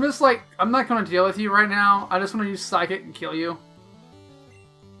 I'm just like, I'm not gonna deal with you right now. I just want to use Psychic and kill you.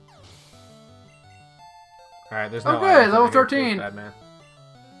 Alright, there's no... Oh good, level 13. Bad, man.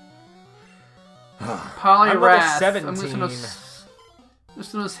 Poliwrath. I'm level 17. I'm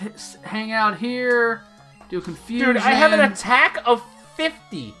just gonna hang out here, do confusion. Dude, I have an attack of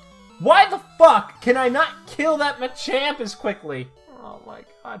 50. Why the fuck can I not kill that Machamp as quickly? Oh my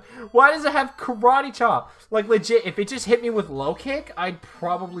god. Why does it have Karate Chop? Like legit, if it just hit me with low kick, I'd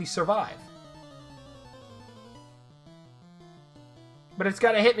probably survive. But it's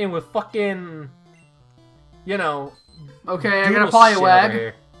gotta hit me with fucking... You know... Okay, I got a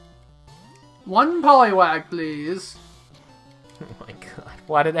Poliwag. One Poliwag, please. Oh my god.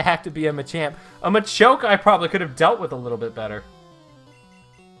 Why did it have to be a Machamp? A Machoke I probably could have dealt with a little bit better.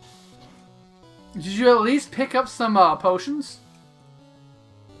 Did you at least pick up some potions?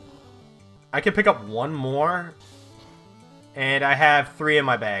 I could pick up one more. And I have 3 in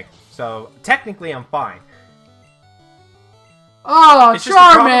my bag. So, technically I'm fine. Oh,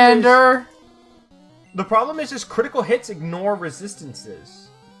 Charmander! The problem is just critical hits ignore resistances.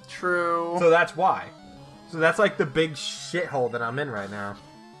 True. So that's why. So that's like the big shithole that I'm in right now.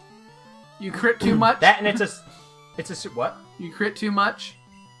 You crit too much? That and it's a what? You crit too much?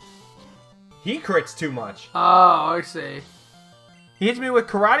 He crits too much. Oh, I see. He hits me with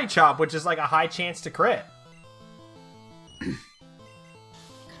Karate Chop, which is like a high chance to crit.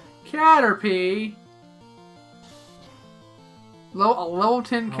 Caterpie. A level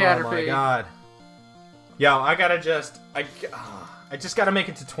 10 Caterpie. Oh my god. Yo, I gotta just... I just gotta make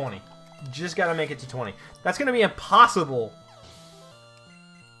it to 20. Just gotta make it to 20. That's gonna be impossible.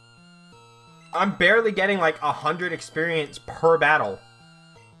 I'm barely getting like 100 experience per battle.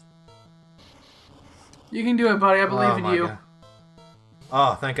 You can do it, buddy. I believe in you. God.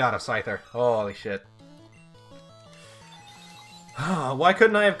 Oh, thank god, a Scyther. Holy shit. Why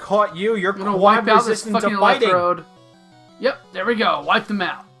couldn't I have caught you? You're gonna quite wipe out this resistant fucking to fighting. Electrode. Yep, there we go. Wipe them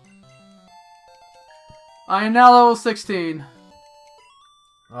out. I am now level 16.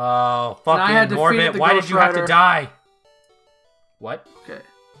 Oh, fucking Morbid. the Why Ghost did you have Rider. to die? What? Okay.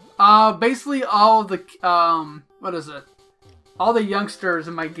 Basically all the, what is it? All the youngsters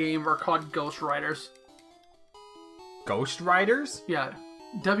in my game are called Ghost Riders. Ghost Riders? Yeah.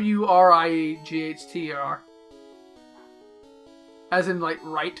 WRIGHTR. As in, like,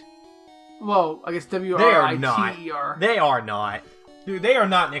 right. Well, I guess WRITER. They are not. Dude, they are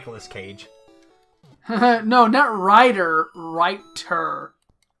not Nicolas Cage. No, not writer. Writer.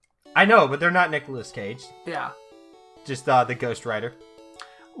 I know, but they're not Nicolas Cage. Yeah. Just the Ghost Rider.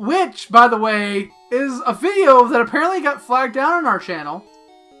 Which, by the way, is a video that apparently got flagged down on our channel.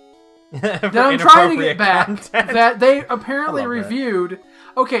 That I'm trying to get back. Content. That they apparently reviewed.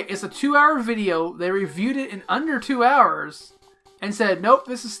 Okay, it's a 2-hour video. They reviewed it in under 2 hours and said, nope,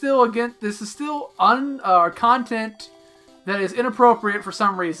 this is still content that is inappropriate for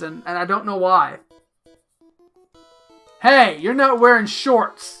some reason, and I don't know why. Hey, you're not wearing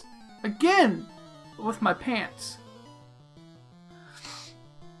shorts. Again, with my pants.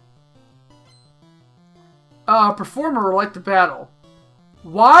 Performer would like to battle.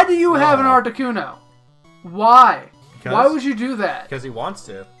 Why do you have an Articuno? Why? Why would you do that? Because he wants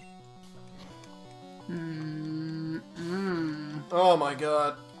to. Oh my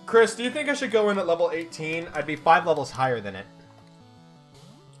god. Chris, do you think I should go in at level 18? I'd be 5 levels higher than it.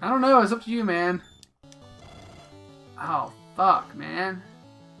 I don't know. It's up to you, man. Oh, fuck, man.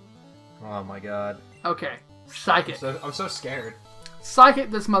 Oh my god. Okay. Psychic. I'm so scared. Psychic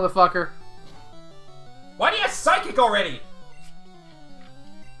this motherfucker. Why do you have Psychic already?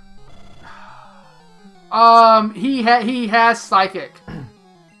 He has Psychic.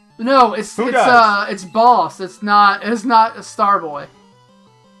 No, it's Boss. It's not a Starboy.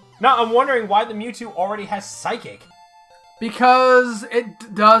 No, I'm wondering why the Mewtwo already has Psychic. Because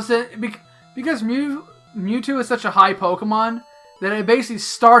it doesn't. Because Mewtwo is such a high Pokemon that it basically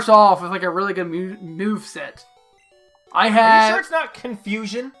starts off with like a really good move set. Are you sure it's not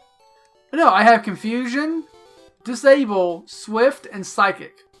Confusion? No, I have Confusion, Disable, Swift, and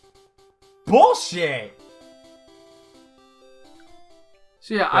Psychic. Bullshit.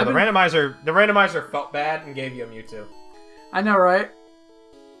 So yeah, the randomizer felt bad and gave you a Mewtwo. I know, right?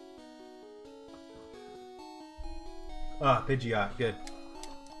 Ah, Pidgeot, good.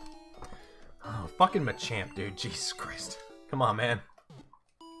 Oh, fucking Machamp, dude. Jesus Christ. Come on, man.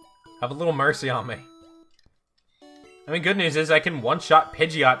 Have a little mercy on me. I mean, good news is I can one-shot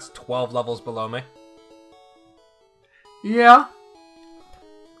Pidgeots 12 levels below me. Yeah.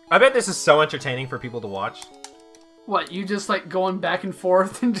 I bet this is so entertaining for people to watch. What, you just like going back and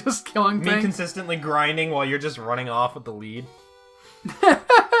forth and just killing things? Me consistently grinding while you're just running off with the lead.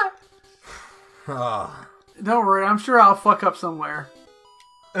 Oh. Don't worry, I'm sure I'll fuck up somewhere.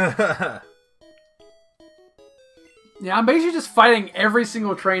 Yeah, I'm basically just fighting every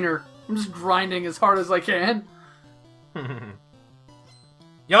single trainer. I'm just grinding as hard as I can.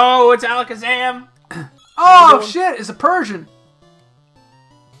 Yo, it's Alakazam! Oh, shit, it's a Persian.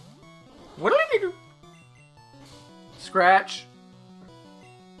 What did he do? Scratch.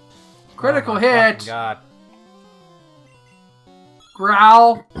 Critical hit. God.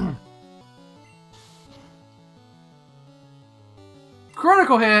 Growl.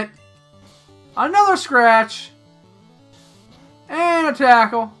 Critical hit. Another scratch. And a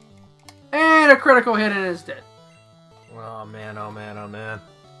tackle. And a critical hit and it's dead. Oh man, oh man, oh man.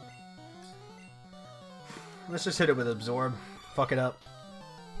 Let's just hit it with Absorb. Fuck it up.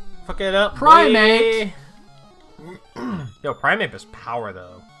 Fuck it up. Primate. Yo, Primate has power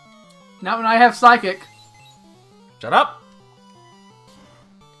though. Not when I have Psychic. Shut up.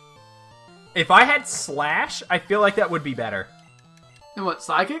 If I had Slash, I feel like that would be better. And what,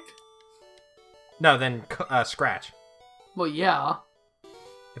 Psychic? No, then Scratch. Well, yeah.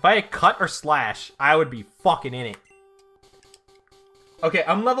 If I had Cut or Slash, I would be fucking in it. Okay,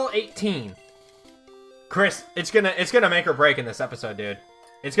 I'm level 18. Chris, it's gonna make or break in this episode, dude.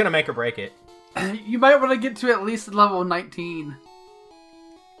 It's gonna make or break it. You might want to get to at least level 19.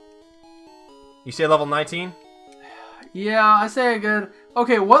 You say level 19? Yeah, I say a good.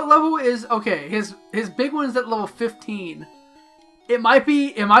 Okay, what level is okay? His big one is at level 15. It might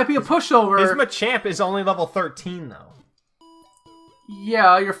be a pushover. His Machamp is only level 13 though.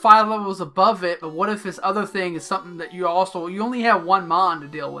 Yeah, you're 5 levels above it, but what if this other thing is something that you only have 1 Mon to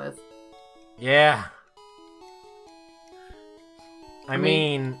deal with? Yeah. I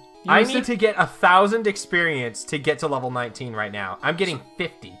mean I need to get 1,000 experience to get to level 19 right now. I'm getting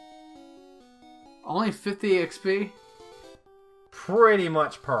 50. Only 50 XP? Pretty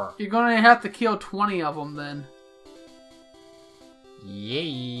much per. You're gonna have to kill 20 of them then.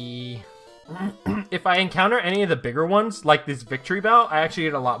 Yay. If I encounter any of the bigger ones, like this Victory Bell, I actually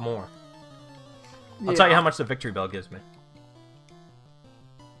get a lot more. I'll tell you how much the Victory Bell gives me.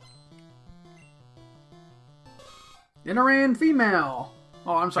 Inoran female.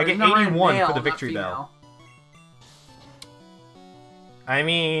 Oh, I'm sorry. I get Inoran 81 male, for the not Victory female. Bell. I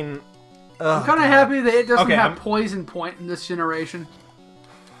mean... I'm kind of happy that it doesn't have I'm... poison point in this generation.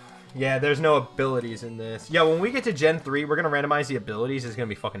 Yeah, there's no abilities in this. Yeah, when we get to Gen 3, we're going to randomize the abilities. It's going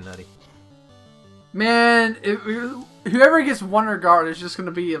to be fucking nutty. Man, whoever gets Wonder Guard is just going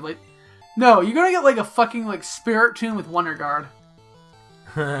to be like... No, you're going to get like a fucking like Spirit Tomb with Wonder Guard.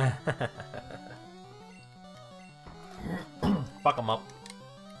 Fuck them up.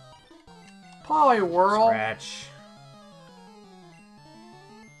 Poliwhirl. Scratch.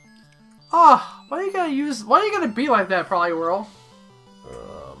 Oh, why are you gonna be like that, Poliwhirl?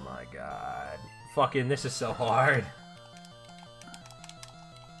 Oh my god. Fucking, this is so hard.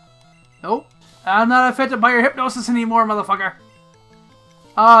 Nope. I'm not affected by your hypnosis anymore, motherfucker.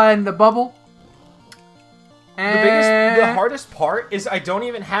 And the bubble. And... The hardest part is I don't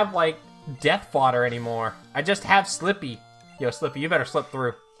even have, like, death fodder anymore. I just have Slippy. Yo, Slippy, you better slip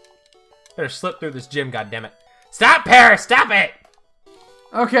through. Better slip through this gym, goddammit. Stop, Paris! Stop it!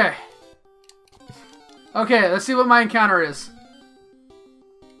 Okay. Okay, let's see what my encounter is.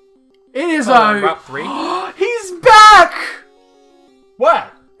 It is Route 3? He's back!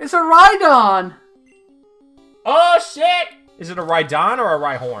 What? It's a Rhydon! Oh, shit! Is it a Rhydon or a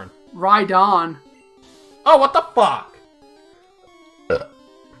Rhyhorn? Rhydon. Oh, what the fuck?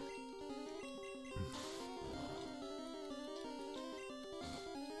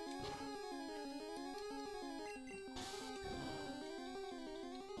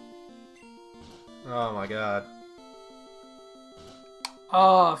 Oh my god.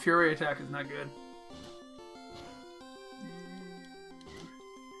 Oh, Fury Attack is not good.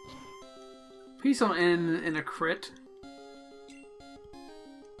 Please don't end in a crit.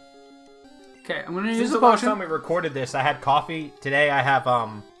 Okay, I'm gonna use Since the the last potion. time we recorded this, I had coffee. Today I have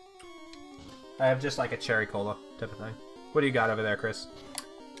just like a cherry cola type of thing. What do you got over there, Chris?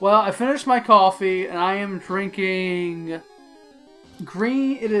 Well, I finished my coffee and I am drinking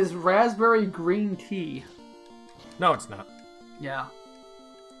green. It is raspberry green tea. No, it's not. Yeah.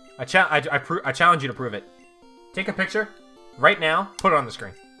 I challenge you to prove it. Take a picture right now. Put it on the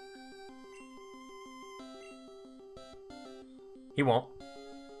screen. He won't.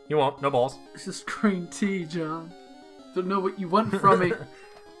 He won't. No balls. It's just green tea, John. Don't know what you want from me.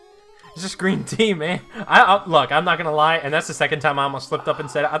 It's just green tea, man. Look, I'm not gonna lie, and that's the second time I almost slipped up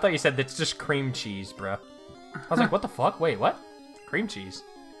and said it. I thought you said it's just cream cheese, bro. I was like, what the fuck? Wait, what? Cream cheese.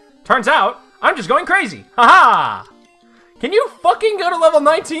 Turns out, I'm just going crazy. Haha! Can you fucking go to level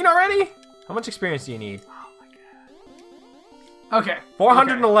 19 already? How much experience do you need? Oh my god. Okay.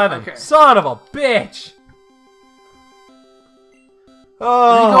 411. Okay. Son of a bitch!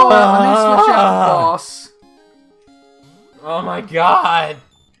 Oh, Let me switch out the boss. Oh my god!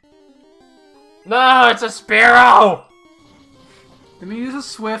 No, it's a sparrow! Let me use a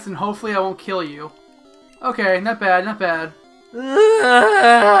swift and hopefully I won't kill you. Okay, not bad, not bad.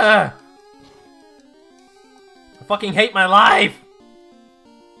 I fucking hate my life!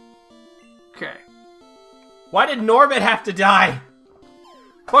 Okay. Why did Norbit have to die?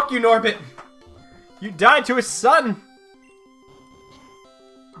 Fuck you, Norbit! You died to his son!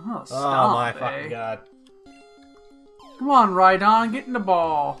 Oh, stop, my fucking god. Come on, Rhydon, get in the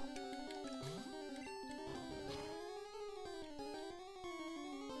ball.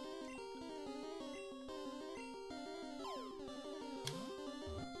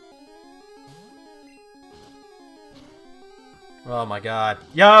 Oh my god.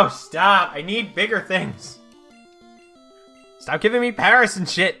 Yo, stop! I need bigger things! Stop giving me Paris and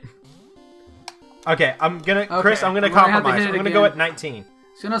shit! Okay, Chris, I'm gonna compromise. I'm gonna go at 19.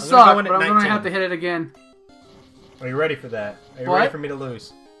 It's gonna suck, but I'm gonna have to hit it again. Are you ready for that? Are you What? ready for me to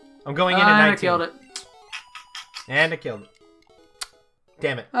lose? I'm going in at 19. I killed it. And I killed it.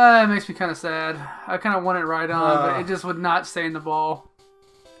 Damn it. It makes me kind of sad. I kind of wanted Rhydon, but it just would not stay in the ball.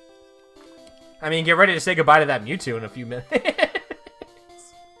 I mean, get ready to say goodbye to that Mewtwo in a few minutes.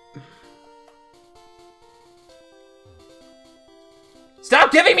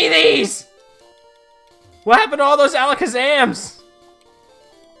 Stop giving me these! What happened to all those Alakazams?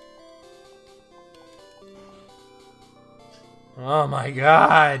 Oh my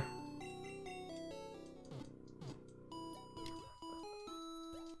god.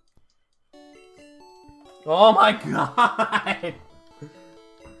 Oh my god.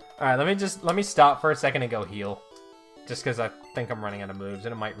 Alright, let me stop for a second and go heal. Just because I think I'm running out of moves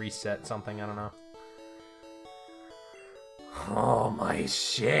and it might reset something, I don't know. Oh my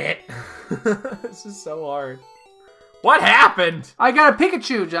shit. This is so hard. What happened? I got a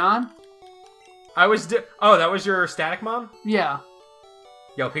Pikachu, John. Oh, that was your static mom? Yeah.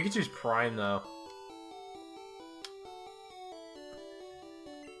 Yo, Pikachu's prime though.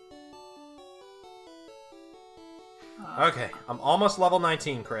 Okay, I'm almost level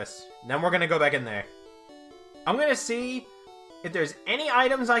 19, Chris. Then we're gonna go back in there. I'm gonna see if there's any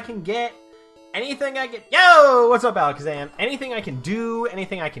items I can get, anything I can... Yo! What's up, Alakazam? Anything I can do,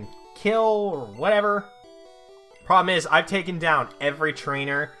 anything I can kill, or whatever. Problem is, I've taken down every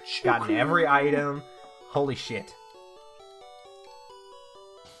trainer, gotten every item. Holy shit.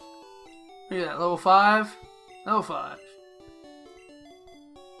 Yeah, level 5. Level 5.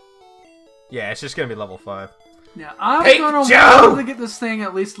 Yeah, it's just gonna be level 5. Yeah, I'm Hey, gonna Joe! want to get this thing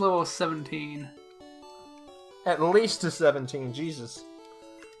at least level 17. At least to 17, Jesus.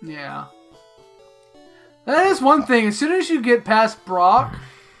 Yeah. That is one thing. As soon as you get past Brock,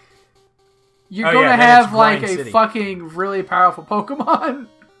 you're gonna have like a fucking really powerful Pokemon.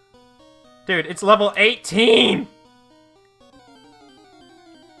 Dude, it's level 18!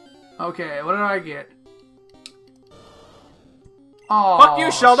 Okay, what did I get? Oh, Fuck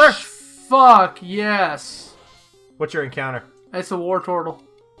you, Shoulder! Fuck, yes. What's your encounter? It's a War Turtle.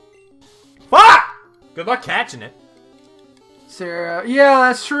 Fuck! Good luck catching it. Sarah. Yeah,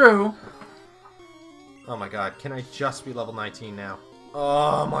 that's true. Oh my god, can I just be level 19 now?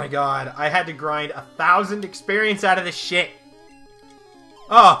 Oh my god, I had to grind 1,000 experience out of this shit.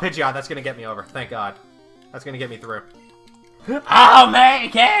 Oh, Pidgeot, that's gonna get me over. Thank god. That's gonna get me through. I'll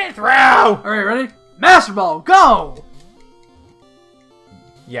make it through! Alright, ready? Master Ball, go!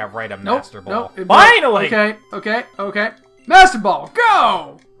 Yeah, right, a Master Ball. Nope, Finally! Okay. Master Ball,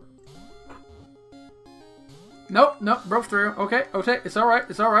 go! Nope, broke through. Okay, it's alright.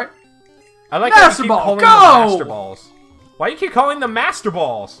 I like Master how you keep Ball, calling go! them Master Balls. Why do you keep calling them Master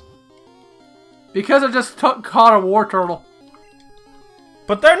Balls? Because I just caught a War Turtle.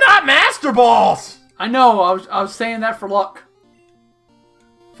 But they're not Master Balls! I know, I was saying that for luck.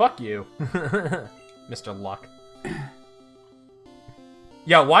 Fuck you. Mr. Luck.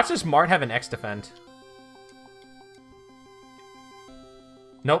 Yo, watch this Mart have an X defend.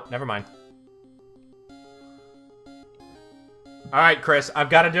 Nope, never mind. Alright, Chris, I've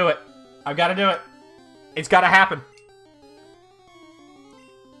got to do it. It's got to happen.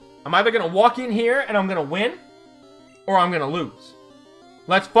 I'm either going to walk in here and I'm going to win, or I'm going to lose.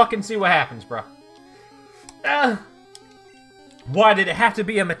 Let's fucking see what happens, bro. Why did it have to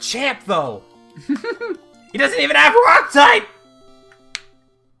be a Machamp, though? He doesn't even have Rock type!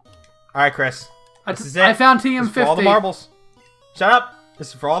 Alright, Chris. This is it. I found TM50. This is for all the marbles. Shut up. This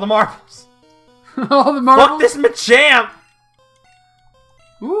is for all the marbles. All the marbles? Fuck this Machamp!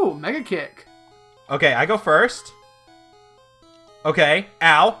 Ooh, Mega Kick. Okay, I go first. Okay,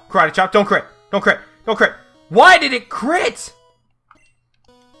 ow. Karate chop. Don't crit. Why did it crit?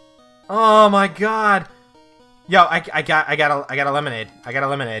 Oh my god. Yo, I got a lemonade.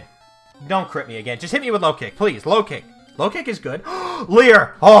 Don't crit me again. Just hit me with low kick, please. Low kick. Low kick is good.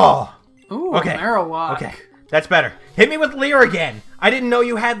 Leer. Oh. Ooh, okay. Marowak. Okay, that's better. Hit me with Leer again. I didn't know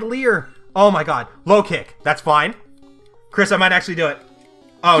you had Leer. Oh my god. Low kick. That's fine. Chris, I might actually do it.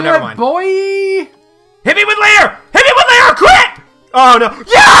 Oh, Good never mind. Boy. Hit me with Leer! Crit! Oh no.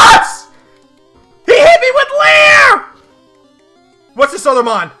 Yes! He hit me with Leer! What's this other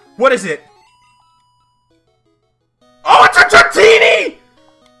mon? What is it? Oh, it's a Dratini!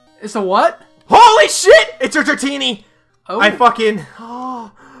 It's a what? Holy shit! It's a Dratini! Oh. I fucking...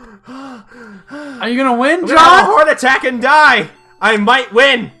 Are you gonna win, I'm John? gonna have a heart attack and die! I might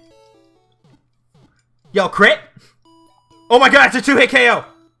win! Yo, crit? Oh my god, it's a 2-hit KO!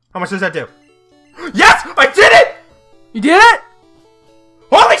 How much does that do? Yes! I did it! You did it?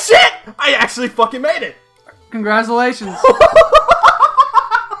 Holy shit! I actually fucking made it! Congratulations.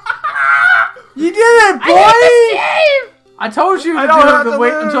 You did it, boy! I told you to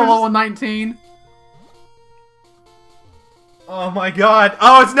wait until level 19. Oh my god.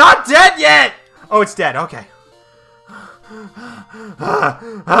 Oh, it's not dead yet! Oh, it's dead. Okay.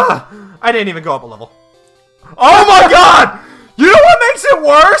 I didn't even go up a level. Oh my god! You know what makes it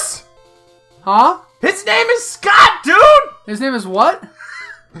worse? Huh? His name is Scott, dude! His name is what?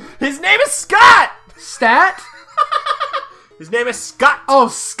 His name is Scott! Stat? His name is Scott! Oh,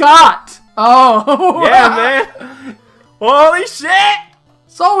 Scott! Oh! Yeah, man! Holy shit!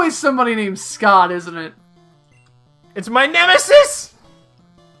 It's always somebody named Scott, isn't it? It's my nemesis!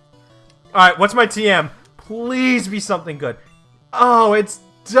 Alright, what's my TM? Please be something good. Oh, it's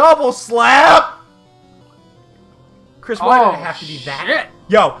double slap! Chris, why did it have to be that? Shit.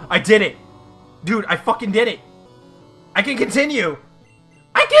 Yo, I did it! Dude, I fucking did it! I can continue!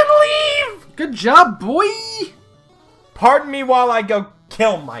 I can leave! Good job, boy! Pardon me while I go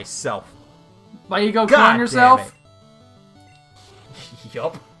kill myself. Why you go God killing yourself?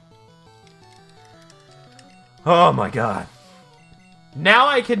 Yup. Oh my god. Now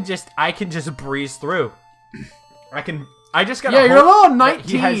I can just breeze through. I just gotta Yeah, you're hope level that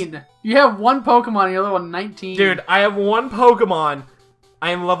he 19. You have one Pokemon and you're level 19. Dude, I have one Pokemon.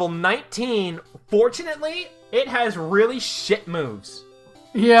 I am level 19. Fortunately, it has really shit moves.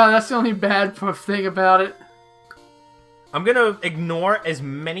 Yeah, that's the only bad thing about it. I'm gonna ignore as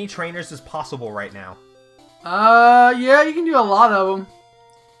many trainers as possible right now. Yeah, you can do a lot of them.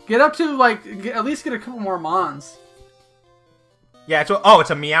 Get up to, like, at least get a couple more Mons. Yeah, it's a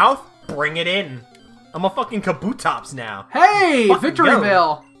Meowth? Bring it in. I'm a fucking Kabutops now. Hey, Fucking Victory go.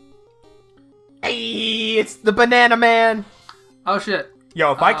 Bell. Hey, it's the Banana Man. Oh shit.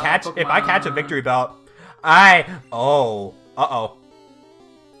 Yo, if I catch a Victory Belt, uh-oh.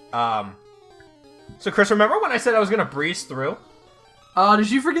 So Chris, remember when I said I was gonna breeze through?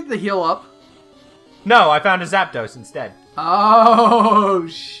 Did you forget to heal up? No, I found a Zapdos instead. Oh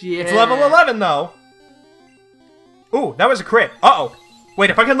shit. It's level 11 though. Ooh, that was a crit. Uh-oh. Wait,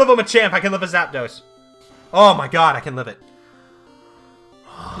 if I can live a Machamp, I can live a Zapdos. Oh my god, I can live it.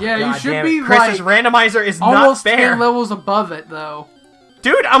 Yeah, God you should damn be it. Chris's like randomizer is almost not fair. 10 levels above it though.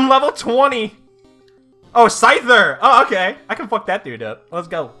 Dude, I'm level 20. Oh, Scyther. Oh, okay. I can fuck that dude up. Let's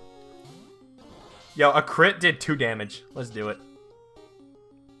go. Yo, a crit did 2 damage. Let's do it.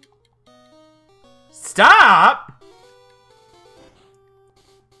 Stop!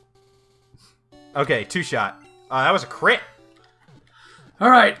 Okay, 2-shot. That was a crit.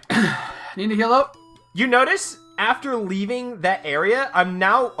 Alright. Need to heal up? You notice, after leaving that area, I'm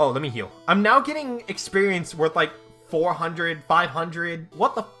now... Oh, let me heal. I'm now getting experience worth like 400, 500.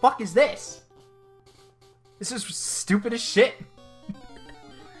 What the fuck is this? This is stupid as shit.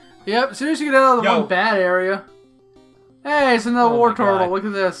 Yep, as soon as you get out of the one bad area. Hey, it's another war turtle. Look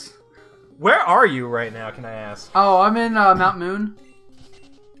at this. Where are you right now, can I ask? Oh, I'm in Mount Moon.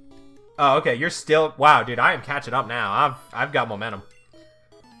 Oh, okay, you're still... Wow, dude, I am catching up now. I've got momentum.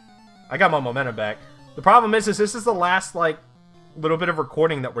 I got my momentum back. The problem is this is the last, like, little bit of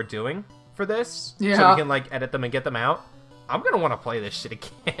recording that we're doing for this. Yeah. So we can, like, edit them and get them out. I'm gonna want to play this shit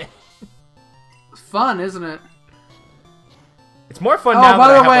again. It's fun, isn't it? It's more fun now that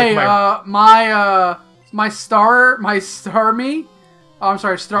I have, way, like, my... my Starmie, oh, I'm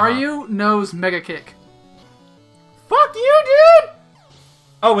sorry, Staryu knows Mega Kick. Fuck you, dude!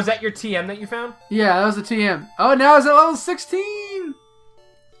 Oh, was that your TM that you found? Yeah, that was a TM. Oh, now it's at level 16!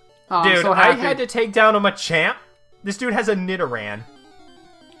 Oh, dude, I'm so I happy. had to take down a Machamp. This dude has a Nidoran.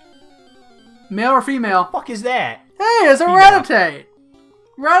 Male or female? Fuck is that? Hey, it's a Female. Rattata!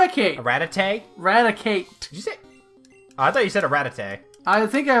 Raticate! A Rattata? Raticate. Did you say... Oh, I thought you said a Rattata. I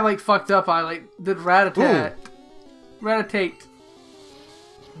think I, like, fucked up. I, like, did Rattata. Rattatate.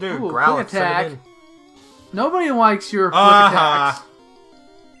 Dude, Ooh, growl quick it, send it attack. in. Nobody likes your quick attacks.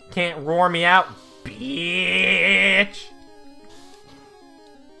 Can't roar me out, bitch.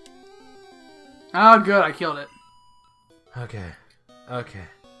 Oh, good. I killed it. Okay. Okay.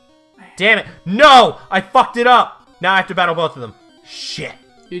 Damn it. No! I fucked it up. Now I have to battle both of them. Shit.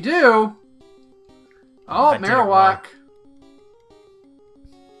 You do? Oh, I did it wrong. Marowak.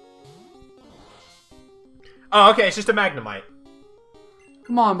 Oh, okay. It's just a Magnemite.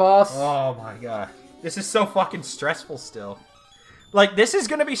 Come on, boss. Oh my god. This is so fucking stressful still. Like, this is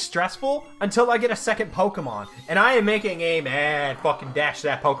gonna be stressful until I get a second Pokemon. And I am making a man fucking dash to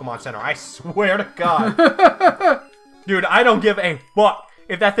that Pokemon Center. I swear to God. Dude, I don't give a fuck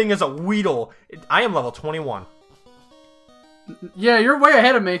if that thing is a Weedle. I am level 21. Yeah, you're way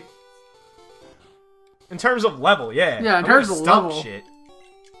ahead of me. In terms of level, yeah. Yeah, in I'm terms gonna of stump level. shit.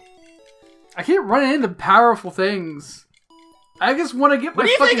 I keep running into powerful things. I just want to get my What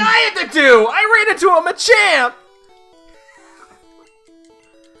do you fucking... think I had to do? I ran into a Machamp!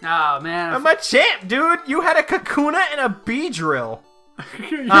 Oh, man. A Machamp, dude! You had a Kakuna and a Beedrill.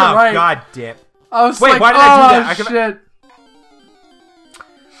 You're Oh, right. god damn. I was Wait, like, why did oh, I do that? shit.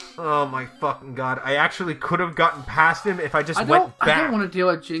 Oh my fucking god. I actually could have gotten past him if I just I went back. don't want to deal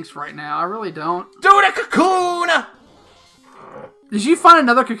with Jinx right now. I really don't. Dude, a Kakuna! Did you find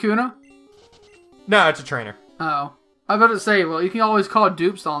another Kakuna? No, it's a trainer. Oh. I was about to say, well, you can always call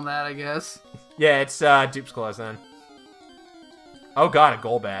dupes on that, I guess. Yeah, it's Dupe's Claws then. Oh god, a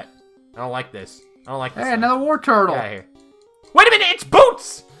Golbat. I don't like this. I don't like this. Hey, thing. another war turtle. Get out of here. Wait a minute, it's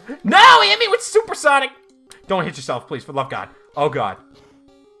Boots! No, he hit me with Supersonic! Don't hit yourself, please, for the love of God. Oh god.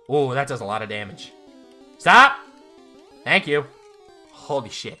 Oh, that does a lot of damage. Stop! Thank you. Holy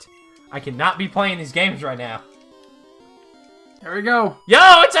shit. I cannot be playing these games right now. There we go.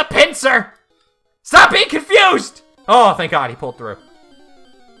 Yo, it's a pincer! Stop being confused! Oh, thank God, he pulled through.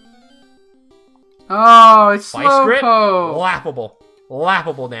 Oh, it's Vice Grip, Slowpoke. laughable.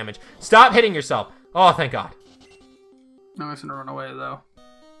 Laughable damage. Stop hitting yourself. Oh, thank God. No, it's gonna run away, though.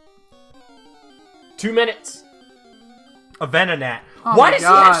 2 minutes. A Venonat. Oh Why my does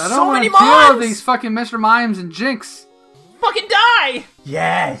God, he have I so don't many want to deal mons? with these fucking Mr. Mimes and Jinx. Fucking die!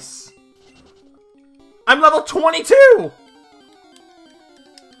 Yes! I'm level 22!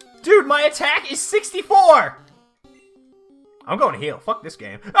 Dude, my attack is 64! I'm going to heal. Fuck this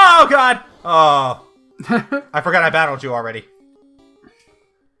game. Oh, God! Oh. I forgot I battled you already.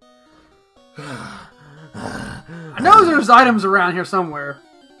 I know there's items around here somewhere.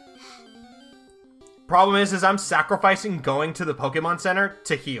 Problem is I'm sacrificing going to the Pokemon Center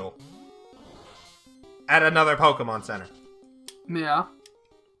to heal. At another Pokemon Center. Yeah.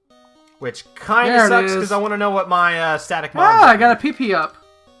 Which kind There of it sucks is. because I want to know what my static mons Ah, are. I got a PP up.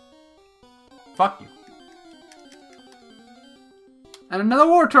 Fuck you. And another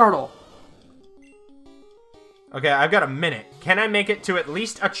war turtle. Okay, I've got a minute. Can I make it to at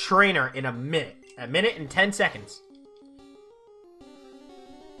least a trainer in a minute? A minute and 10 seconds.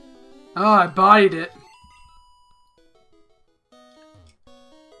 Oh, I bodied it.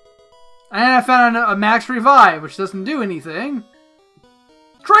 And I found a max revive, which doesn't do anything.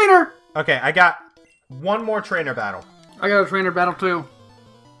 Trainer! Okay, I got one more trainer battle. I got a trainer battle too.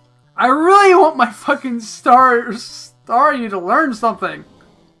 I really want my fucking Staryu to learn something.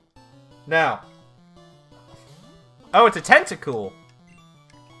 Now. Oh, it's a Tentacool.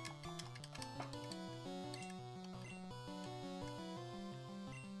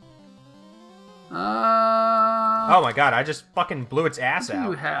 Oh my god, I just fucking blew its ass What do you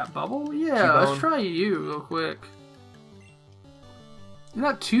out. have, Bubble? Yeah, T-bone. let's try you real quick. You're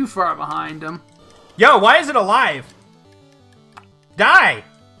not too far behind him. Yo, why is it alive? Die!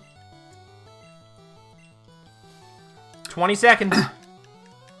 20 seconds.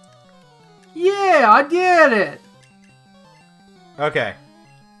 Yeah, I did it! Okay.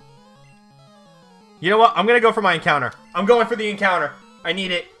 You know what? I'm gonna go for my encounter. I'm going for the encounter. I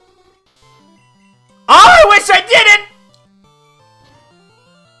need it. Oh, I wish I didn't!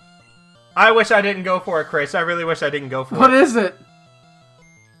 I wish I didn't go for it, Chris. I really wish I didn't go for What it. is it?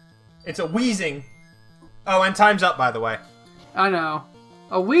 It's a wheezing. Oh, and time's up, by the way. I know.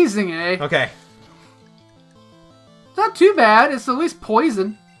 A wheezing, eh? Okay. It's not too bad. It's at least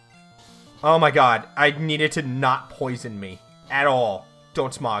poison. Oh my god. I needed to not poison me. At all.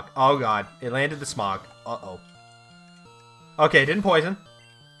 Don't smog. Oh god. It landed the smog. Uh-oh. Okay, didn't poison.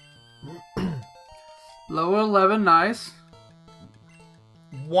 Lower 11, nice.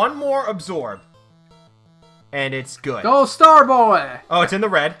 One more absorb. And it's good. Go Starboy! Oh, it's in the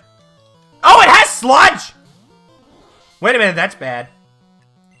red. Oh, it has sludge! Wait a minute, that's bad.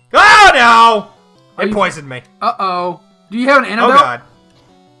 Oh, no! It poisoned me. Uh-oh. Do you have an Oh, antidote?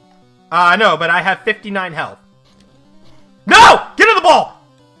 God. No, but I have 59 health. No! Get in the ball!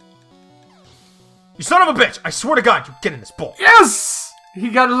 You son of a bitch! I swear to God, you get in this ball. Yes! He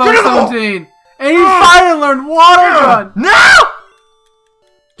got a Get level in the ball! 17. And he finally learned Water Gun! No!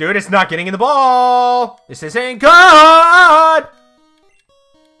 Dude, it's not getting in the ball. This isn't good.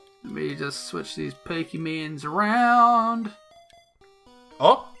 Let me just switch these Pokemons around.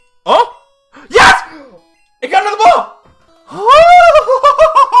 Oh! Oh! Yes! It got into the ball!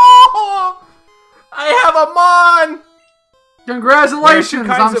 I have a Mon! Congratulations,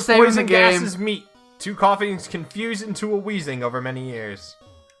 Two I'm kinds of saving the poison game. gases meet. Two coughings confused into a wheezing over many years.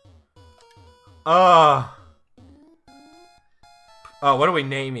 Oh, what do we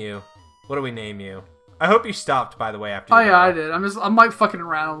name you? What do we name you? I hope you stopped, by the way, after Oh your yeah, I battle. did. I'm like fucking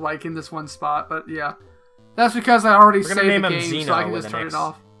around like in this one spot, but yeah. That's because I already We're gonna saved name the him game, Xeno so I can with just an turn X. it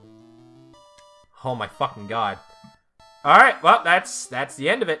off. Oh my fucking god. Alright, well, that's the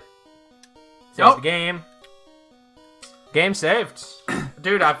end of it. Save Nope. the game. Game saved.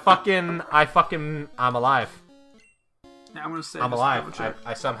 Dude, I'm alive. Now I'm gonna save. I'm this alive. double check.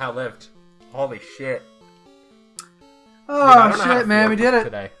 I somehow lived. Holy shit. Oh Dude, I don't know how to shit, man, feel we did it.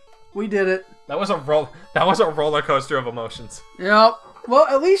 today. We did it. That was a roller coaster of emotions. Yep. Well,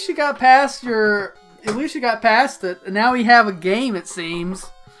 at least you got past your. At least you got past it, and now we have a game. It seems.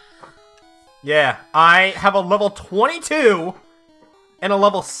 Yeah, I have a level 22 and a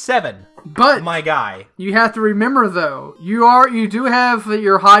level 7. But My guy. you have to remember though, you do have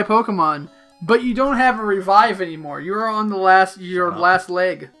your high Pokemon, but you don't have a revive anymore. You're on the last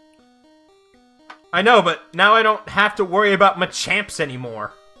leg. I know, but now I don't have to worry about Machamps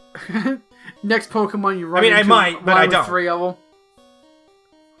anymore. Next Pokemon you run I mean, I into, might, but run I with don't. 3 of them.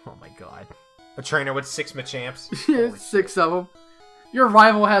 Oh my god. A trainer with 6 Machamps. Holy 6 of them. Your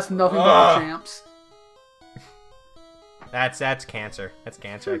rival has nothing but Ugh. champs. That's cancer. That's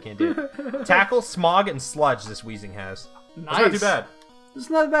cancer. I can't do it. Tackle, Smog, and Sludge this Wheezing has. Nice. That's not too bad. It's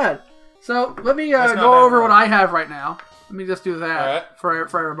not bad. So let me That's not go bad over at what all. I have right now. Let me just do that Alright. for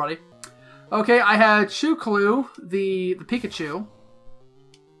everybody. Okay, I had Chuklu, the Pikachu.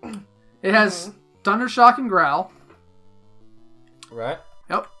 It has Thundershock and Growl. Right.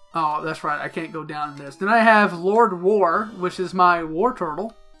 Yep. Oh, that's right. I can't go down in this. Then I have Lord War, which is my War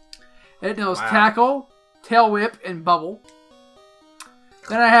Turtle. It knows Tackle, Tail Whip, and Bubble.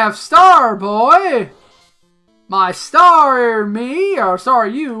 Then I have Star Boy. My star me, or star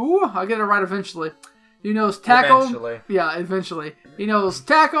you. I'll get it right eventually. He knows Tackle. Eventually. Yeah, eventually. He knows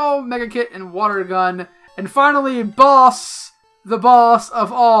Tackle, Mega Kit, and Water Gun. And finally, Boss, the boss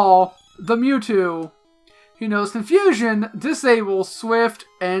of all, the Mewtwo. He knows Confusion, Disable, Swift,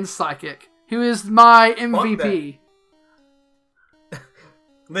 and Psychic. He is my MVP.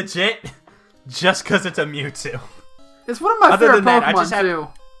 Legit, just because it's a Mewtwo. It's one of my favorite Pokemon, too.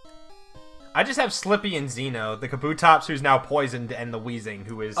 I just have Slippy and Xeno, the Kabutops who's now poisoned, and the Weezing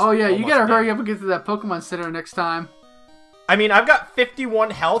who is Oh yeah, you gotta dead. hurry up and get to that Pokemon Center next time. I mean, I've got 51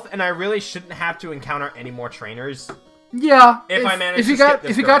 health, and I really shouldn't have to encounter any more trainers. Yeah, if I manage if to you skip got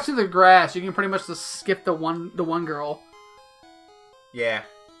this if you girl. got to the grass, you can pretty much just skip the one girl. Yeah.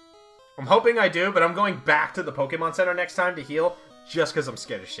 I'm hoping I do, but I'm going back to the Pokemon Center next time to heal, just because I'm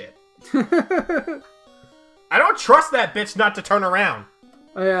scared of shit. I don't trust that bitch not to turn around.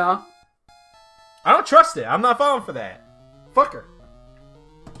 Yeah. I don't trust it. I'm not falling for that. Fuck her.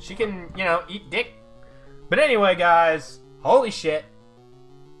 She can, you know, eat dick. But anyway, guys, holy shit.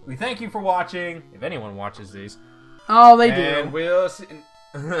 We thank you for watching, if anyone watches these. Oh, they And do. we'll see.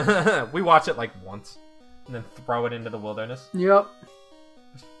 We watch it like once, and then throw it into the wilderness. Yep.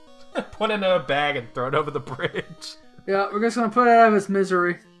 Put it in a bag and throw it over the bridge. Yeah, we're just gonna put it out of its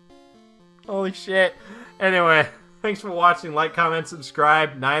misery. Holy shit. Anyway, thanks for watching. Like, comment,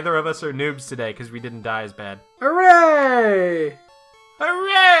 subscribe. Neither of us are noobs today because we didn't die as bad. Hooray!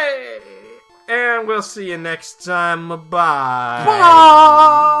 Hooray! And we'll see you next time. Bye.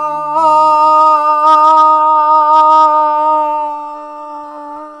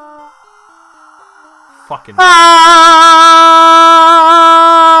 Fucking. Bye!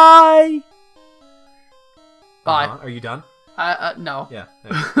 Bye. Are you done? No. Yeah.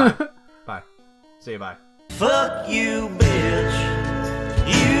 Bye. Bye. See you. Bye. Fuck you, bitch.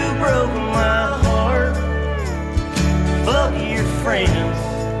 You broke my heart. Fuck your friends.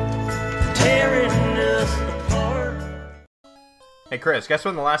 Tearing us apart. Hey, Chris, guess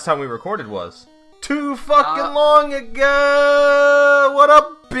when the last time we recorded was? Too fucking long ago! What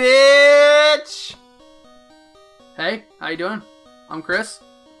up, bitch? Hey, how you doing? I'm Chris,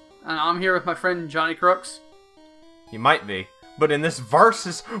 and I'm here with my friend Johnny Crooks. You might be, but in this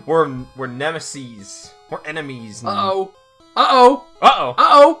versus, we're nemesis. We're enemies. Uh-oh. Uh-oh. Uh-oh.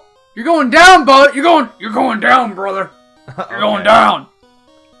 Uh-oh. You're going down, bud. You're going down, brother. You're going down.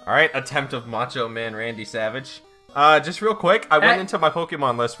 Alright, attempt of Macho Man Randy Savage. Just real quick, I went into my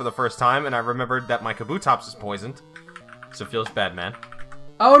Pokemon list for the first time, and I remembered that my Kabutops is poisoned. So it feels bad, man.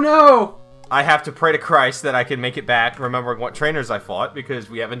 Oh, no. I have to pray to Christ that I can make it back, remembering what trainers I fought, because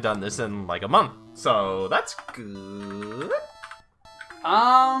we haven't done this in, like, a month. So, that's good.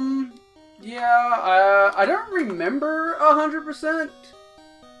 Yeah, I don't remember 100%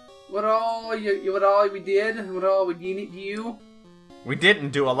 what all we did, what all we needed you. We didn't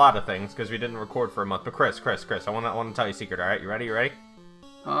do a lot of things, because we didn't record for a month. But Chris, I want to tell you a secret, alright? You ready?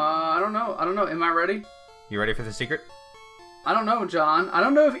 I don't know. Am I ready? You ready for the secret? I don't know, John. I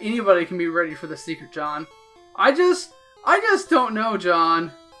don't know if anybody can be ready for the secret, John. I just don't know,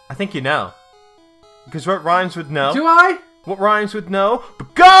 John. I think you know. Because what rhymes with no? Do I? What rhymes with no?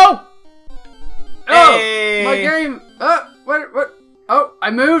 But go! Oh, Hey! my game. What? Oh,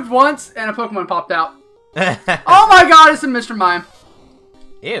 I moved once and a Pokemon popped out. Oh my god, it's a Mr. Mime.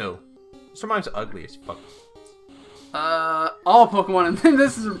 Ew. Mr. Mime's ugly as fuck. All Pokemon, and then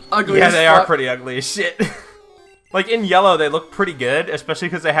this is ugly Yeah, as they fuck. are pretty ugly as shit. Like, in yellow, they look pretty good, especially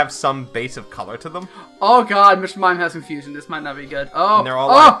because they have some base of color to them. Oh god, Mr. Mime has confusion. This might not be good. Oh, And they're all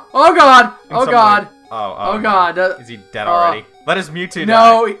like- oh god, In oh some god. way- Oh god. Is he dead already? Let his Mewtwo die.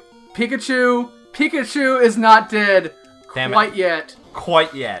 No, Pikachu is not dead Damn it. quite yet.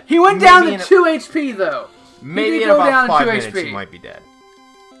 Quite yet. He went Maybe down to in a- 2 HP though. Maybe did in go about down to 5 2 minutes HP. he might be dead.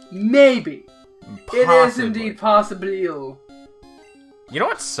 Maybe. It is Possibly. indeed possible. You know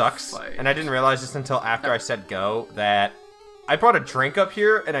what sucks? Fight. And I didn't realize this until after I said go, that I brought a drink up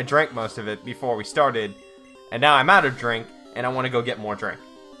here, and I drank most of it before we started, and now I'm out of drink, and I want to go get more drink.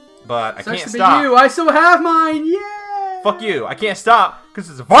 But I Sucks can't to be stop. you. I still have mine. Yeah. Fuck you. I can't stop, because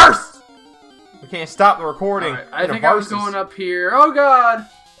it's a verse! We can't stop the recording. Alright, I in a think I was versus. going up here. Oh god.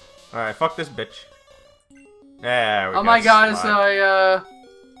 Alright, fuck this bitch. There we go. Oh my god, slide.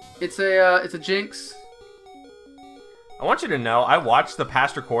 it's a Jinx. I want you to know, I watched the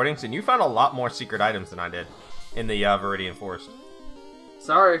past recordings, and you found a lot more secret items than I did in the Viridian Forest.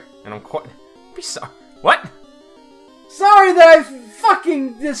 Sorry. And I'm quite... Be sorry. What? Sorry that I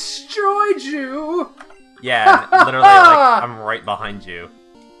fucking destroyed you! Yeah, literally, like, I'm right behind you.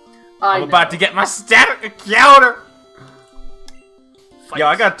 I'm about to get my static counter! Fight. Yo,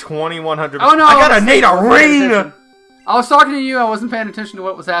 I got 2,100... Oh no! I got a Nate Arena! I was talking to you, I wasn't paying attention to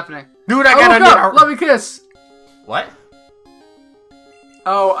what was happening. Dude, I got a Nate Arena! Let me kiss! What?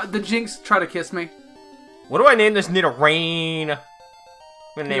 Oh, the Jinx tried to kiss me. What do I name this Nate Arena?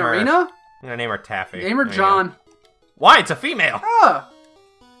 I'm gonna name her... Arena? I'm gonna name her Taffy. Name her John. Why? It's a female! Ah!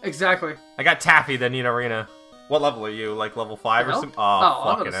 Exactly. I got Taffy, the Nina Arena. What level are you? Like level 5 or something?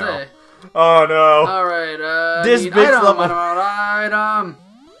 Oh, fucking hell. say. Oh no. Alright, this bitch level... item.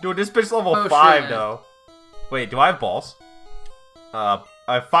 Dude, this bitch level Potion. 5 though. Wait, do I have balls? I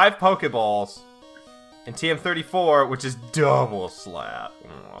have 5 Pokeballs. And TM34, which is double slap.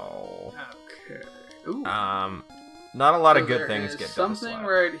 Oh. Okay. Ooh. Not a lot of good things get double something slap.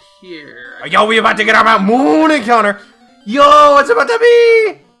 right here. Yo, we about to get our Mount Moon encounter! Yo, it's about to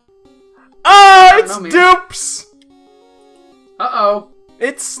be! Oh, it's Dupes! Uh-oh.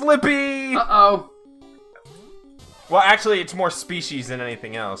 It's Slippy! Uh-oh. Well, actually, it's more species than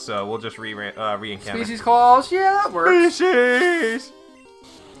anything else, so we'll just re-encounter. Species calls? Yeah, that works. Species!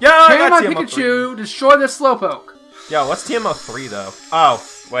 Yo, I Train got my TMO3. Pikachu, destroy the Slowpoke. Yo, what's TMO3, though? Oh,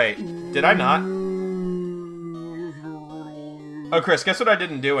 wait. Did I not? Oh, Chris, guess what I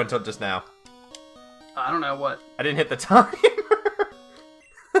didn't do until just now? I don't know what. I didn't hit the timer.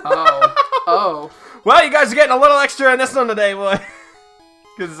 Oh. Oh. Well, you guys are getting a little extra in this one today, boy.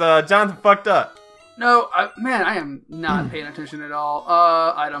 Because Jonathan fucked up. No, man, I am not paying attention at all.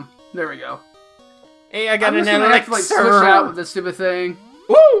 Item. There we go. Hey, I got I'm an just gonna have to, like, switch out with this stupid thing.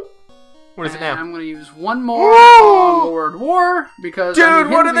 Woo! What is it now? I'm gonna use one more on Lord War, because dude,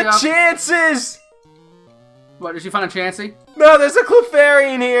 what are the chances? What, did you find a Chansey? No, there's a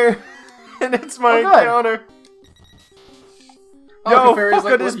Clefairy in here. And it's my encounter. Oh, yo, Clefairy's fuck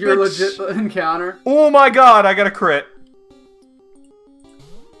like this your bitch. legit encounter. Oh my god, I got a crit.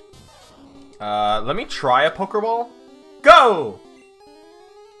 Let me try a Pokeball. Go!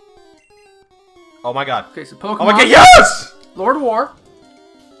 Oh my god. Okay, so Pokemon. Oh my god, yes! Lord War.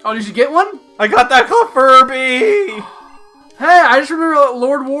 Oh, did you get one? I got that Clefairy! Hey, I just remember what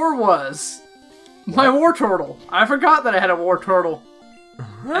Lord War was. My War Turtle. I forgot that I had a War Turtle.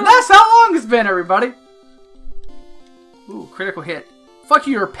 And that's how long it's been, everybody. Ooh, critical hit. Fuck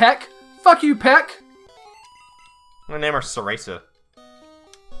you, Peck. Fuck you, Peck. I'm gonna name her Ceresa.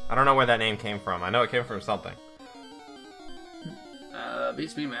 I don't know where that name came from. I know it came from something.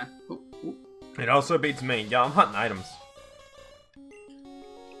 Beats me, man. Ooh, ooh. It also beats me. Yo, I'm hunting items.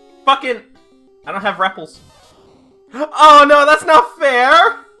 Fucking... I don't have Repples. Oh no, that's not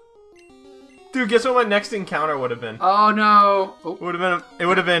fair! Dude, guess what my next encounter would have been? Oh no. Oh. It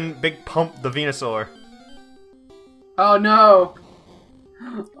would have been Big Pump the Venusaur. Oh no.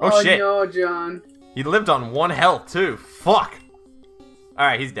 Oh shit. No, John. He lived on 1 health too. Fuck.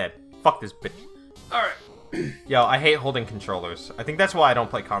 Alright, he's dead. Fuck this bitch. Alright. Yo, I hate holding controllers. I think that's why I don't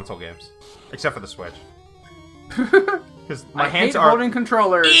play console games. Except for the Switch. Because my hands are... holding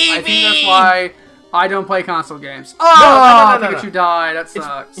controllers. Eevee! I think that's why I don't play console games. Oh, no, Pikachu died. That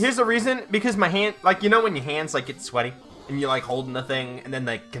sucks. Here's the reason. Because my hand... Like, you know when your hands, like, get sweaty? And you're, like, holding the thing, and then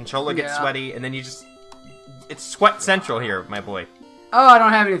the controller gets sweaty, and then you just... It's sweat central here, my boy. Oh, I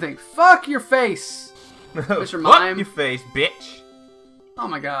don't have anything. Fuck your face, Mr. Mime. Fuck your face, bitch. Oh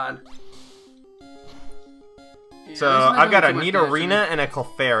my god. Yeah, So, I've got a neat arena and a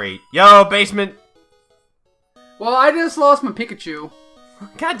Clefairy. Yo, basement! Well, I just lost my Pikachu.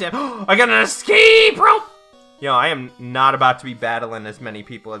 God damn. I got an escape rope! Yo, I am not about to be battling as many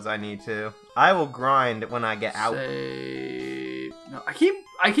people as I need to. I will grind when I get out. Save. No, I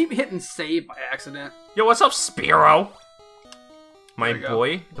keep hitting save by accident. Yo, what's up, Spearow? My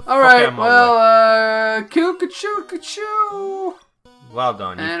boy? Alright, well, Kookachu. Well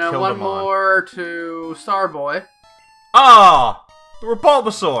done, you and killed one him all. more to Starboy. Oh! The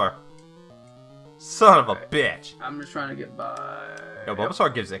Bulbasaur! Son of a bitch. I'm just trying to get by. Yo,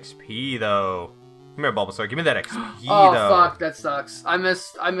 Bulbasaur gives XP, though. Come here, Bulbasaur. Give me that XP, oh, though. fuck. That sucks. I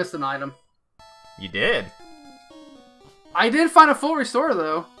missed an item. You did? I did find a full restore,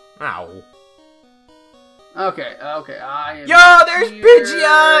 though. Ow. Okay, I am Yo, there's here.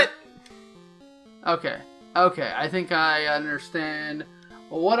 Pidgeot! Okay, I think I understand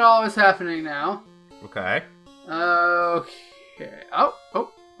what all is happening now. Okay. Okay. Oh.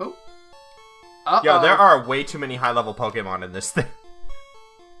 Yo, there are way too many high-level Pokemon in this thing.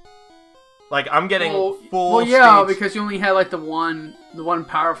 Like, I'm getting full Well, yeah, stage... because you only had, like, the one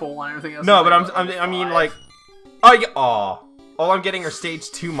powerful one. Everything else. No, but I mean, like... Oh, yeah. Aw. All I'm getting are stage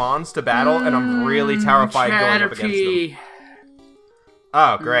 2 mons to battle, and I'm really terrified going up against them.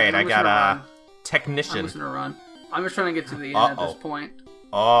 Oh, great. I got a technician. I'm just gonna run. I'm just trying to get to the end at this point.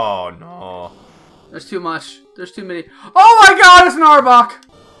 Oh, no. There's too much. There's too many. Oh my god, it's an Arbok!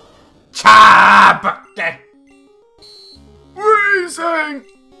 Chop! Wheezing!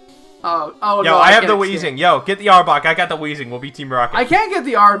 Oh, Yo, no, I have the wheezing. Yo, get the Arbok. I got the wheezing. We'll be Team Rocket. I can't get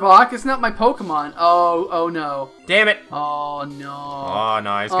the Arbok. It's not my Pokemon. Oh no. Damn it. Oh no. Oh,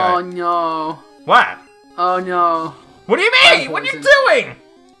 nice guy. Oh no. What? Oh no. What do you mean? What are you doing?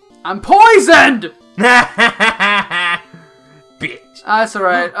 I'm poisoned! Bitch. That's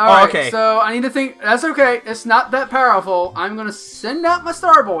alright. Alright, okay. So I need to think. That's okay. It's not that powerful. I'm gonna send out my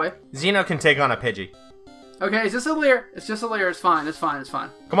Starboy. Xeno can take on a Pidgey. Okay, it's just a Leer. It's just a Leer. It's fine. It's fine. It's fine.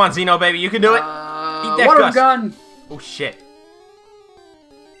 Come on, Xeno, baby. You can do it. Eat that water Gus. gun. Oh, shit.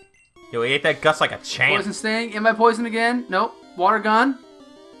 Yo, he ate that Gus like a champ. Poison sting. Am I poisoned again? Nope. Water gun.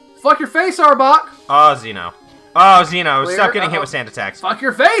 Fuck your face, Arbok. Oh, Xeno. Oh, Xeno. Clear. Stop getting hit with sand attacks. Fuck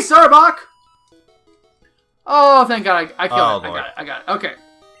your face, Arbok. Oh, thank God. I killed it. Lord. I got it. Okay.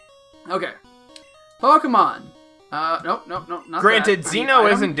 Okay. Pokemon. Nope, not Granted, that.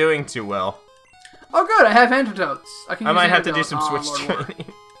 Xeno isn't doing too well. Oh, good. I have antidotes. I might have to do some switch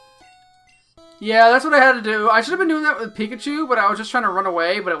training. Yeah, that's what I had to do. I should have been doing that with Pikachu, but I was just trying to run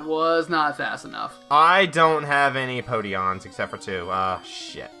away, but it was not fast enough. I don't have any Podions except for 2.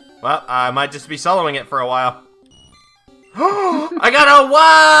 Shit. Well, I might just be soloing it for a while. I got a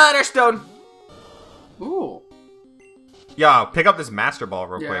Water Stone! Ooh. Yo, pick up this Master Ball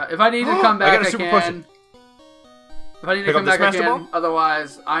real quick. Yeah, if I need to come back, I got a super potion. If I need to come back, I can.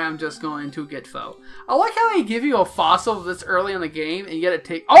 Otherwise, I am just going to get foe. I like how they give you a fossil this early in the game, and yet it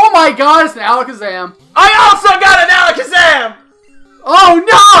take. Oh my God! It's an Alakazam. I also got an Alakazam! Oh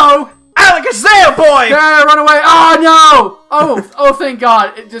no! Alakazam, boy! Yeah, run away! Oh no! Oh, thank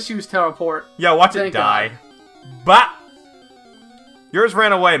God! It just used teleport. Yo, watch Thank it die. But yours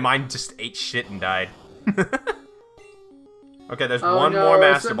ran away. Mine just ate shit and died. Okay, there's one more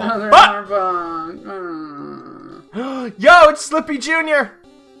Master Ball. Yo, it's Slippy Jr.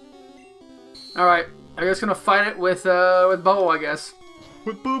 All right, I'm just gonna fight it with Bow, I guess.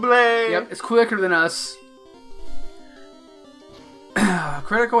 With Booble. Yep, it's quicker than us.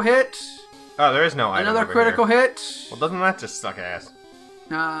 Critical hit. Oh, there is no item Another over critical here. hit. Well, doesn't that just suck ass?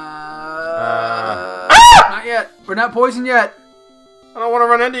 Not yet. We're not poisoned yet. I don't want to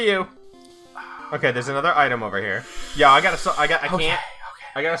run into you. Okay, there's another item over here. Yo, I gotta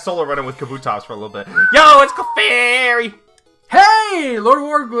solo run in with Kabutops for a little bit. Yo, it's Clefairy! Hey! Lord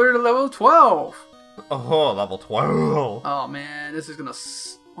War Glitter to level 12. Oh, level 12. Oh, man. This is gonna...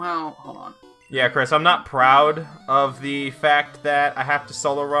 Well, hold on. Yeah, Chris, I'm not proud of the fact that I have to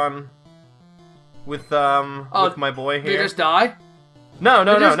solo run with my boy here. Did he just die? No.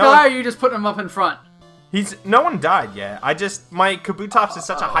 Did he just die, or you just putting him up in front? No one died yet. My Kabutops is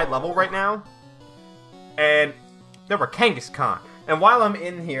such a high level right now. And there were Kangaskhan. And while I'm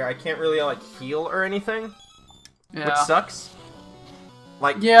in here, I can't really, like, heal or anything. Yeah. Which sucks.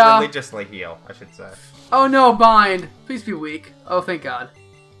 Like, yeah. religiously heal, I should say. Oh no, bind. Please be weak. Oh, thank God.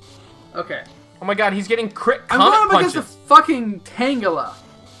 Okay. Oh my God, he's getting crit I'm Comet going up punches. against the fucking Tangela.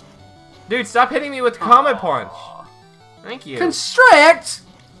 Dude, stop hitting me with Comet Punch. Thank you. Constrict?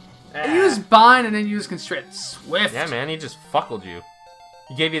 Use bind and then use constrict. Swift. Yeah, man, he just fuckled you.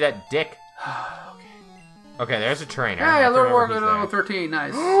 He gave you that dick. Okay, there's a trainer. Hey, Lord War level 13.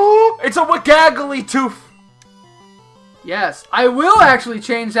 Nice. It's a Wagaggly Tooth. Yes, I will actually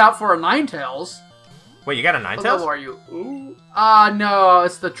change out for a Ninetales. Wait, you got a What Ninetales? level are you? Ooh. No,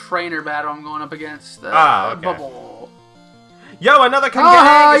 it's the trainer battle I'm going up against. Okay. Bubble. Yo, another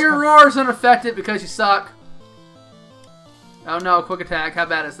Ah, your roar's unaffected because you suck. Oh no, quick attack. How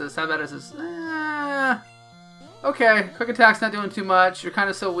bad is this? How bad is this? Okay, quick attack's not doing too much. You're kind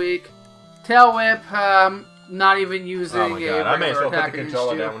of so weak. Tail whip, not even using Oh my God, I may as well put attack the against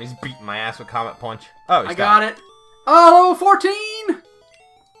controller you. down when he's beating my ass with Comet Punch. Oh, I got it. Oh, level 14!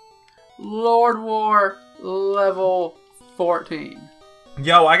 Lord War, level 14.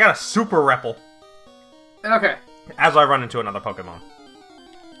 Yo, I got a Super Repple. Okay. As I run into another Pokemon.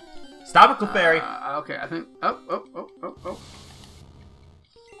 Stop it, Clefairy. Okay, I think... Oh,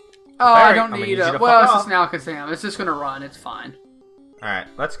 I don't need a... Well, it's just an Alakazam. It's just gonna run. It's fine. Alright,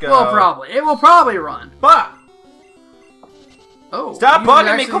 let's go. Well, probably. It will probably run. But! Oh. Stop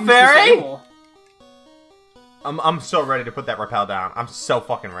bugging me, actually Clefairy! use disable. I'm so ready to put that Repel down. I'm so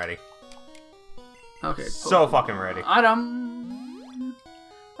fucking ready. Okay. So fucking ready. Item.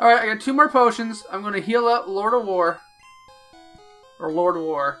 Alright, I got 2 more potions. I'm gonna heal up Lord of War. Or Lord of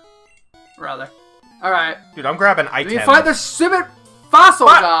War. Rather. Alright. Dude, I'm grabbing items. You fight the stupid fossil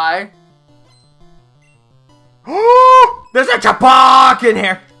guy. There's a Kpop in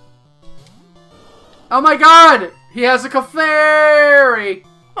here. Oh my god! He has a Clefairy!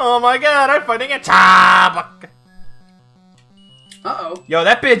 Oh my god, I'm fighting a Kpop. Uh-oh. Yo,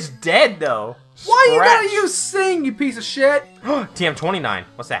 that bitch dead, though. Why you Scratch. gotta use Sing, you piece of shit? TM29.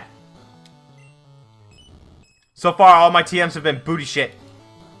 What's that? So far, all my TMs have been booty shit.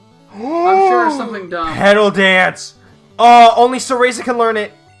 I'm sure it's something dumb. Pedal dance. Oh, only Cereza can learn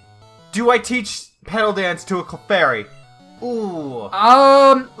it. Do I teach pedal dance to a Clefairy? Ooh.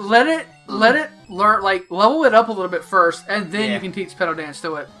 Let it learn, like, level it up a little bit first, and then Yeah. you can teach pedal dance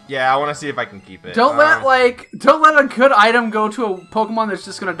to it. Yeah, I want to see if I can keep it. Don't let a good item go to a Pokemon that's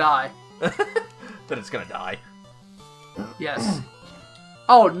just gonna die. that it's gonna die. Yes.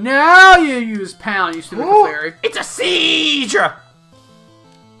 Oh, now you use Pound, you stupid Clefairy. It's a Seadra!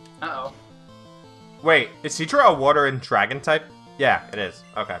 Uh-oh. Wait, is Seadra a water and dragon type? Yeah, it is.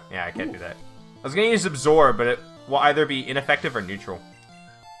 Okay, yeah, I can't do that. I was gonna use Absorb, but it will either be ineffective or neutral.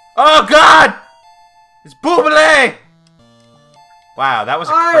 Oh god! It's Boobale! Wow, that was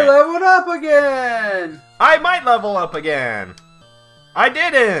a I crit. leveled up again! I might level up again. I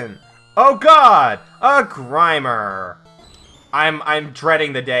didn't. Oh god, a Grimer. I'm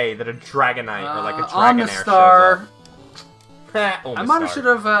dreading the day that a Dragonite or like a Dragonair shows Omnistar. up. I might have should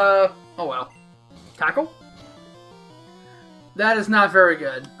have, oh well. Tackle? That is not very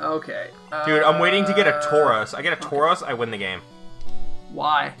good. Okay. Dude, I'm waiting to get a Tauros. I get a Tauros, I win the game.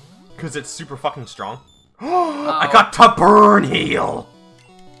 Why? Because it's super fucking strong. Oh. I got to burn heal.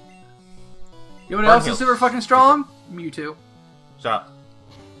 You know what Burn else heal. is super fucking strong? Mewtwo. Shut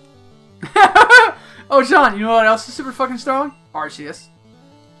up. Oh, John, you know what else is super fucking strong? Arceus.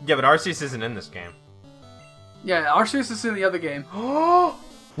 Yeah, but Arceus isn't in this game. Yeah, Arceus is in the other game.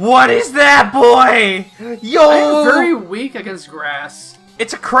 What is that, boy? Yo! I'm very weak against grass.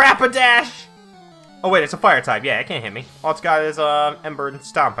 It's a Crapadash! Oh wait, it's a fire type. Yeah, it can't hit me. All it's got is Ember and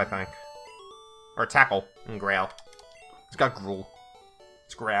Stomp, I think. Or Tackle and Growl. It's got Gruel.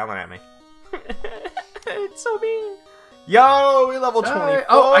 It's growling at me. It's so mean. Yo, we level 24.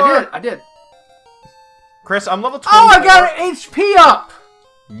 Oh, I did. Chris, I'm level 24. Oh, I got an HP up!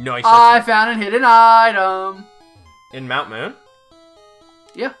 Nice. I found a hidden item. In Mount Moon?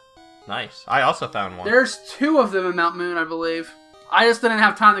 Yeah. Nice. I also found one. There's 2 of them in Mount Moon, I believe. I just didn't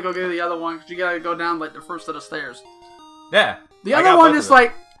have time to go get the other one, because you gotta go down, like, the first set of stairs. Yeah. The other one is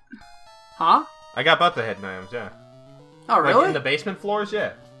like... Huh? I got both the hidden items, yeah. Oh, really? Like in the basement floors,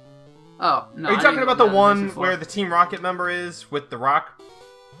 yeah. Oh, no. Are you I talking didn't about go the down one basement floor. where the Team Rocket member is with the rock?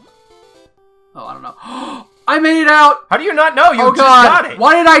 Oh, I don't know. I made it out! How do you not know? You Oh, just God. got it!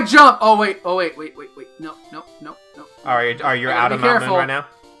 Why did I jump? Oh, wait. No. Are you I out gotta of be Mount Moon careful. right now?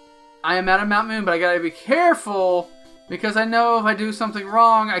 I am out of Mount Moon, but I gotta be careful, because I know if I do something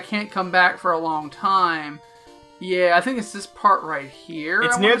wrong, I can't come back for a long time. Yeah, I think it's this part right here.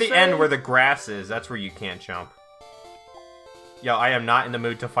 It's I near wanna the say. end where the grass is. That's where you can't jump. Yo, I am not in the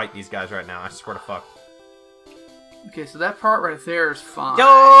mood to fight these guys right now. I swear to fuck. Okay, so that part right there is fine.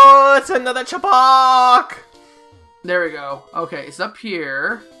 Yo, it's another Kpop! There we go. Okay, it's up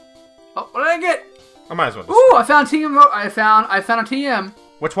here. Oh, what did I get? I might as well. Ooh, I found TM. I found a TM.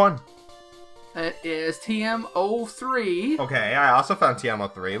 Which one? It is TM03. Okay, I also found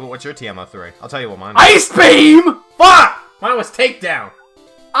TM03, but what's your TM03? I'll tell you what mine is. Ice Beam! Fuck! Mine was Takedown!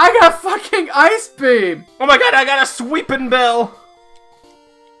 I got fucking Ice Beam! Oh my god, I got a Sweeping Bell!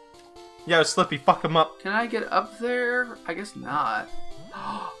 Yo, Slippy, fuck him up. Can I get up there? I guess not.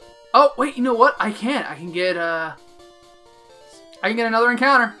 Oh, wait, you know what? I can. I can get another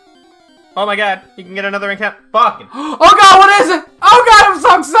encounter. Oh my god, you can get another encounter. Fucking. Oh god, what is it? Oh god, I'm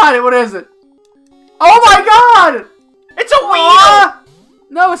so excited. What is it? Oh my god! It's a wheel! Ah!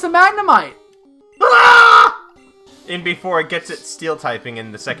 No, it's a Magnemite. Ah! In before it gets its steel typing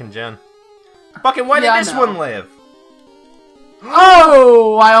in the second gen. Fucking, why Yeah, I did this know. one live?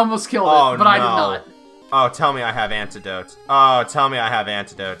 Oh, I almost killed it, Oh, but I did no. not. Oh, tell me I have antidotes. Oh, tell me I have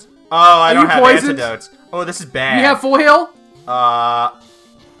antidotes. Oh, I Are don't you have poisoned? antidotes. Oh, this is bad. You have full heal? How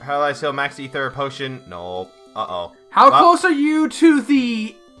do I heal max ether potion? No. Uh-oh. How Well, close are you to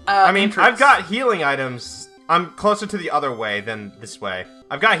the I mean, entrance? I've got healing items. I'm closer to the other way than this way.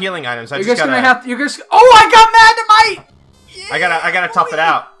 I've got healing items. You're just gonna have to, you're just oh, I got Magnemite! I gotta tough it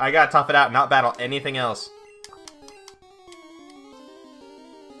out. I gotta tough it out, not battle anything else.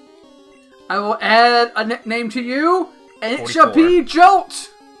 I will add a nickname to you, and it 44. shall be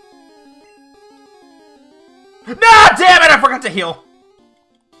Jolt. Nah, damn it! I forgot to heal.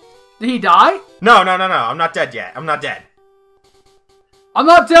 Did he die? No. I'm not dead yet. I'm not dead. I'm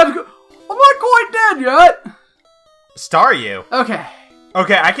not dead. I'm not quite dead yet. Star you. Okay.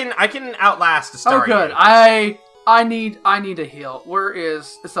 Okay, I can outlast a star. Oh, good. You. I need a heal. Where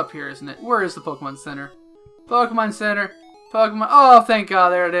is... It's up here, isn't it? Where is the Pokemon Center? Pokemon Center. Pokemon... Oh, thank God,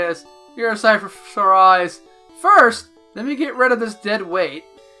 there it is. You're a sight for sore eyes. First, let me get rid of this dead weight.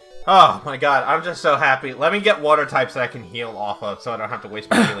 Oh my God, I'm just so happy. Let me get water types that I can heal off of so I don't have to waste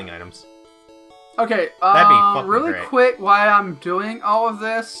my healing items. Okay, That'd be fucking really great. quick, while I'm doing all of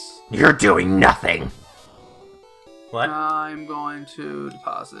this... You're doing nothing. What? I'm going to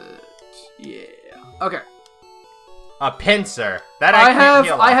deposit... Yeah. Okay. A pincer. That I can't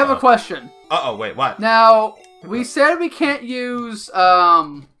heal I have off a question. Uh-oh, wait, what? Now, we said we can't use,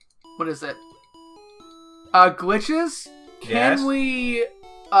 what is it? Glitches? Can Yes. we,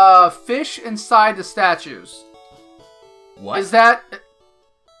 fish inside the statues? What? Is that...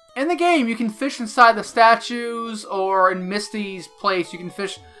 In the game, you can fish inside the statues, or in Misty's place, you can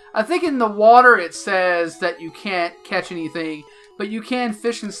fish... I think in the water it says that you can't catch anything, but you can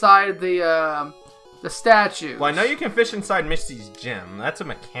fish inside the statues. Well, I know you can fish inside Misty's gym. That's a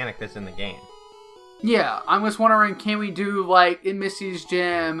mechanic that's in the game. Yeah, I'm just wondering, can we do, like, in Misty's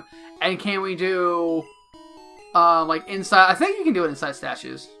gym, and can we do, like, inside... I think you can do it inside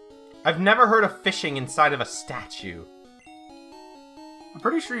statues. I've never heard of fishing inside of a statue. I'm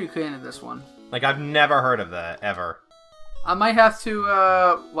pretty sure you can in this one. Like, I've never heard of that, ever. I might have to,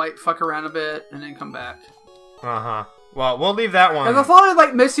 like, fuck around a bit, and then come back. Uh-huh. Well, we'll leave that one. Because I thought of,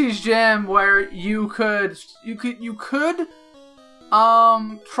 like, Misty's gym, where you could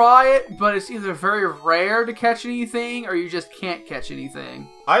try it, but it's either very rare to catch anything, or you just can't catch anything.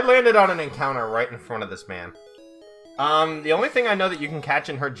 I landed on an encounter right in front of this man. The only thing I know that you can catch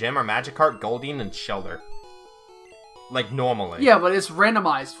in her gym are Magikarp, Goldeen, and Shelter. Like, normally. Yeah, but it's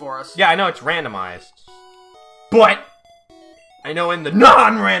randomized for us. Yeah, I know it's randomized. But, I know in the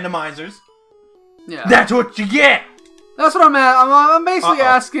non-randomizers, Yeah. that's what you get! That's what I'm at. I'm basically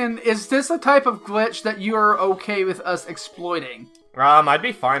asking, is this a type of glitch that you are okay with us exploiting? I'd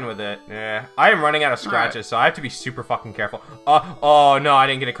be fine with it. Yeah. I am running out of scratches, so I have to be super fucking careful. Oh, no, I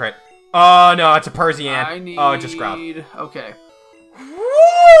didn't get a crit. Oh, no, it's a Persian. Oh, it just growled. Okay.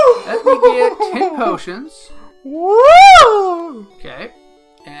 Woo! Let me get 10 potions. Woo! Okay.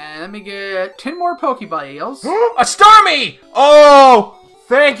 And let me get 10 more Pokeballs. A Starmie! Oh!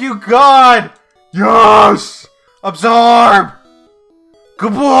 Thank you, God! Yes! Absorb!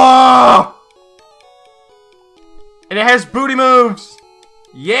 Kpop! And it has booty moves!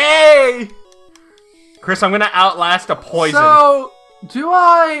 Yay! Chris, I'm gonna outlast a poison. So, do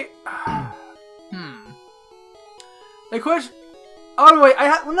I... The question... Oh, wait,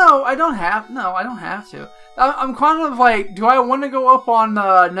 no, I don't have to. I'm kind of like, do I want to go up on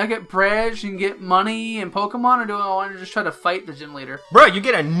the Nugget Bridge and get money and Pokemon, or do I want to just try to fight the gym leader? Bro, you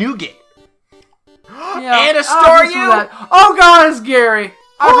get a nougat. Yeah, And a I'll just do Staryu! that. Oh God, it's Gary!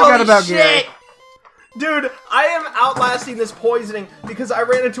 I forgot about shit. Gary. Dude, I am outlasting this poisoning because I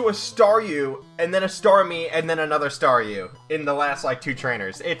ran into a Staryu, and then a Starmie, and then another Staryu in the last, like, 2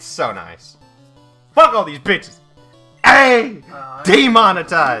 trainers. It's so nice. Fuck all these bitches. Hey!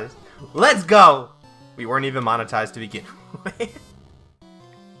 Demonetized! Let's go! We weren't even monetized to begin with.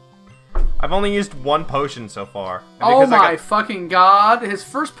 I've only used 1 potion so far. Oh my fucking God. His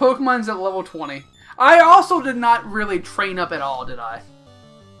first Pokemon's at level 20. I also did not really train up at all, did I?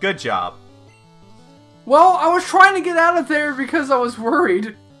 Good job. Well, I was trying to get out of there because I was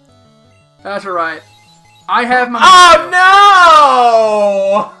worried. That's alright. I have my... Oh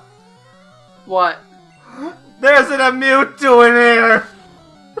no! What? There's a Mewtwo in here!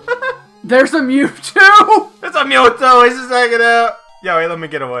 There's a Mewtwo! There's a Mewtwo! He's just hanging out! Yeah, wait, let me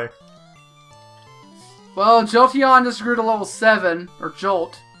get away. Well, Jolteon just grew to level 7, or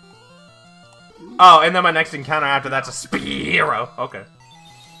Jolt. Oh, and then my next encounter after that's a Spearow. Okay.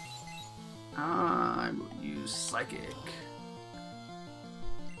 I will use Psychic.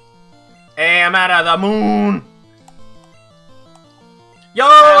 Hey, I'm out of the moon! Yo,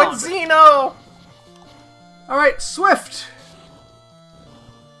 Ow. it's Xeno! Alright, Swift!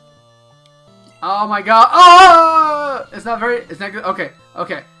 Oh my God! Oh! It's not good. Okay,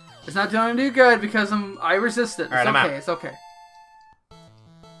 okay. It's not doing too good because I resist it. It's Alright, I'm out. okay, it's okay.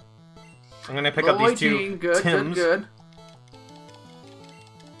 I'm gonna pick up these 2 Jean, good, Tims. good.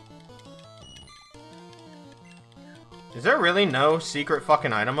 Is there really no secret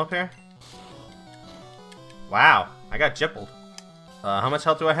fucking item up here? Wow, I got jippled. How much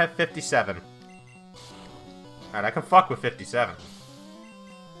health do I have? 57. Alright, I can fuck with 57.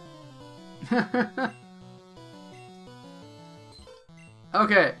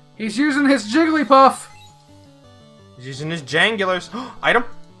 Okay, He's using his Jigglypuff. He's using his Jangulars. Item.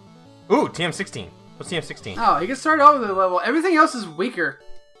 Ooh, TM16. What's TM16? Oh, he can start over the level. Everything else is weaker.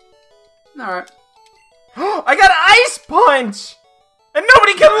 Alright. I got Ice Punch! And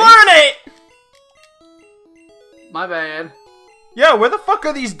nobody can learn it! My bad. Yo, where the fuck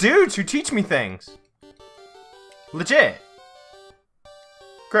are these dudes who teach me things? Legit.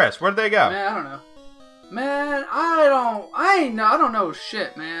 Chris, where'd they go? Man, I don't know. Man, I don't know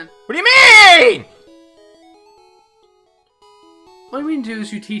shit, man. What do you mean? What do you mean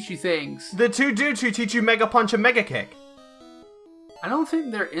dudes who teach you things? The two dudes who teach you Mega Punch and Mega Kick. I don't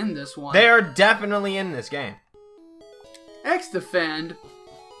think they're in this one. They are definitely in this game. X-Defend.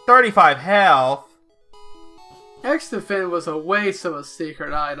 35 health. X-Defend was a waste of a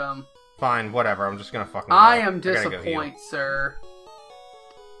secret item. Fine, whatever. I'm just gonna fucking. I am gotta go disappointed, sir.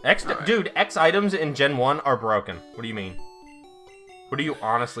 Right. Dude, X items in Gen 1 are broken. What do you mean? What do you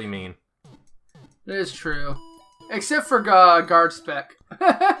honestly mean? It is true. Except for guard spec.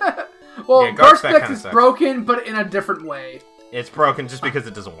 Well, yeah, guard spec is sucks. broken, but in a different way. It's broken just because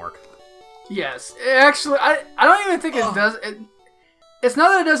it doesn't work. Yes. Actually, I don't even think it does. It's not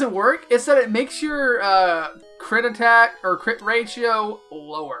that it doesn't work, it's that it makes your crit attack or crit ratio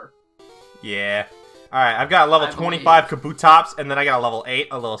lower. Yeah. Alright, I've got a level 25 Kabutops, and then I got a level 8,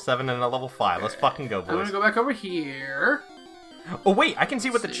 a level 7, and a level 5. Let's fucking go, boys. I'm gonna go back over here. Oh, wait, I can see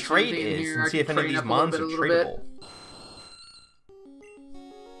what the trade is and see if any of these mons are tradable.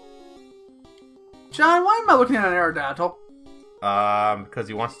 John, why am I looking at an Aerodactyl? Because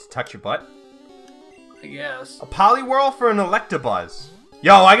he wants to touch your butt? I guess. A Poliwhirl for an Electabuzz.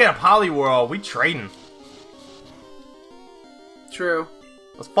 Yo, I get a Poliwhirl. We trading. True.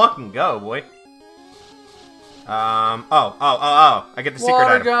 Let's fucking go, boy. I get the secret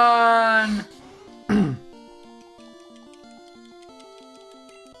Water item. gun!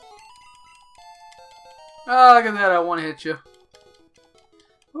 Oh, look at that, I want to hit you.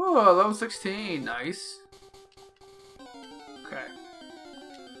 Oh, level 16, nice. Okay.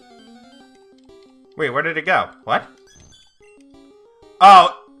 Wait, where did it go? What?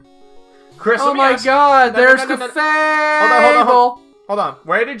 Oh! Chris, Oh let me my ask- god, there's the fable! Hold on.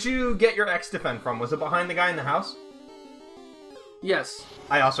 Where did you get your X-Defend from? Was it behind the guy in the house? Yes.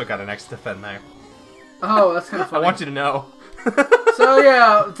 I also got an X-Defend there. Oh, that's kind of I funny. want you to know. So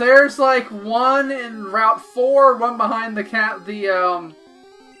yeah, there's like one in Route 4, one behind the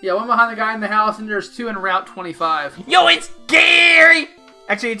one behind the guy in the house, and there's two in Route 25. Yo, it's Gary!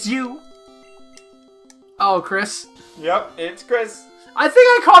 Actually, it's you. Oh, Chris. Yep, it's Chris. I think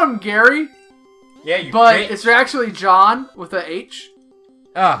I called him Gary, Yeah, you but bitch. it's actually John with a H.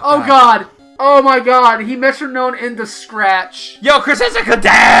 Oh, Oh god. Oh my god, he metronome into scratch. Yo, Chris has a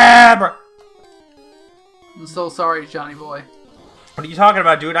cadabra! I'm so sorry, Johnny boy. What are you talking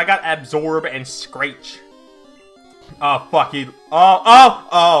about, dude? I got Absorb and Scratch. Oh, fuck.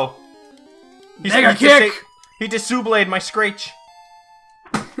 Oh! Mega kick! He disublated my Scratch.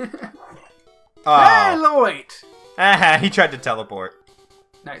 Hey, Oh. Lloyd! He tried to teleport.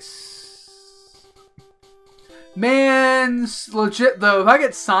 Nice. Man, legit though, if I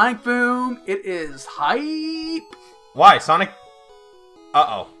get Sonic Boom, it is hype. Why? Sonic...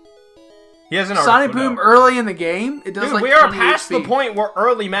 Uh-oh. He has an Sonic Boom early in the game, it does Dude, like we are 20 past the HP. point where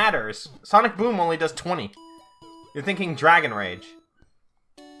early matters. Sonic Boom only does 20. You're thinking Dragon Rage.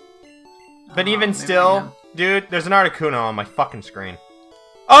 But even maybe I am. still, dude, there's an Articuno on my fucking screen.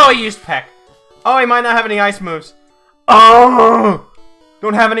 Oh, he used Peck. Oh, he might not have any ice moves. Oh!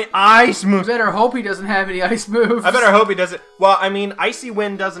 Don't have any ice moves. You better hope he doesn't have any ice moves. I better hope he doesn't. Well, I mean, Icy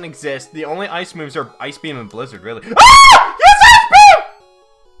Wind doesn't exist. The only ice moves are Ice Beam and Blizzard, really. Ah! Yes, Ice Beam!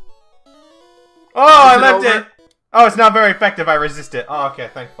 Oh, I left it. Oh, it's not very effective. I resist it. Oh, okay.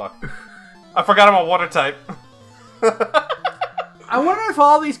 Thank fuck. I forgot I'm a water type. I wonder if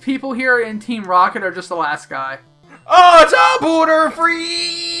all these people here in Team Rocket are just the last guy. Oh, it's a border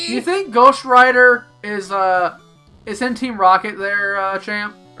free. Do you think Ghost Rider is in Team Rocket there,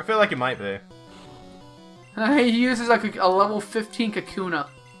 champ? I feel like it might be. He uses like a level 15 Kakuna.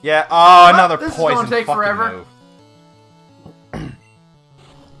 Yeah. Oh, another this is poison gonna take fucking forever. move.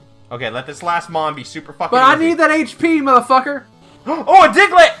 Okay, let this last mon be super fucking. But I easy. need that HP, motherfucker. Oh, a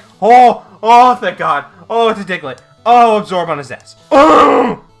Diglett! Oh, thank God. Oh, it's a Diglett. Oh, absorb on his ass.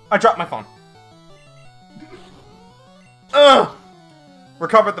 Oh, I dropped my phone.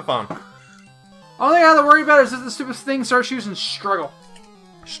 Recovered the phone. All I have to worry about is if the stupid thing starts using Struggle.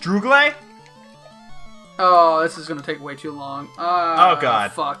 Strugle? Oh, this is gonna take way too long. Oh,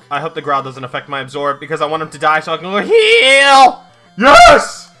 God. Fuck. I hope the growl doesn't affect my absorb because I want him to die so I can go heal!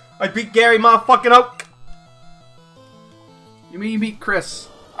 Yes! I beat Gary motherfucking Oak. You mean you beat Chris?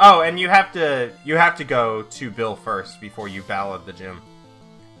 Oh, and you have to go to Bill first before you ballad the gym.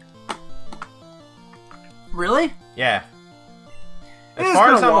 Really? Yeah. As It's far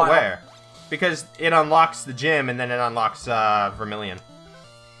been as a I'm while. aware. Because it unlocks the gym and then it unlocks Vermilion.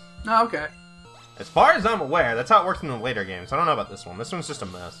 Oh, okay. As far as I'm aware, that's how it works in the later games. I don't know about this one. This one's just a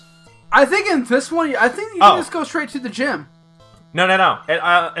mess. I think in this one, I think you can just go straight to the gym. No. It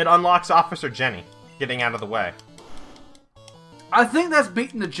unlocks Officer Jenny getting out of the way. I think that's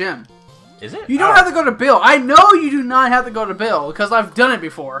beating the gym. Is it? You don't have to go to Bill. I know you do not have to go to Bill because I've done it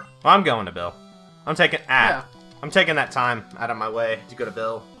before. Well, I'm going to Bill. I'm taking Yeah. I'm taking that time out of my way to go to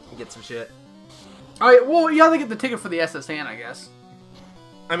Bill and get some shit. All right. Well, you have to get the ticket for the SSN, I guess.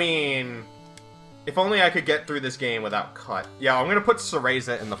 I mean, if only I could get through this game without cut. Yeah, I'm gonna put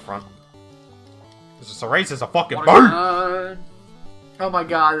Cereza in the front. Because Cereza's a fucking bird. Oh my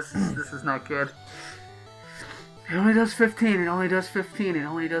god, this is not good. It only does 15, it only does 15, it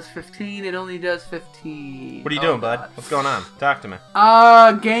only does 15, it only does 15. What are you doing, bud? What's going on? Talk to me.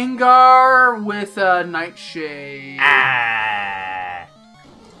 Gengar with Nightshade. Ah.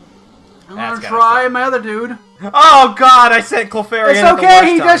 I'm That's gonna gotta try suck. my other dude. Oh god, I sent Clefairy It's in at the okay,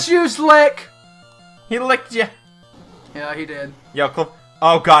 worst he time. just used Lick. He licked you. Yeah, he did. Yo,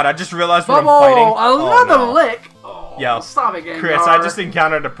 oh god, I just realized what Bubble, I'm fighting. another no. lick. Oh, Yo, stop it, Gengar. Chris, I just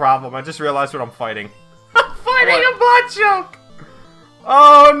encountered a problem. I just realized what I'm fighting. I'm fighting What? a bot choke!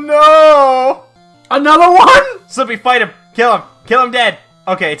 Oh no! Another one? Slippy, fight him! Kill him! Kill him dead!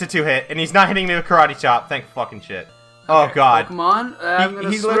 Okay, it's a 2-hit, and he's not hitting me with Karate Chop. Thank fucking shit. Oh god. Pokemon, I'm gonna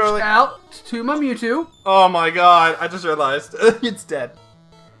he switch literally- out to my Mewtwo. Oh my god, I just realized. It's dead.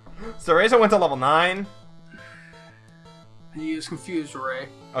 Cereza went to level 9. He used Confused Ray.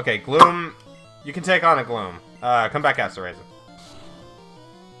 Okay, Gloom. You can take on a Gloom. Come back out, Cereza.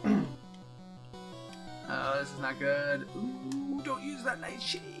 This is not good. Ooh, don't use that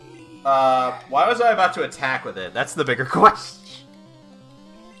Nightshade. Why was I about to attack with it? That's the bigger question.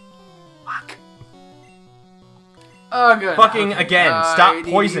 Fuck. Oh, good. Fucking again, stop I need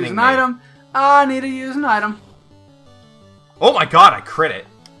to poisoning use an me. item. I need to use an item. Oh my god, I crit it.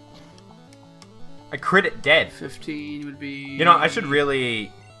 I crit it dead. 15 would be... You know, I should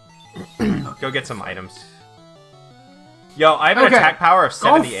really go get some items. Yo, I have an attack power of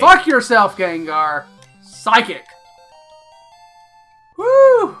 78. Go fuck yourself, Gengar. Psychic.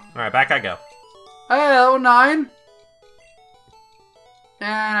 Woo! Alright, back I go. Hey, level 9.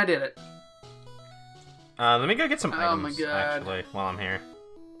 And I did it. Let me go get some Oh my items, God. actually, while I'm here.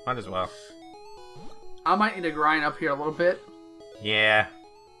 Might as well. I might need to grind up here a little bit. Yeah.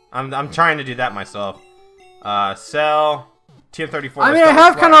 I'm trying to do that myself. Sell. TM34 I mean, I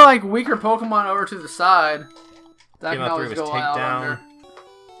have kind of like weaker Pokemon over to the side. That can TM03 always was go out takedown. under.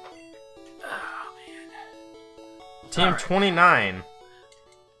 TM29.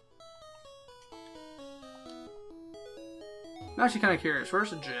 I'm actually kind of curious. Where's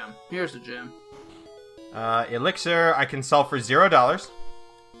the gym? Here's the gym. Elixir I can sell for $0.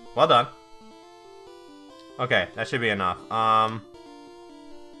 Well done. Okay, that should be enough.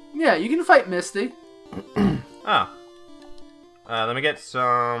 Yeah, you can fight Misty. Oh. Let me get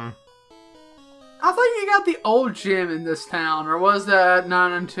some... I thought you got the old gym in this town, or was that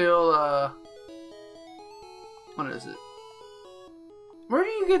not until, what is it? Where do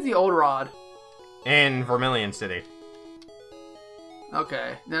you get the old rod? In Vermilion City.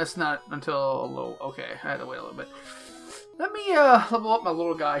 Okay, that's not until a little... Okay, I had to wait a little bit. Let me, level up my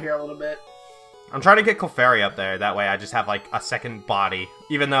little guy here a little bit. I'm trying to get Clefairy up there, that way I just have, like, a second body.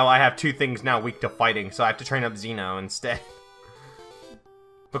 Even though I have 2 things now weak to fighting, so I have to train up Xeno instead.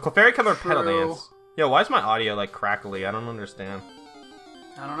 But Clefairy can learn Petal True. Dance. Yo, why is my audio, like, crackly? I don't understand.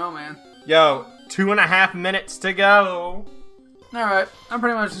 I don't know, man. Yo, 2.5 minutes to go. Alright, I'm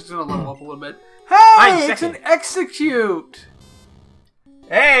pretty much just gonna level up a little bit. I'm Hey, it's second. an execute!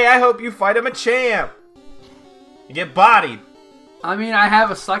 Hey, I hope you fight him a champ. You get bodied. I mean, I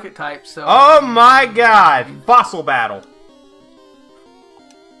have a psychic type, so... Oh my god. Fossil battle.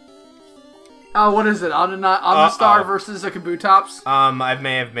 Oh, what is it? Omnistar versus a Kabutops? I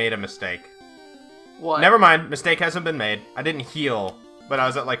may have made a mistake. What? Never mind, mistake hasn't been made. I didn't heal, but I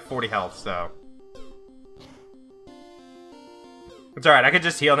was at like 40 health, so... It's alright, I could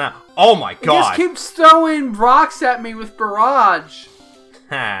just heal now. Oh my It just god! keeps throwing rocks at me with Barrage.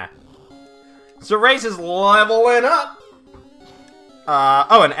 Ha. So Race is leveling up!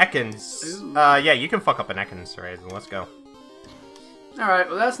 Oh, an Ekans. Ooh. Yeah, you can fuck up an Ekans, Raze, and let's go. Alright,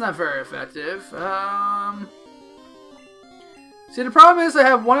 well that's not very effective. See, the problem is I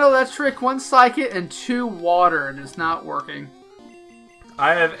have 1 electric, 1 psychic, and 2 water, and it's not working.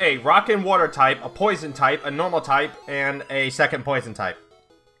 I have a rock and water type, a poison type, a normal type, and a second poison type.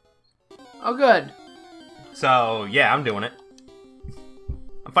 Oh, good. So, yeah, I'm doing it.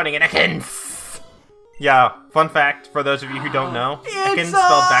 I'm fighting an Ekans. Yeah, fun fact for those of you who don't know. Ekans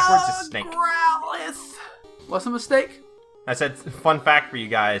spelled backwards is snake. Growlithe. What's a mistake? I said, fun fact for you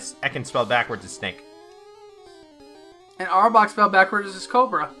guys. Ekans spelled backwards is snake. And Arbok spelled backwards is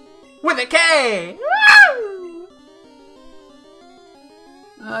cobra. With a K! Woo!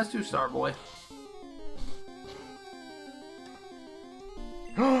 Let's do Starboy.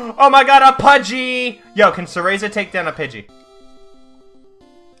 Oh my god, a Pudgy! Yo, can Cereza take down a Pidgey?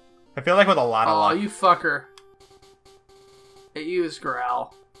 I feel like with a lot of luck. Oh, you fucker. It used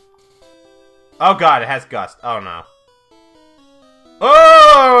Growl. Oh god, it has Gust. Oh no.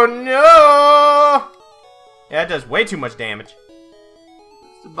 Oh no! Yeah, it does way too much damage.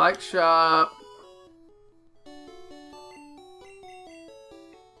 It's the bike shop.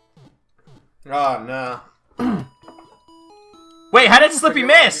 Oh no. Wait, how did Slippy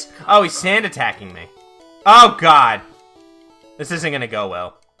miss? Oh, he's sand attacking me. Oh god. This isn't gonna go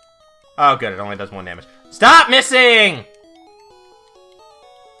well. Oh good, it only does 1 damage. Stop missing!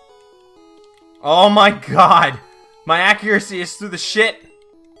 Oh my god. My accuracy is through the shit.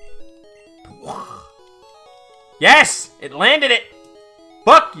 Yes! It landed it!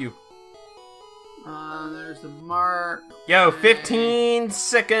 Fuck you! There's the mark. Yo, 15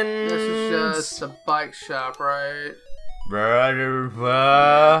 seconds! This is just a bike shop, right?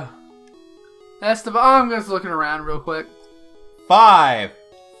 That's the... I'm just looking around real quick. 5,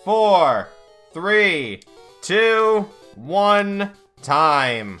 4, 3, 2, 1,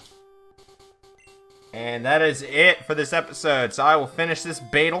 time. And that is it for this episode. So I will finish this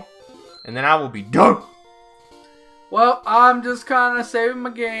battle, and then I will be done. Well, I'm just kind of saving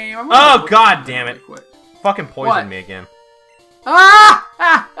my game. Oh, god damn it. Fucking poisoned me again. Ah!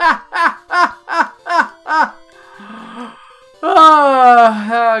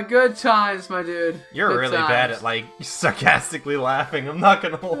 Good times, my dude. You're good really times. bad at, like, sarcastically laughing. I'm not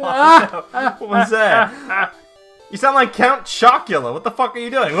gonna lie. What was that? You sound like Count Chocula. What the fuck are you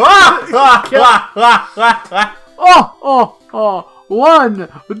doing? Oh. 1,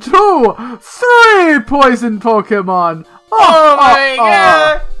 2, 3 poison Pokemon. Oh my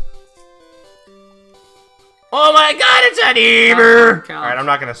god. Oh my god, it's an Eber! Alright, I'm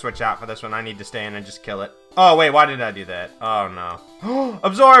not gonna switch out for this one. I need to stay in and just kill it. Oh, wait, why did I do that? Oh, no.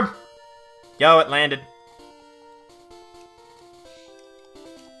 Absorb! Yo, it landed.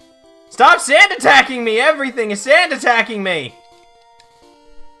 Stop sand attacking me! Everything is sand attacking me!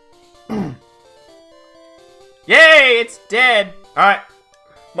 Yay, it's dead! Alright,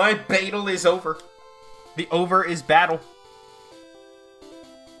 my battle is over. The over is battle.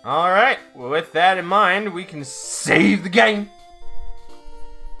 Alright, well, with that in mind, we can save the game.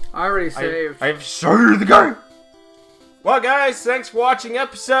 I already saved. I've saved the game. Well, guys, thanks for watching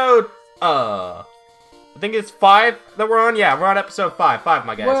episode, I think it's 5 that we're on. Yeah, we're on episode 5. 5,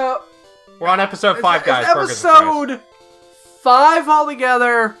 my guys. Well, we're on episode 5, guys. It's episode 5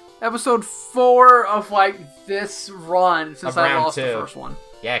 altogether. Episode 4 of, like, this run since I lost the first one.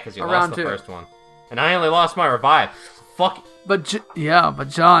 Yeah, because you lost the first one. And I only lost my revive. Fuck it. But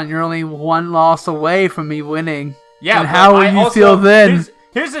John, you're only 1 loss away from me winning. Yeah, and how will you feel then?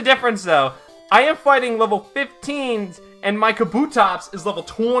 Here's the difference, though. I am fighting level 15s, and my Kabutops is level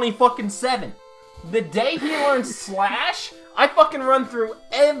 20-fucking-7. The day he learns Slash, I fucking run through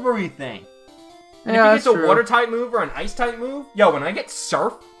everything. And if he gets a water-type move or an ice-type move, yo, when I get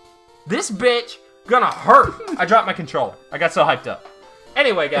Surf, this bitch gonna hurt. I dropped my controller. I got so hyped up.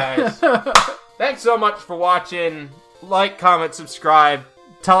 Anyway, guys, thanks so much for watching. Like, comment, subscribe.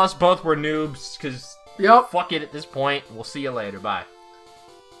 Tell us both we're noobs, because fuck it at this point. We'll see you later. Bye.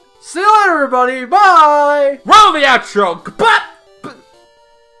 See you later, everybody. Bye. Roll the outro. Kpop!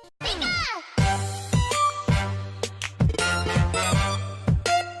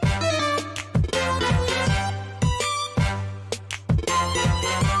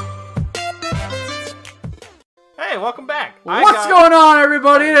 Hey, welcome back. What's going on,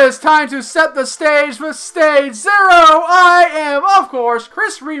 everybody? It is time to set the stage with Stage 0. I am, of course,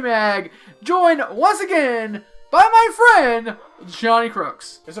 Chris Remag, joined once again by my friend, Johnny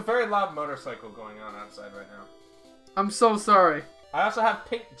Crooks. There's a very loud motorcycle going on outside right now. I'm so sorry. I also have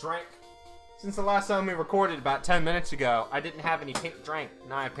pink drink. Since the last time we recorded about 10 minutes ago, I didn't have any pink drink.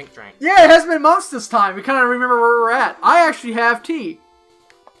 Now I have pink drink. Yeah, it hasn't been months this time. We kind of remember where we're at. I actually have tea.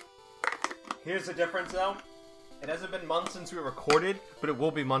 Here's the difference, though. It hasn't been months since we recorded, but it will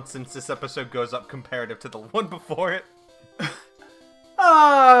be months since this episode goes up comparative to the one before it. Or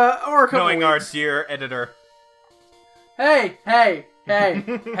a couple Knowing weeks. our dear editor. Hey. Hey,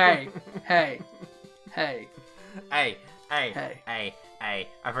 Hey,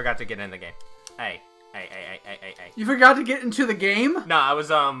 I forgot to get in the game. Hey. You forgot to get into the game? No, I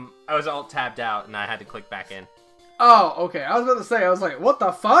was alt tabbed out and I had to click back in. Oh, okay. I was about to say, I was like, what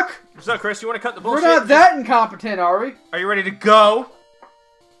the fuck? So, Chris, you want to cut the bullshit? We're not that incompetent, are we? Are you ready to go?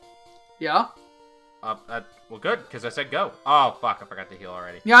 Yeah. Well, good, because I said go. Oh, fuck, I forgot to heal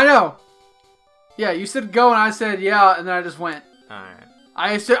already. Yeah, I know. Yeah, you said go and I said yeah, and then I just went. Alright.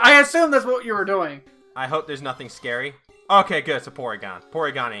 I assume that's what you were doing. I hope there's nothing scary. Okay, good, it's a Porygon.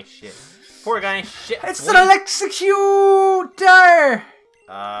 Porygon ain't shit. Porygon ain't shit. It's an executor!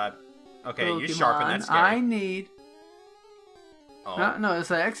 Okay, Pokemon you sharpen, that's scary. I need... Oh. No,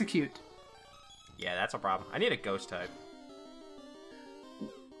 it's an execute. Yeah, that's a problem. I need a ghost type.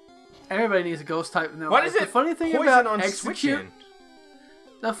 Everybody needs a ghost type. No, What is it? The funny thing Poison about on execute... switching.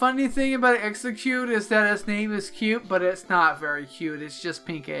 The funny thing about execute is that its name is cute, but it's not very cute. It's just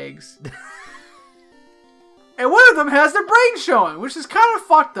pink eggs. And one of them has their brain showing, which is kind of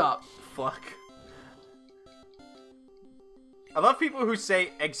fucked up. Fuck. I love people who say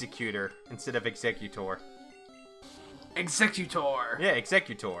executor instead of executor. Executor. Yeah,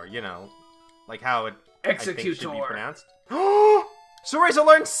 executor, you know. Like how it Executor. I think should be pronounced. Soreza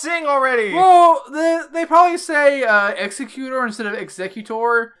learned sing already! Well, they probably say executor instead of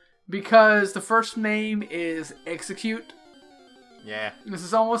executor because the first name is execute. Yeah. This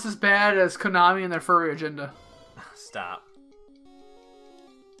is almost as bad as Konami and their furry agenda. Stop.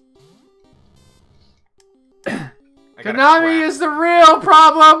 Konami is the real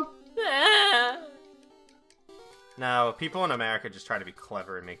problem! No, people in America just try to be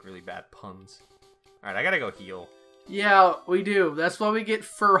clever and make really bad puns. Alright, I gotta go heal. Yeah, we do. That's why we get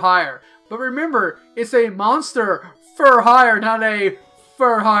fur hire. But remember, it's a monster fur hire, not a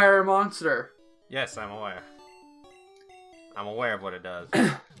fur hire monster. Yes, I'm aware. I'm aware of what it does,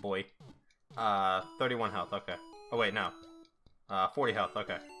 boy. 31 health, okay. Oh wait, no. 40 health,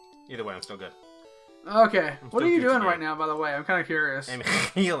 okay. Either way, I'm still good. Okay, what are you doing today. right now, by the way? I'm kind of curious. I'm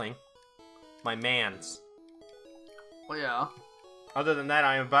healing. My mans. Well, yeah. Other than that,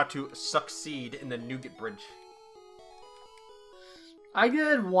 I am about to succeed in the Nougat Bridge. I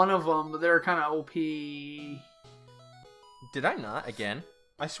did one of them, but they're kind of OP. Did I not? Again?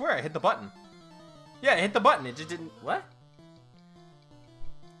 I swear I hit the button. Yeah, I hit the button. It just didn't... What?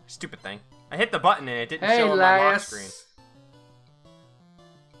 Stupid thing. I hit the button and it didn't show on my lock screen.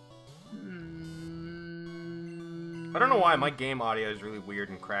 I don't know why my game audio is really weird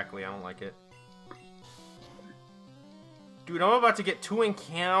and crackly. I don't like it. Dude, I'm about to get 2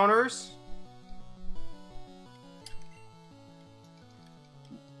 encounters.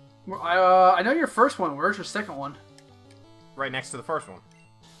 I know your first one. Where's your second one? Right next to the first one.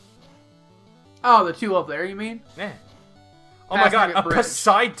 Oh, the 2 up there, you mean? Yeah. Oh my god, a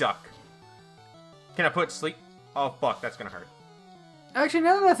Psyduck. Can I put sleep? Oh fuck, that's gonna hurt. Actually,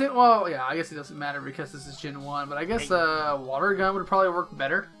 now that I think, well, yeah, I guess it doesn't matter because this is Gen 1, but I guess water gun would probably work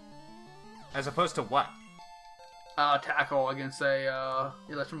better. As opposed to what? Tackle against a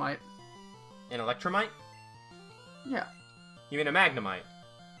Electromite. An Electromite? Yeah. You mean a Magnemite?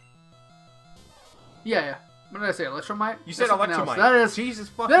 Yeah. What did I say? Electromite? You said That's Electromite. That is Jesus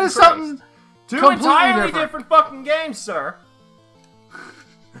fucking That is Christ. something 2 completely entirely different fucking games, sir.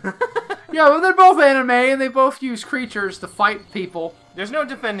 Yeah, but they're both anime and they both use creatures to fight people. There's no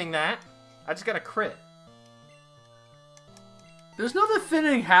defending that. I just got a crit. There's no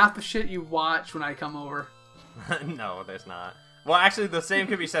defending half the shit you watch when I come over. No, there's not. Well, actually, the same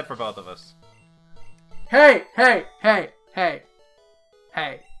could be said for both of us. Hey.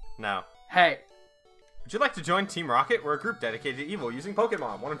 No. Hey. Would you like to join Team Rocket? We're a group dedicated to evil using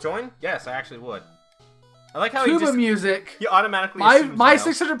Pokemon. Want to join? Yes, I actually would. I like how Tuba music. he automatically My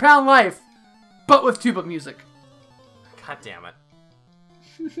 600-pound life, but with tuba music. God damn it.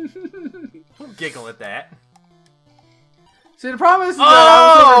 Don't giggle at that. See, the problem is that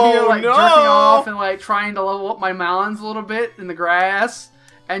I was over here, like, jerking off and, like, trying to level up my melons a little bit in the grass,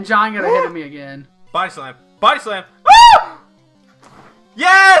 and John got ahead of me again. Body slam. Body slam. Ah!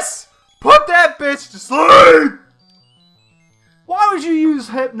 Yes! Put that bitch to sleep! Why would you use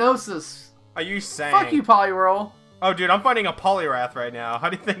hypnosis? Are you saying? Fuck you, Poliwhirl. Oh, dude, I'm fighting a Poliwrath right now. How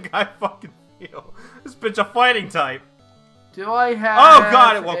do you think I fucking feel? This bitch a fighting type. Do I have... Oh,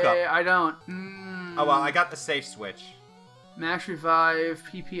 God, it woke up. I don't. Oh, well, I got the safe switch. Max revive,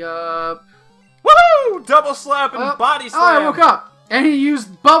 PP up. Woohoo! Double slap and body slam. Oh, I woke up. And he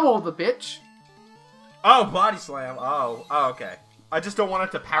used bubble, the bitch. Oh, body slam. Oh, okay. I just don't want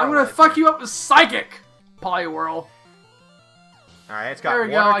it to paralyze. I'm gonna fuck you up with psychic, Poliwhirl. Alright, it's got There we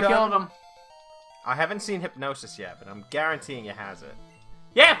go, water I gun. killed him. I haven't seen hypnosis yet, but I'm guaranteeing it has it.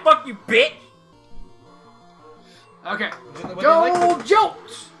 Yeah, fuck you, bitch! Okay. Would they Go like to-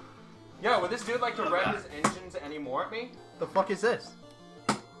 Jolt! Yo, would this dude like to rev his engines anymore at me? The fuck is this?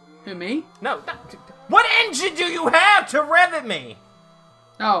 Who, me? No. What engine do you have to rev at me?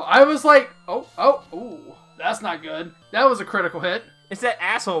 No, I was like, ooh, that's not good. That was a critical hit. It's that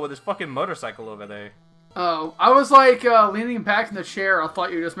asshole with his fucking motorcycle over there. Oh, I was like leaning back in the chair. I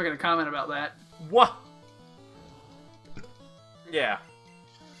thought you were just making a comment about that. What? Yeah.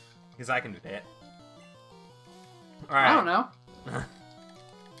 Because I can do that. Alright. I don't know.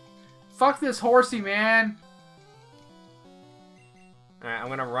 Fuck this horsey, man. Alright, I'm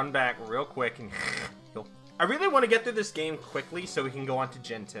gonna run back real quick and... I really want to get through this game quickly so we can go on to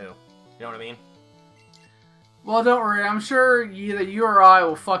Gen 2. You know what I mean? Well, don't worry. I'm sure either you or I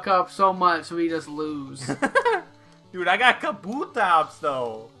will fuck up so much we just lose. Dude, I got Kabutops,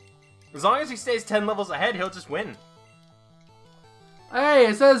 though. As long as he stays 10 levels ahead, he'll just win. Hey,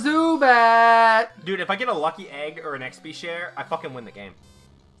 it's a Zubat! Dude, if I get a lucky egg or an XP share, I fucking win the game.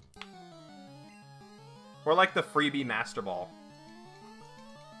 Or like the freebie Master Ball.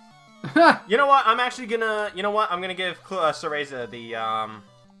 You know what? I'm actually gonna... You know what? I'm gonna give Cereza the...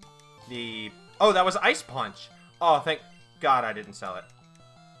 Oh, that was Ice Punch. Oh, thank God I didn't sell it.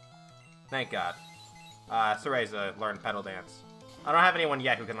 Thank God. Cereza learned Pedal Dance. I don't have anyone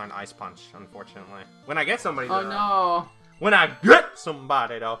yet who can learn Ice Punch, unfortunately. When I get somebody... Oh, no. When I get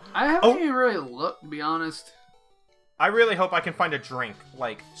somebody, though. I haven't even really looked, to be honest. I really hope I can find a drink,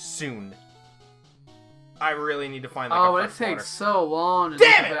 like, soon. I really need to find, like, oh, a it fresh takes water. so long to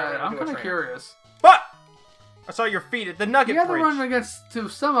Damn do it! that. I'm Do a kind of trainer. curious. But! I saw your feet at the Nugget You have to Bridge. run against to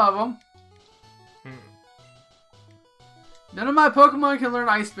some of them. None of my Pokemon can learn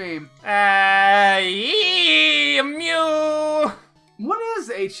Ice Beam. Mew! What is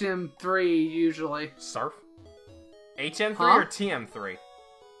HM3 usually? Surf? HM3 Huh? or TM3?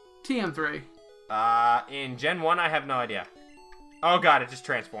 TM3. In Gen 1, I have no idea. Oh god, it just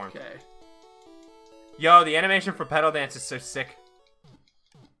transformed. Okay. Yo, the animation for Pedal Dance is so sick.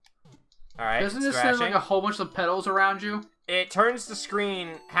 Alright, Doesn't it send like a whole bunch of petals around you? It turns the screen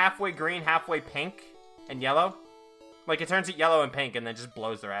halfway green, halfway pink, and yellow. Like, it turns it yellow and pink, and then just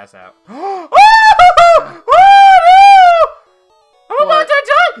blows their ass out. Oh, no! I'm about to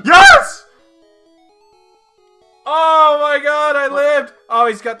die! Yes! Oh my god, I lived! Oh,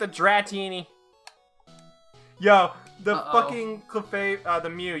 he's got the Dratini. Yo, the fucking the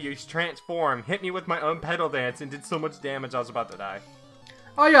Mew used Transform, hit me with my own Pedal Dance, and did so much damage I was about to die.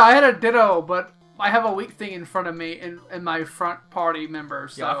 Oh yeah, I had a Ditto, but I have a weak thing in front of me in my front party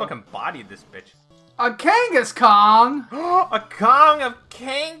members. So. Yo, I fucking bodied this bitch. A Kangaskong! A Kong of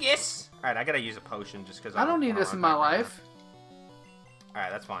Kangas! Alright, I gotta use a potion just because I don't need this in my life. Alright,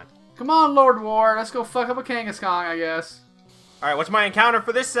 that's fine. Come on, Lord War, let's go fuck up a Kangaskong, I guess. Alright, what's my encounter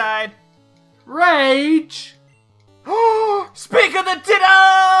for this side? Rage! Speak of the Ditto!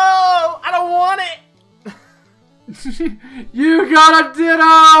 I don't want it! You got a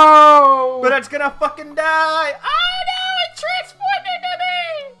Ditto! But it's gonna fucking die! Oh no, it transformed into me!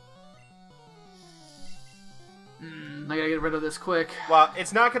 I gotta get rid of this quick. Well,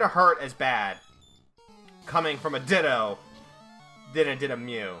 it's not gonna hurt as bad coming from a Ditto than it did a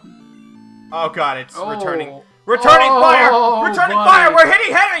Mew. Oh god, it's returning. Returning fire! Returning fire! We're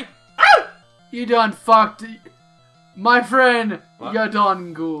hitting heavy! Oh! You done fucked. My friend, What? you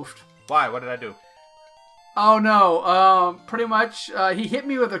done goofed. Why? What did I do? Oh no, pretty much, he hit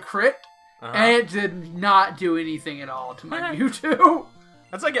me with a crit, Uh-huh. and it did not do anything at all to my Mewtwo.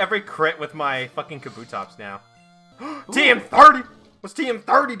 That's like every crit with my fucking Kabutops now. TM30! What's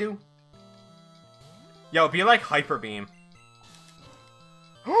TM30 do? Yo, be like Hyper Beam.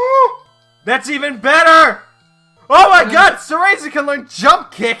 That's even better! Oh my god, Cereza can learn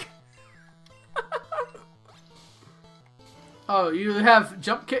Jump Kick! Oh, you have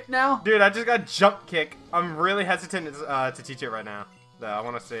Jump Kick now? Dude, I just got Jump Kick. I'm really hesitant to teach it right now. So I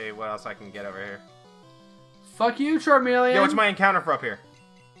want to see what else I can get over here. Fuck you, Charmeleon. Yo, what's my encounter for up here?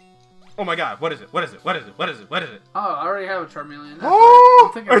 Oh my god, what is it? What is it? What is it? What is it? What is it? Oh, I already have a Charmeleon. That's Oh, right.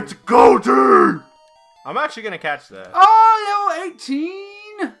 I'm thinking- it's Goldie! I'm actually gonna catch that. Oh, level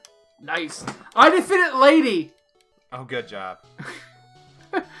 18! Nice. I defeated Lady. Oh, good job.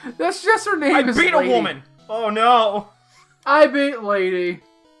 That's just her name. I is beat Lady. a woman! Oh no! I beat Lady.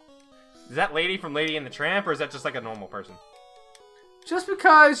 Is that Lady from Lady and the Tramp, or is that just like a normal person? Just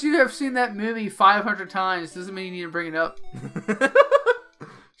because you have seen that movie 500 times doesn't mean you need to bring it up.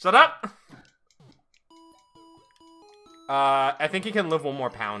 Shut up! I think he can live one more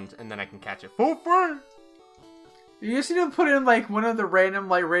pound, and then I can catch it full free! You just need to put in like one of the random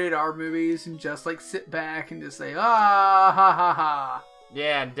like rated R movies and just like sit back and just say, ah, ha ha ha.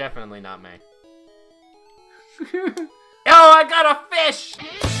 Yeah, definitely not me. Yo, I got a fish!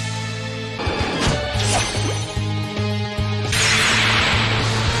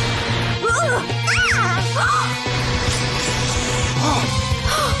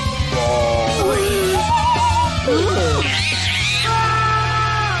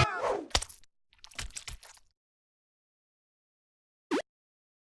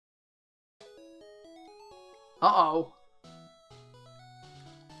 Uh-oh.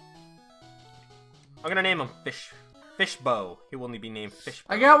 I'm gonna name him Fishbow. He will only be named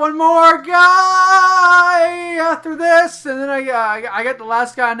Fishbow. I got one more guy after this, and then I got the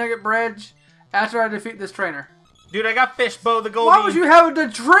last guy on Nugget Bridge after I defeat this trainer. Dude, I got Fishbow the Goldie. Why would you have the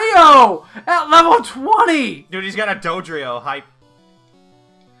trio at level 20? Dude, he's got a Dodrio hype.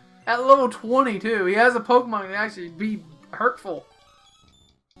 At level 20 too. He has a Pokemon that can actually be hurtful.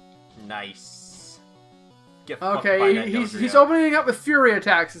 Nice. Get fucked by Okay, that he's Dodrio. opening up with Fury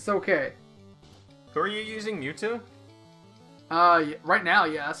attacks. It's okay. Who are you using, Mewtwo? Right now,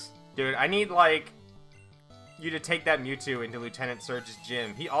 yes. Dude, I need, like, you to take that Mewtwo into Lieutenant Surge's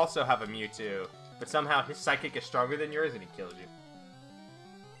gym. He also have a Mewtwo, but somehow his psychic is stronger than yours and he kills you.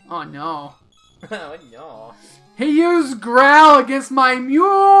 Oh no. Oh no. He used Growl against my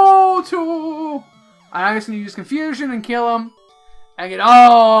Mewtwo! I'm just gonna use Confusion and kill him. And get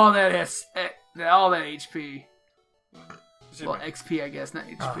all that HP. Well, XP, I guess, not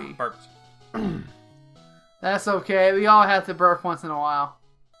HP. Burped. That's okay. We all have to burp once in a while.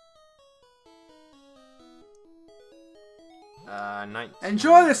 19.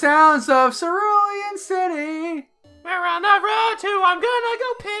 Enjoy the sounds of Cerulean City. We're on the road to I'm gonna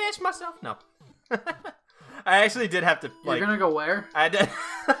go piss myself. No. I actually did have to, like... You're gonna go where? I did.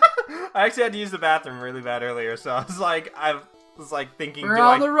 I actually had to use the bathroom really bad earlier, so I was like, thinking... We're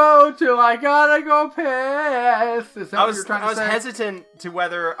on the road to I gotta go piss. Is that I what you're trying to say? was hesitant to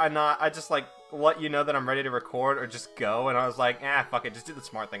whether or not I just, like, let you know that I'm ready to record or just go, and I was like, fuck it, just do the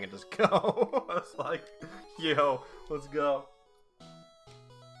smart thing and just go. I was like, yo, let's go.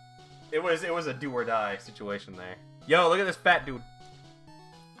 It was a do or die situation there. Yo, look at this fat dude.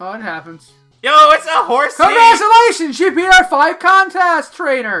 Oh, it happens. Yo, it's a horsey! Congratulations! You beat our 5 contest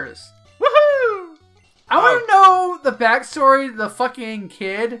trainers! Woohoo! I want to know the backstory of the fucking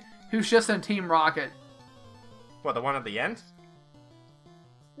kid who's just in Team Rocket. What, the one at the end?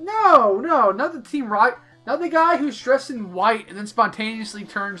 No, not the Team Rocket. Not the guy who's dressed in white and then spontaneously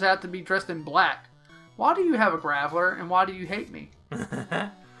turns out to be dressed in black. Why do you have a Graveler and why do you hate me?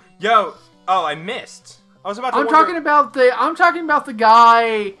 Yo, oh, I missed. I was about to I'm talking about the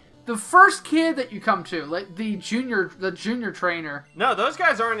guy, the first kid that you come to, like the junior trainer. No, those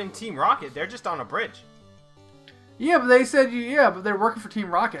guys aren't in Team Rocket. They're just on a bridge. Yeah, but they said but they're working for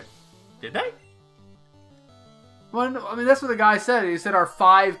Team Rocket. Did they? Well, I mean, that's what the guy said. He said our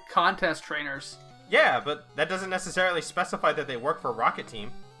 5 contest trainers. Yeah, but that doesn't necessarily specify that they work for Rocket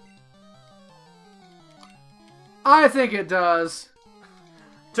Team. I think it does.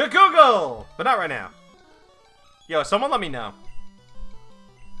 To Google! But not right now. Yo, someone let me know.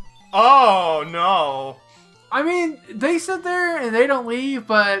 Oh, no. I mean, they sit there and they don't leave,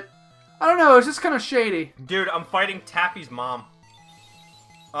 but I don't know. It's just kind of shady. Dude, I'm fighting Taffy's mom.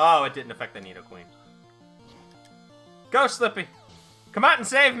 Oh, it didn't affect the Nidoqueen. Go, Slippy. Come out and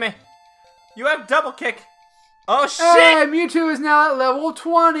save me. You have double kick. Oh, shit! Hey, Mewtwo is now at level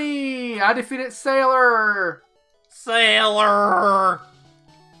 20. I defeated Sailor. Sailor!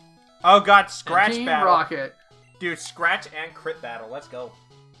 Oh, God, Scratch Team battle. Rocket. Dude, Scratch and Crit battle. Let's go.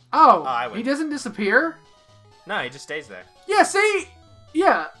 Oh, I win. he doesn't disappear? No, he just stays there. Yeah, see?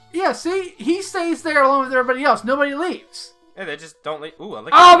 Yeah, see? He stays there along with everybody else. Nobody leaves. Yeah, they just don't leave. Ooh, I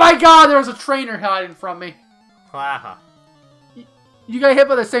like Oh my god, there was a trainer hiding from me. Haha. You got hit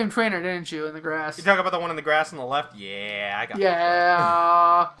by the same trainer, didn't you, in the grass? You talking about the one in the grass on the left? Yeah, I got it.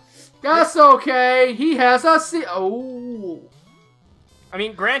 Yeah. That's okay. He has a Oh. I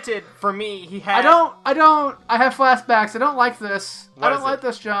mean, granted, for me, he had... I have flashbacks. I don't like this. What I don't is like it?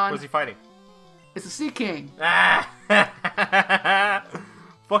 this, John. What is he fighting? It's a Sea King. Ah!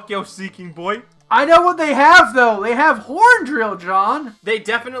 Fuck yo, Seeking boy. I know what they have, though. They have Horn Drill, John. They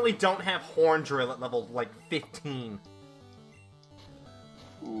definitely don't have Horn Drill at level, like, 15.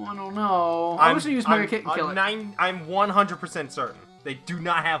 Oh, I don't know. I'm just going to use Mega Kit and kill it. I'm 100% certain. They do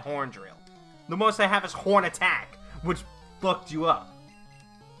not have Horn Drill. The most they have is Horn Attack, which fucked you up.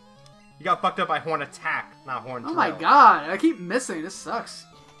 You got fucked up by Horn Attack, not Horn Drill. Oh my god, I keep missing. This sucks.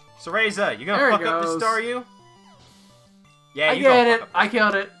 Cereza, you gonna fuck up the Staryu? Yeah, I you get it. Up I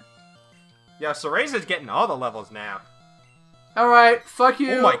killed it. Yeah, Cereza's getting all the levels now. Alright, fuck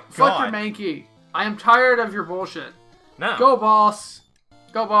you. Oh my Fuck your God. Mankey. I am tired of your bullshit. No. Go, boss.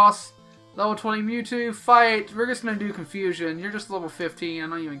 Go, boss. Level 20 Mewtwo, fight. We're just gonna do confusion. You're just level 15, I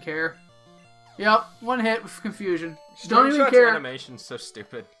don't even care. Yep, one hit with confusion. Don't even care. Animation's so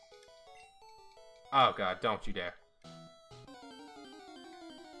stupid. Oh god, don't you dare.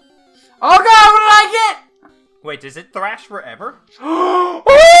 Oh god, what did I get? Wait, does it thrash forever?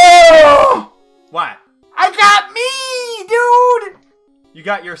 Oh! What? I got me, dude! You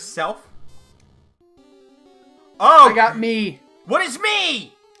got yourself? Oh! I got me. What is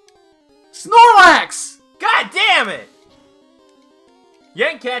me? Snorlax! God damn it! You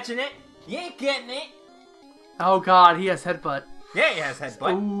ain't catching it. You ain't getting it. Oh god, he has headbutt. Yeah, he has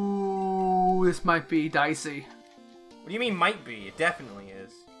headbutt. Ooh, this might be dicey. What do you mean might be? It definitely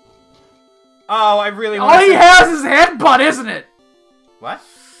is. Oh, I really want All he has is headbutt, isn't it? What?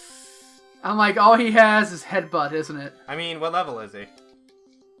 I'm like, all he has is headbutt, isn't it? I mean, what level is he?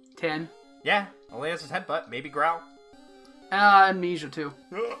 10. Yeah, all he has is headbutt. Maybe growl. Amnesia too.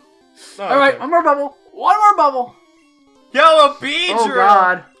 Oh, Alright, okay. one more bubble. One more bubble. Yellow Beedrill! Oh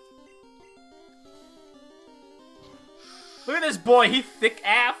god. Look at this boy, he's thick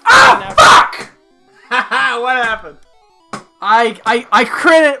AF. Ah, fuck! Haha, what happened? I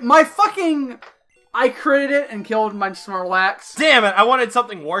critted my fucking... I critted it and killed my Snorlax. Damn it, I wanted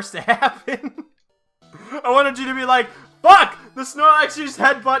something worse to happen. I wanted you to be like, fuck! The Snorlax used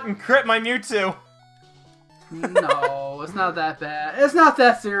headbutt and crit my Mewtwo. No, it's not that bad. It's not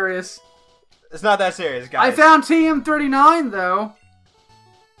that serious. It's not that serious, guys. I found TM39, though.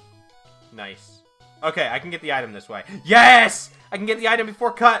 Nice. Okay, I can get the item this way. Yes! I can get the item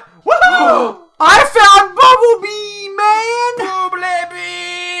before cut. Woohoo! I found Bubble Beam, man! Bubble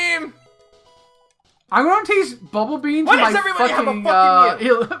Beam! I'm gonna teach Bubble Beam to Why my does everybody have a fucking,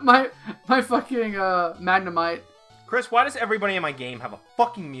 my fucking, Magnemite. Chris, why does everybody in my game have a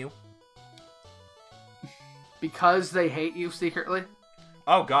fucking Mew? Because they hate you secretly?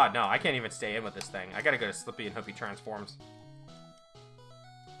 Oh god, no, I can't even stay in with this thing. I gotta go to Slippy and hope he transforms.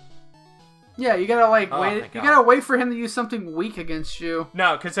 Yeah, you gotta like Oh, wait. thank You God. gotta wait for him to use something weak against you.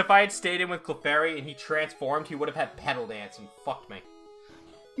 No, because if I had stayed in with Clefairy and he transformed, he would have had Petal Dance and fucked me.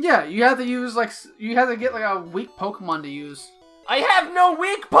 Yeah, you have to use like you have to get like a weak Pokemon to use. I have no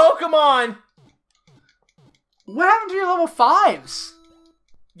weak Pokemon! What happened to your level 5s?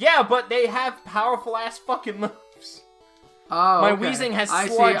 Yeah, but they have powerful ass fucking moves. Oh, My okay. Weezing has I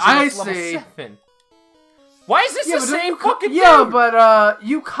Sludge see. and it's level 7. Why is this Yeah, the but same fucking thing? Yeah, but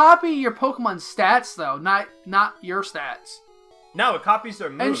you copy your Pokemon stats though, not your stats. No, it copies their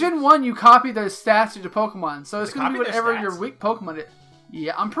moves. In Gen 1, you copy the stats of your Pokemon, so it's Does it gonna be copy their whatever stats? your weak Pokemon is.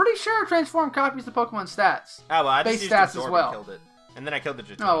 Yeah, I'm pretty sure Transform copies the Pokemon stats. Oh, well, I just base used stats Absorb as well. and killed it. And then I killed the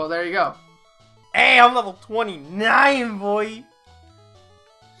Jitini. Oh, well, there you go. Hey, I'm level 29, boy! And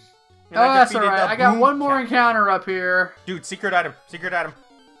Oh, that's defeated alright. the I got Boom one more Cat. encounter up here. Dude, secret item. Secret item.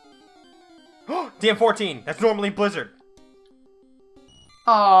 DM14. That's normally Blizzard.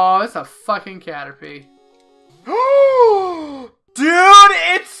 Oh, it's a fucking Caterpie. Dude,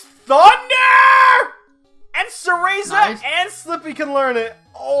 it's Thunder! And Cereza Nice. and Slippy can learn it.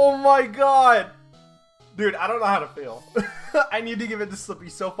 Oh my god. Dude, I don't know how to feel. I need to give it to Slippy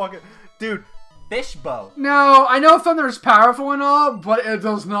so fucking... Dude, Fishbow. No, I know Thunder is powerful and all, but it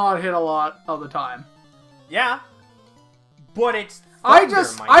does not hit a lot of the time. Yeah. But it's I Thunder,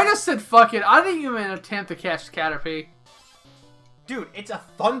 just said fuck it. I didn't even attempt to catch Caterpie. Dude, it's a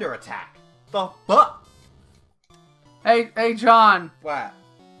Thunder attack. The fuck? Hey, John. What?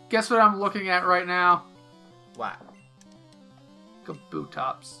 Guess what I'm looking at right now? What?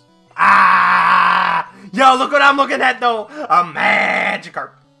 Kabutops. Ah! Yo, look what I'm looking at though. A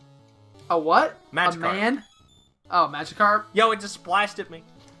Magikarp. A what? Magikarp. A man? Oh, Magikarp? Yo, it just splashed at me.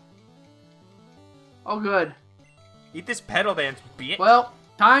 Oh, good. Eat this Petal Dance, bitch. Well,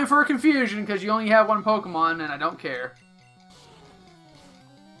 time for confusion, because you only have one Pokemon, and I don't care.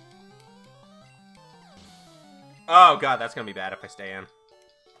 Oh god, that's gonna be bad if I stay in.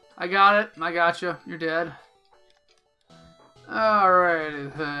 I got it. I got you. You're dead.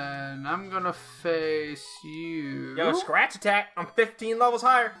 Alrighty then. I'm gonna face you. Yo, Scratch Attack. I'm 15 levels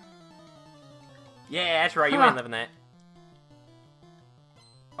higher. Yeah, that's right. You Huh. ain't living that.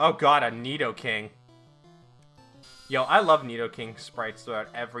 Oh god, a Nidoking. Yo, I love Nidoking sprites throughout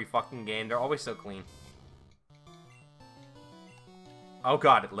every fucking game. They're always so clean. Oh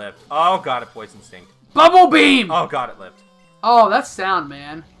god, it lived. Oh god, it Poison Sting. Bubble Beam! Oh god, it lived. Oh, that's sound,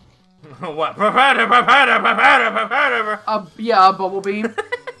 man. What? Yeah, a Bubble Beam.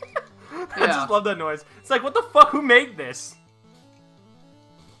 I just love that noise. It's like, what the fuck? Who made this?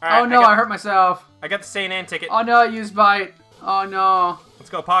 Alright, Oh no, I hurt myself. I got the St. Anne ticket. Oh no, I used Bite. Oh no. Let's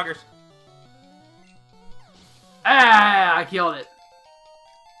go, Poggers. Ah, I killed it.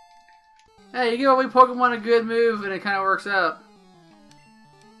 Hey, you give away Pokemon a good move and it kind of works out.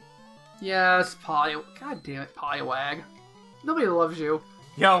 Yes, God damn it, Poliwag. Nobody loves you.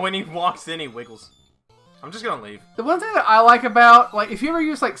 Yo, when he walks in, he wiggles. I'm just gonna leave. The one thing that I like about, like, if you ever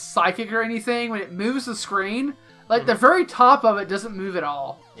use, like, Psychic or anything, when it moves the screen, like, the very top of it doesn't move at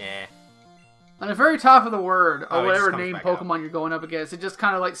all. Yeah. On the very top of the word, or it whatever just name comes back Pokemon you're going up against, it just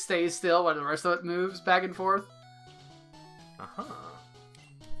kind of, like, stays still while the rest of it moves back and forth. Uh-huh.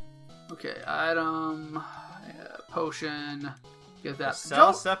 Okay, item, potion, get that.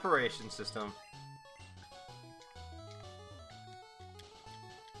 Cell separation system.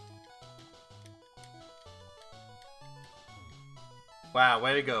 Wow,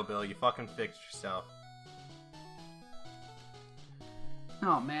 way to go, Bill. You fucking fixed yourself.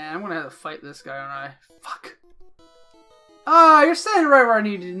 Oh, man, I'm gonna have to fight this guy, aren't I? Fuck. Ah, you're standing right where I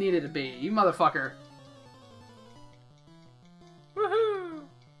needed to be, you motherfucker. Woohoo!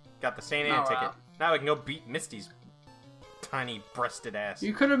 Got the St. Anne Oh, ticket. wow. Now we can go beat Misty's tiny breasted ass.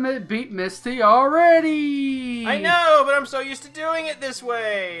 You could have beat Misty already! I know, but I'm so used to doing it this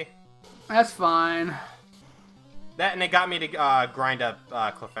way. That's fine. That and it got me to grind up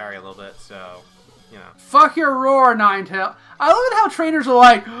Clefairy a little bit, so, you know. Fuck your roar, Ninetale. I love it how trainers are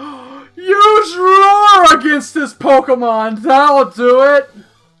like, use roar against this Pokemon. That'll do it.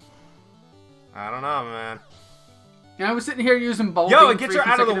 I don't know, man. And I was sitting here using Bolt. Yo, it gets her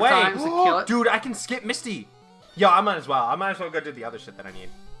out of the way. To kill it. Dude, I can skip Misty. Yo, I might as well. I might as well go do the other shit that I need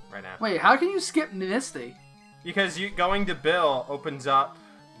right now. Wait, how can you skip Misty? Because going to Bill opens up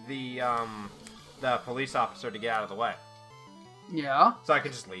the police officer to get out of the way. Yeah. So I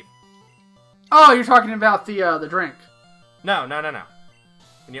can just leave. Oh, you're talking about the drink. No.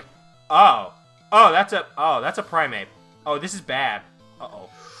 And you, oh, that's a primate. Oh, this is bad. Uh-oh.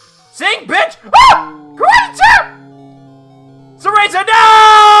 Sing, bitch! Ah! Karate chop! Cereza,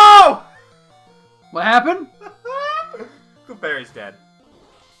 no! What happened? Clefairy's dead.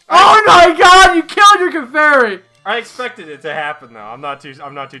 Oh my god, you killed your Clefairy! I expected it to happen though. I'm not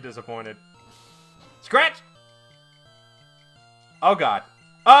too disappointed. Scratch! Oh god.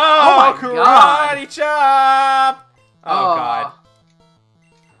 Oh, my God. karate chop! Oh god.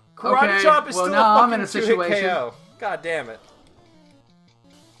 Karate Okay, chop is well, still now a I'm in fucking a two-hit situation. KO. God damn it.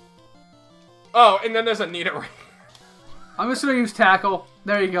 Oh, and then there's a Nita ring. I'm just gonna use Tackle.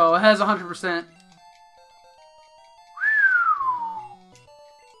 There you go, it has 100%.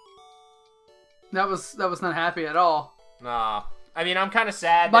 That was not happy at all. Nah. I mean, I'm kind of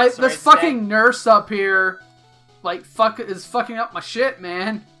sad. Like, that this Sora's fucking dead. nurse up here, like, is fucking up my shit,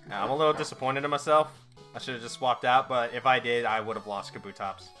 man. I'm a little disappointed in myself. I should have just swapped out, but if I did, I would have lost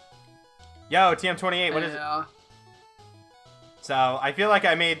Kabutops. Yo, TM28, what is it? So, I feel like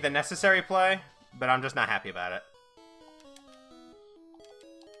I made the necessary play, but I'm just not happy about it.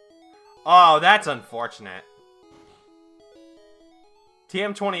 Oh, that's unfortunate.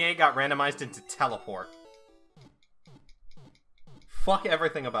 TM28 got randomized into Teleport. Fuck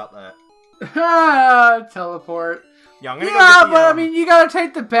everything about that. Teleport. Yeah, I'm gonna go Yeah, get the, but I mean, you gotta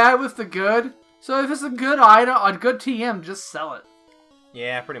take the bad with the good. So if it's a good item, a good TM, just sell it.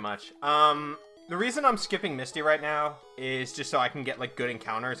 Yeah, pretty much. The reason I'm skipping Misty right now is just so I can get, like, good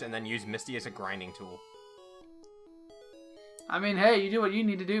encounters and then use Misty as a grinding tool. I mean, hey, you do what you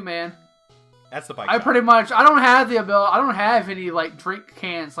need to do, man. That's the bike I shop. pretty much, I don't have the ability, I don't have any, like, drink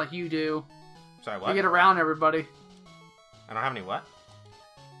cans like you do. Sorry, To what? get around everybody. I don't have any what?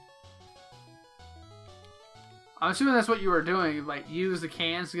 I'm assuming that's what you were doing, like, use the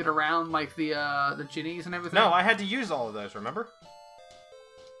cans to get around, like, the Ginnies and everything. No, I had to use all of those, remember?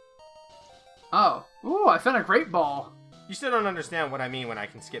 Oh. Ooh, I found a great ball. You still don't understand what I mean when I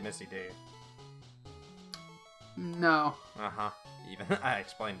can skip Misty, do you? No. Uh-huh. Even I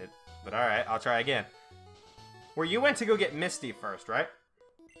explained it. But alright, I'll try again. Where you went to go get Misty first, right?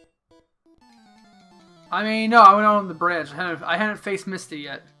 I mean, no, I went on the bridge. I hadn't faced Misty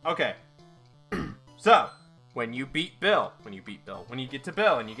yet. Okay. So, when you get to Bill and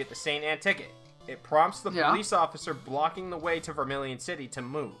you get the St. Anne ticket, it prompts the police officer blocking the way to Vermilion City to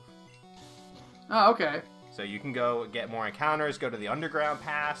move. Oh, okay. So you can go get more encounters, go to the Underground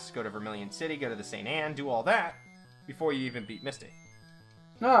Pass, go to Vermilion City, go to the St. Anne, do all that before you even beat Misty.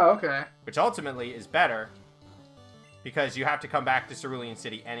 Oh, okay. Which ultimately is better because you have to come back to Cerulean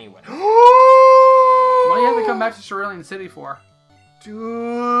City anyway. What do you have to come back to Cerulean City for?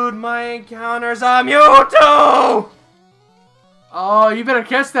 Dude, my encounters are Mewtwo! Oh, you better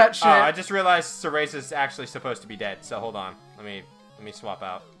catch that shit. Oh, I just realized Cereza's actually supposed to be dead, so hold on. Let me swap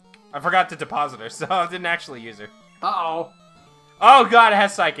out. I forgot to deposit her, so I didn't actually use her.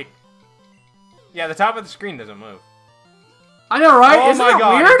 I know, right? Oh Isn't my it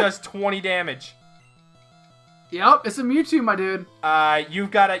god, weird? it does 20 damage. Yep, it's a Mewtwo, my dude. You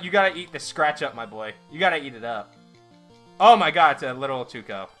gotta eat the scratch up, my boy. You gotta eat it up. Oh my god, it's a little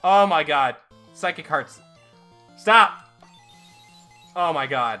Tuco. Oh my god. Psychic Hearts. Stop! Oh my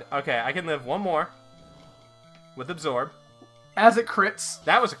god. Okay, I can live one more. With Absorb. As it crits.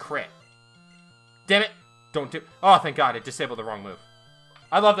 That was a crit. Damn it. Don't do... Oh, thank god, it disabled the wrong move.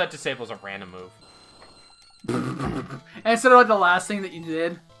 I love that disables a random move. And instead of like the last thing that you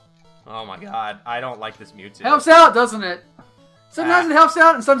did. Oh my god, I don't like this Mewtwo. Helps out, doesn't it? Sometimes it helps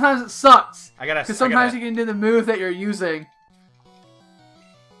out, and sometimes it sucks. Because sometimes you can do the move that you're using.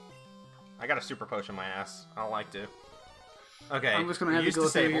 I got a super potion my ass. I don't like to. Okay. I'm just gonna have to go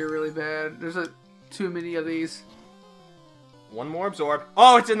through here really bad. There's too many of these. One more absorb.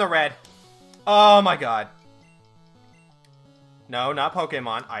 Oh, it's in the red. Oh my god. No, not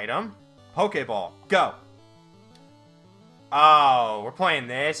Pokemon. Item. Pokeball. Go. Oh, we're playing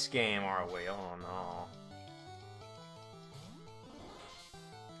this game, are we? Oh no.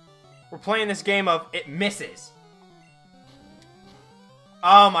 We're playing this game of it misses.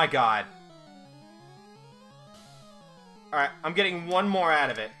 Oh my god. Alright, I'm getting one more out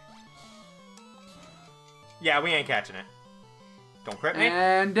of it. Yeah, we ain't catching it. Don't crit me.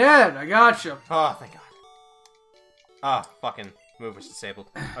 And dead. I got you. Oh, thank god. Oh, fucking move was disabled.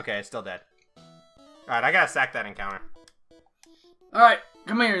 Okay, it's still dead. Alright, I gotta sack that encounter. Alright,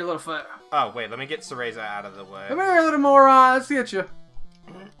 come here, you little foot. Oh, wait, let me get Cereza out of the way. Come here, little moron. Let's get you.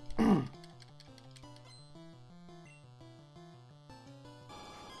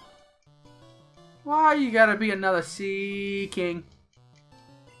 Why you gotta be another Sea King?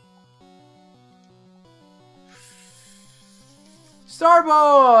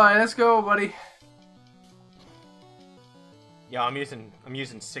 Starboy! Let's go, buddy. Yeah, I'm using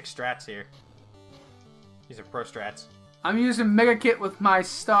 6 strats here. These are pro strats. I'm using Mega Kit with my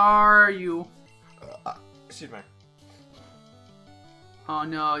Staryu. Excuse me. Oh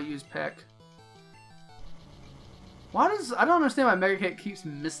no, I use Peck. Why does... I don't understand why Mega Kit keeps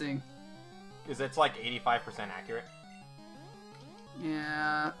missing. Because it's like 85% accurate.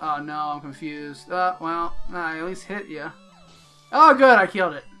 Yeah. Oh no, I'm confused. Well, I at least hit you. Oh good, I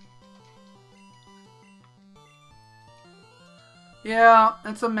killed it. Yeah,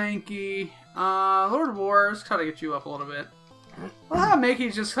 it's a Mankey. Lord of Wars, try to get you up a little bit. Well, how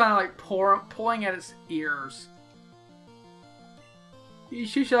Mankey's just kind of like pulling at its ears.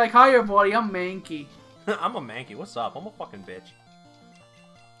 She's like, hiya buddy, I'm Mankey. I'm a Mankey, what's up? I'm a fucking bitch.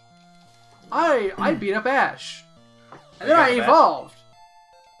 I beat up Ash. And then I evolved.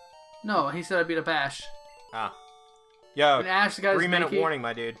 No, he said I beat up Ash. Ah. Yo, and Ash got 3-minute warning,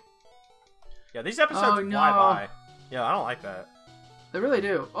 my dude. Yeah, these episodes fly by. Yeah, I don't like that. They really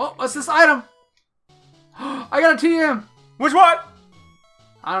do. Oh, what's this item? I got a TM. Which one?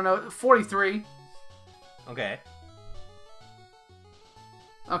 I don't know. 43. Okay.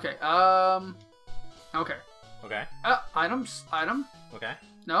 Okay. Okay. Okay. Items. Item. Okay.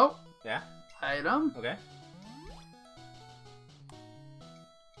 No. Yeah. Item. Okay.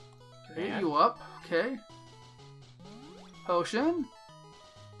 Okay, you up. Okay. Potion.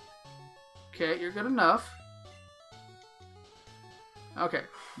 Okay, you're good enough. Okay.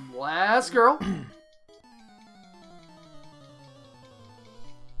 Last girl.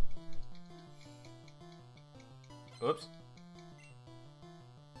 Oops.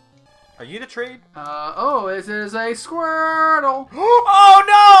 Are you the trade? Oh, this is a Squirtle. Oh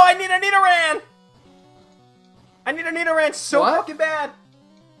no! I need a Nidoran! I need a Nidoran so fucking bad!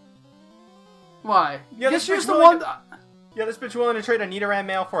 Why? Yeah, this this is the one. Yeah, this bitch willing to trade a Nidoran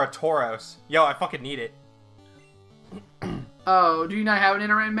male for a Tauros. Yo, I fucking need it. Oh, do you not have an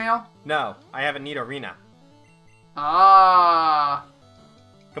Nidoran male? No, I have a Nidorina. Ah.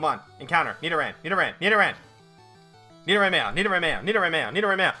 Come on, encounter. Nidoran, Nidoran, Nidoran. Nidoran male, Nidoran male, Nidoran male,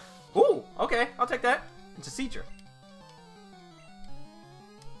 Nidoran male. Ooh, okay, I'll take that. It's a Seedra.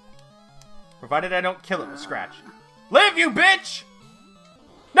 Provided I don't kill it with Scratch. Live, you bitch!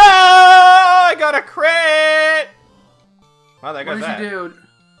 No! I got a crit! Wow, there goes that. What did you do?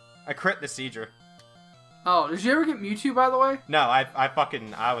 I crit the Seedra. Oh, did you ever get Mewtwo, by the way? No,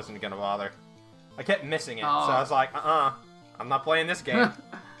 I wasn't gonna bother. I kept missing it, so I was like, I'm not playing this game.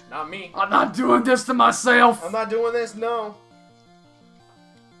 Not me. I'm not doing this to myself. I'm not doing this, no.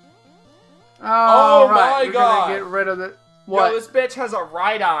 Oh my We're god! gonna get rid of it. What? Yo, this bitch has a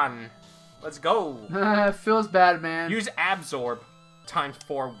Rhydon. Let's go. It feels bad, man. Use Absorb times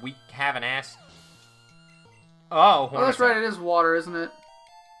 4 weak having ass. Oh, oh, that's right. It is water, isn't it?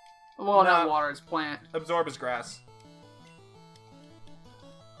 Well, not water. It's plant. Absorb is grass.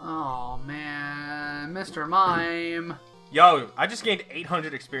 Oh man, Mr. Mime. Yo, I just gained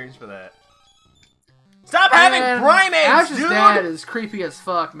 800 experience for that. Stop having primates, Ash's dude! dad is creepy as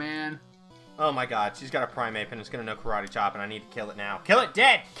fuck, man. Oh my god, she's got a primate and it's gonna know karate chop and I need to kill it now. Kill it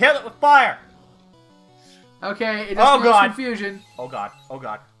dead! Kill it with fire! Okay, it just creates confusion. Oh god, oh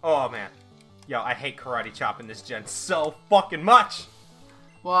god, oh man. Yo, I hate karate chop in this gen so fucking much!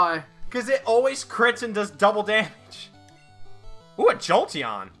 Why? Because it always crits and does double damage. Ooh, a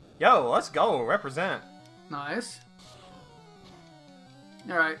Jolteon! Yo, let's go, represent. Nice.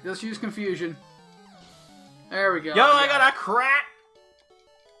 Alright, let's use confusion. There we go. Yo, I got a crat!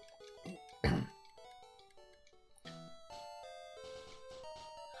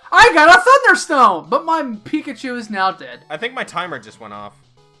 I got a Thunderstone! But my Pikachu is now dead. I think my timer just went off.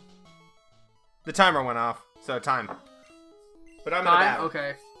 The timer went off, so time. But I'm in a battle.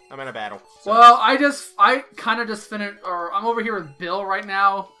 Okay. I'm in a battle. So. Well, I kind of just finished, or I'm over here with Bill right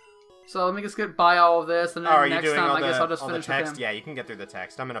now. So let me just get by all of this, and then next time I guess I'll just finish with him. Yeah, you can get through the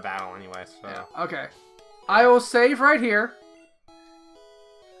text. I'm in a battle anyway, so. Yeah. Okay. I will save right here.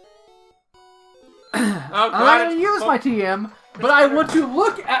 Oh, I'm not going to use my TM, but I want to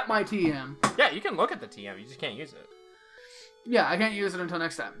look at my TM. Yeah, you can look at the TM, you just can't use it. Yeah, I can't use it until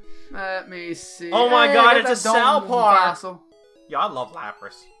next time. Let me see. Oh my god, it's a Salpar! Fossil. Yo, I love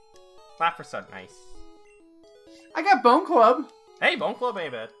Lapras. Lapras are nice. I got Bone Club. Hey, Bone Club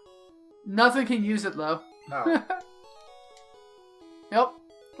ain't bad. Nothing can use it, though. Oh. Yep.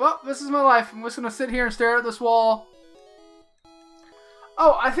 Well, this is my life. I'm just going to sit here and stare at this wall.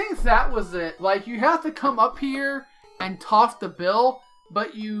 Oh, I think that was it. Like, you have to come up here and talk to Bill,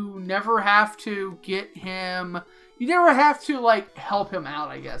 but you never have to get him... You never have to, like, help him out,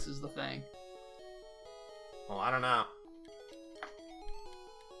 I guess, is the thing. Well, I don't know.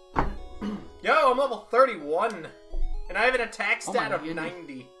 Yo, I'm level 31. And I have an attack stat of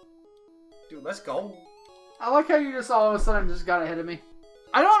 90. Dude, let's go. I like how you just all of a sudden just got ahead of me.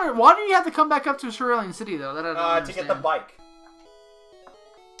 I don't know. Why do you have to come back up to Cerulean City, though? That I don't understand. To get the bike.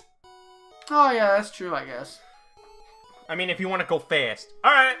 Oh, yeah, that's true, I guess. I mean, if you want to go fast.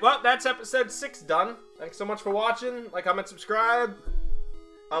 Alright, well, that's episode 6 done. Thanks so much for watching. Like, comment, subscribe.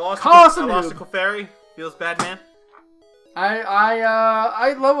 I lost a Clefairy. Feels bad, man.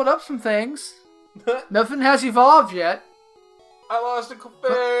 I leveled up some things. Nothing has evolved yet. I lost a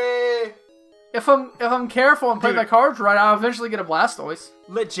Clefairy. If I'm careful and play my cards right, I'll eventually get a Blastoise.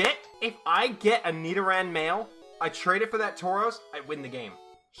 Legit, if I get a Nidoran male, I trade it for that Tauros, I win the game.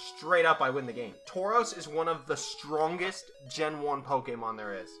 Straight up, I win the game. Tauros is one of the strongest Gen 1 Pokemon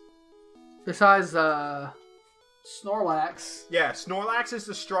there is. Besides, Snorlax. Yeah, Snorlax is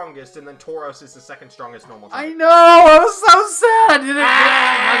the strongest, and then Tauros is the second strongest normal type. I know! I was so sad!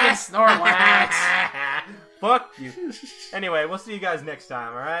 I didn't Snorlax! Fuck you. Anyway, we'll see you guys next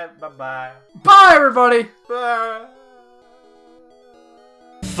time, alright? Bye-bye. Bye, everybody! Bye!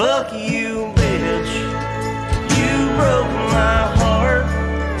 Fuck you, bitch. You broke my heart.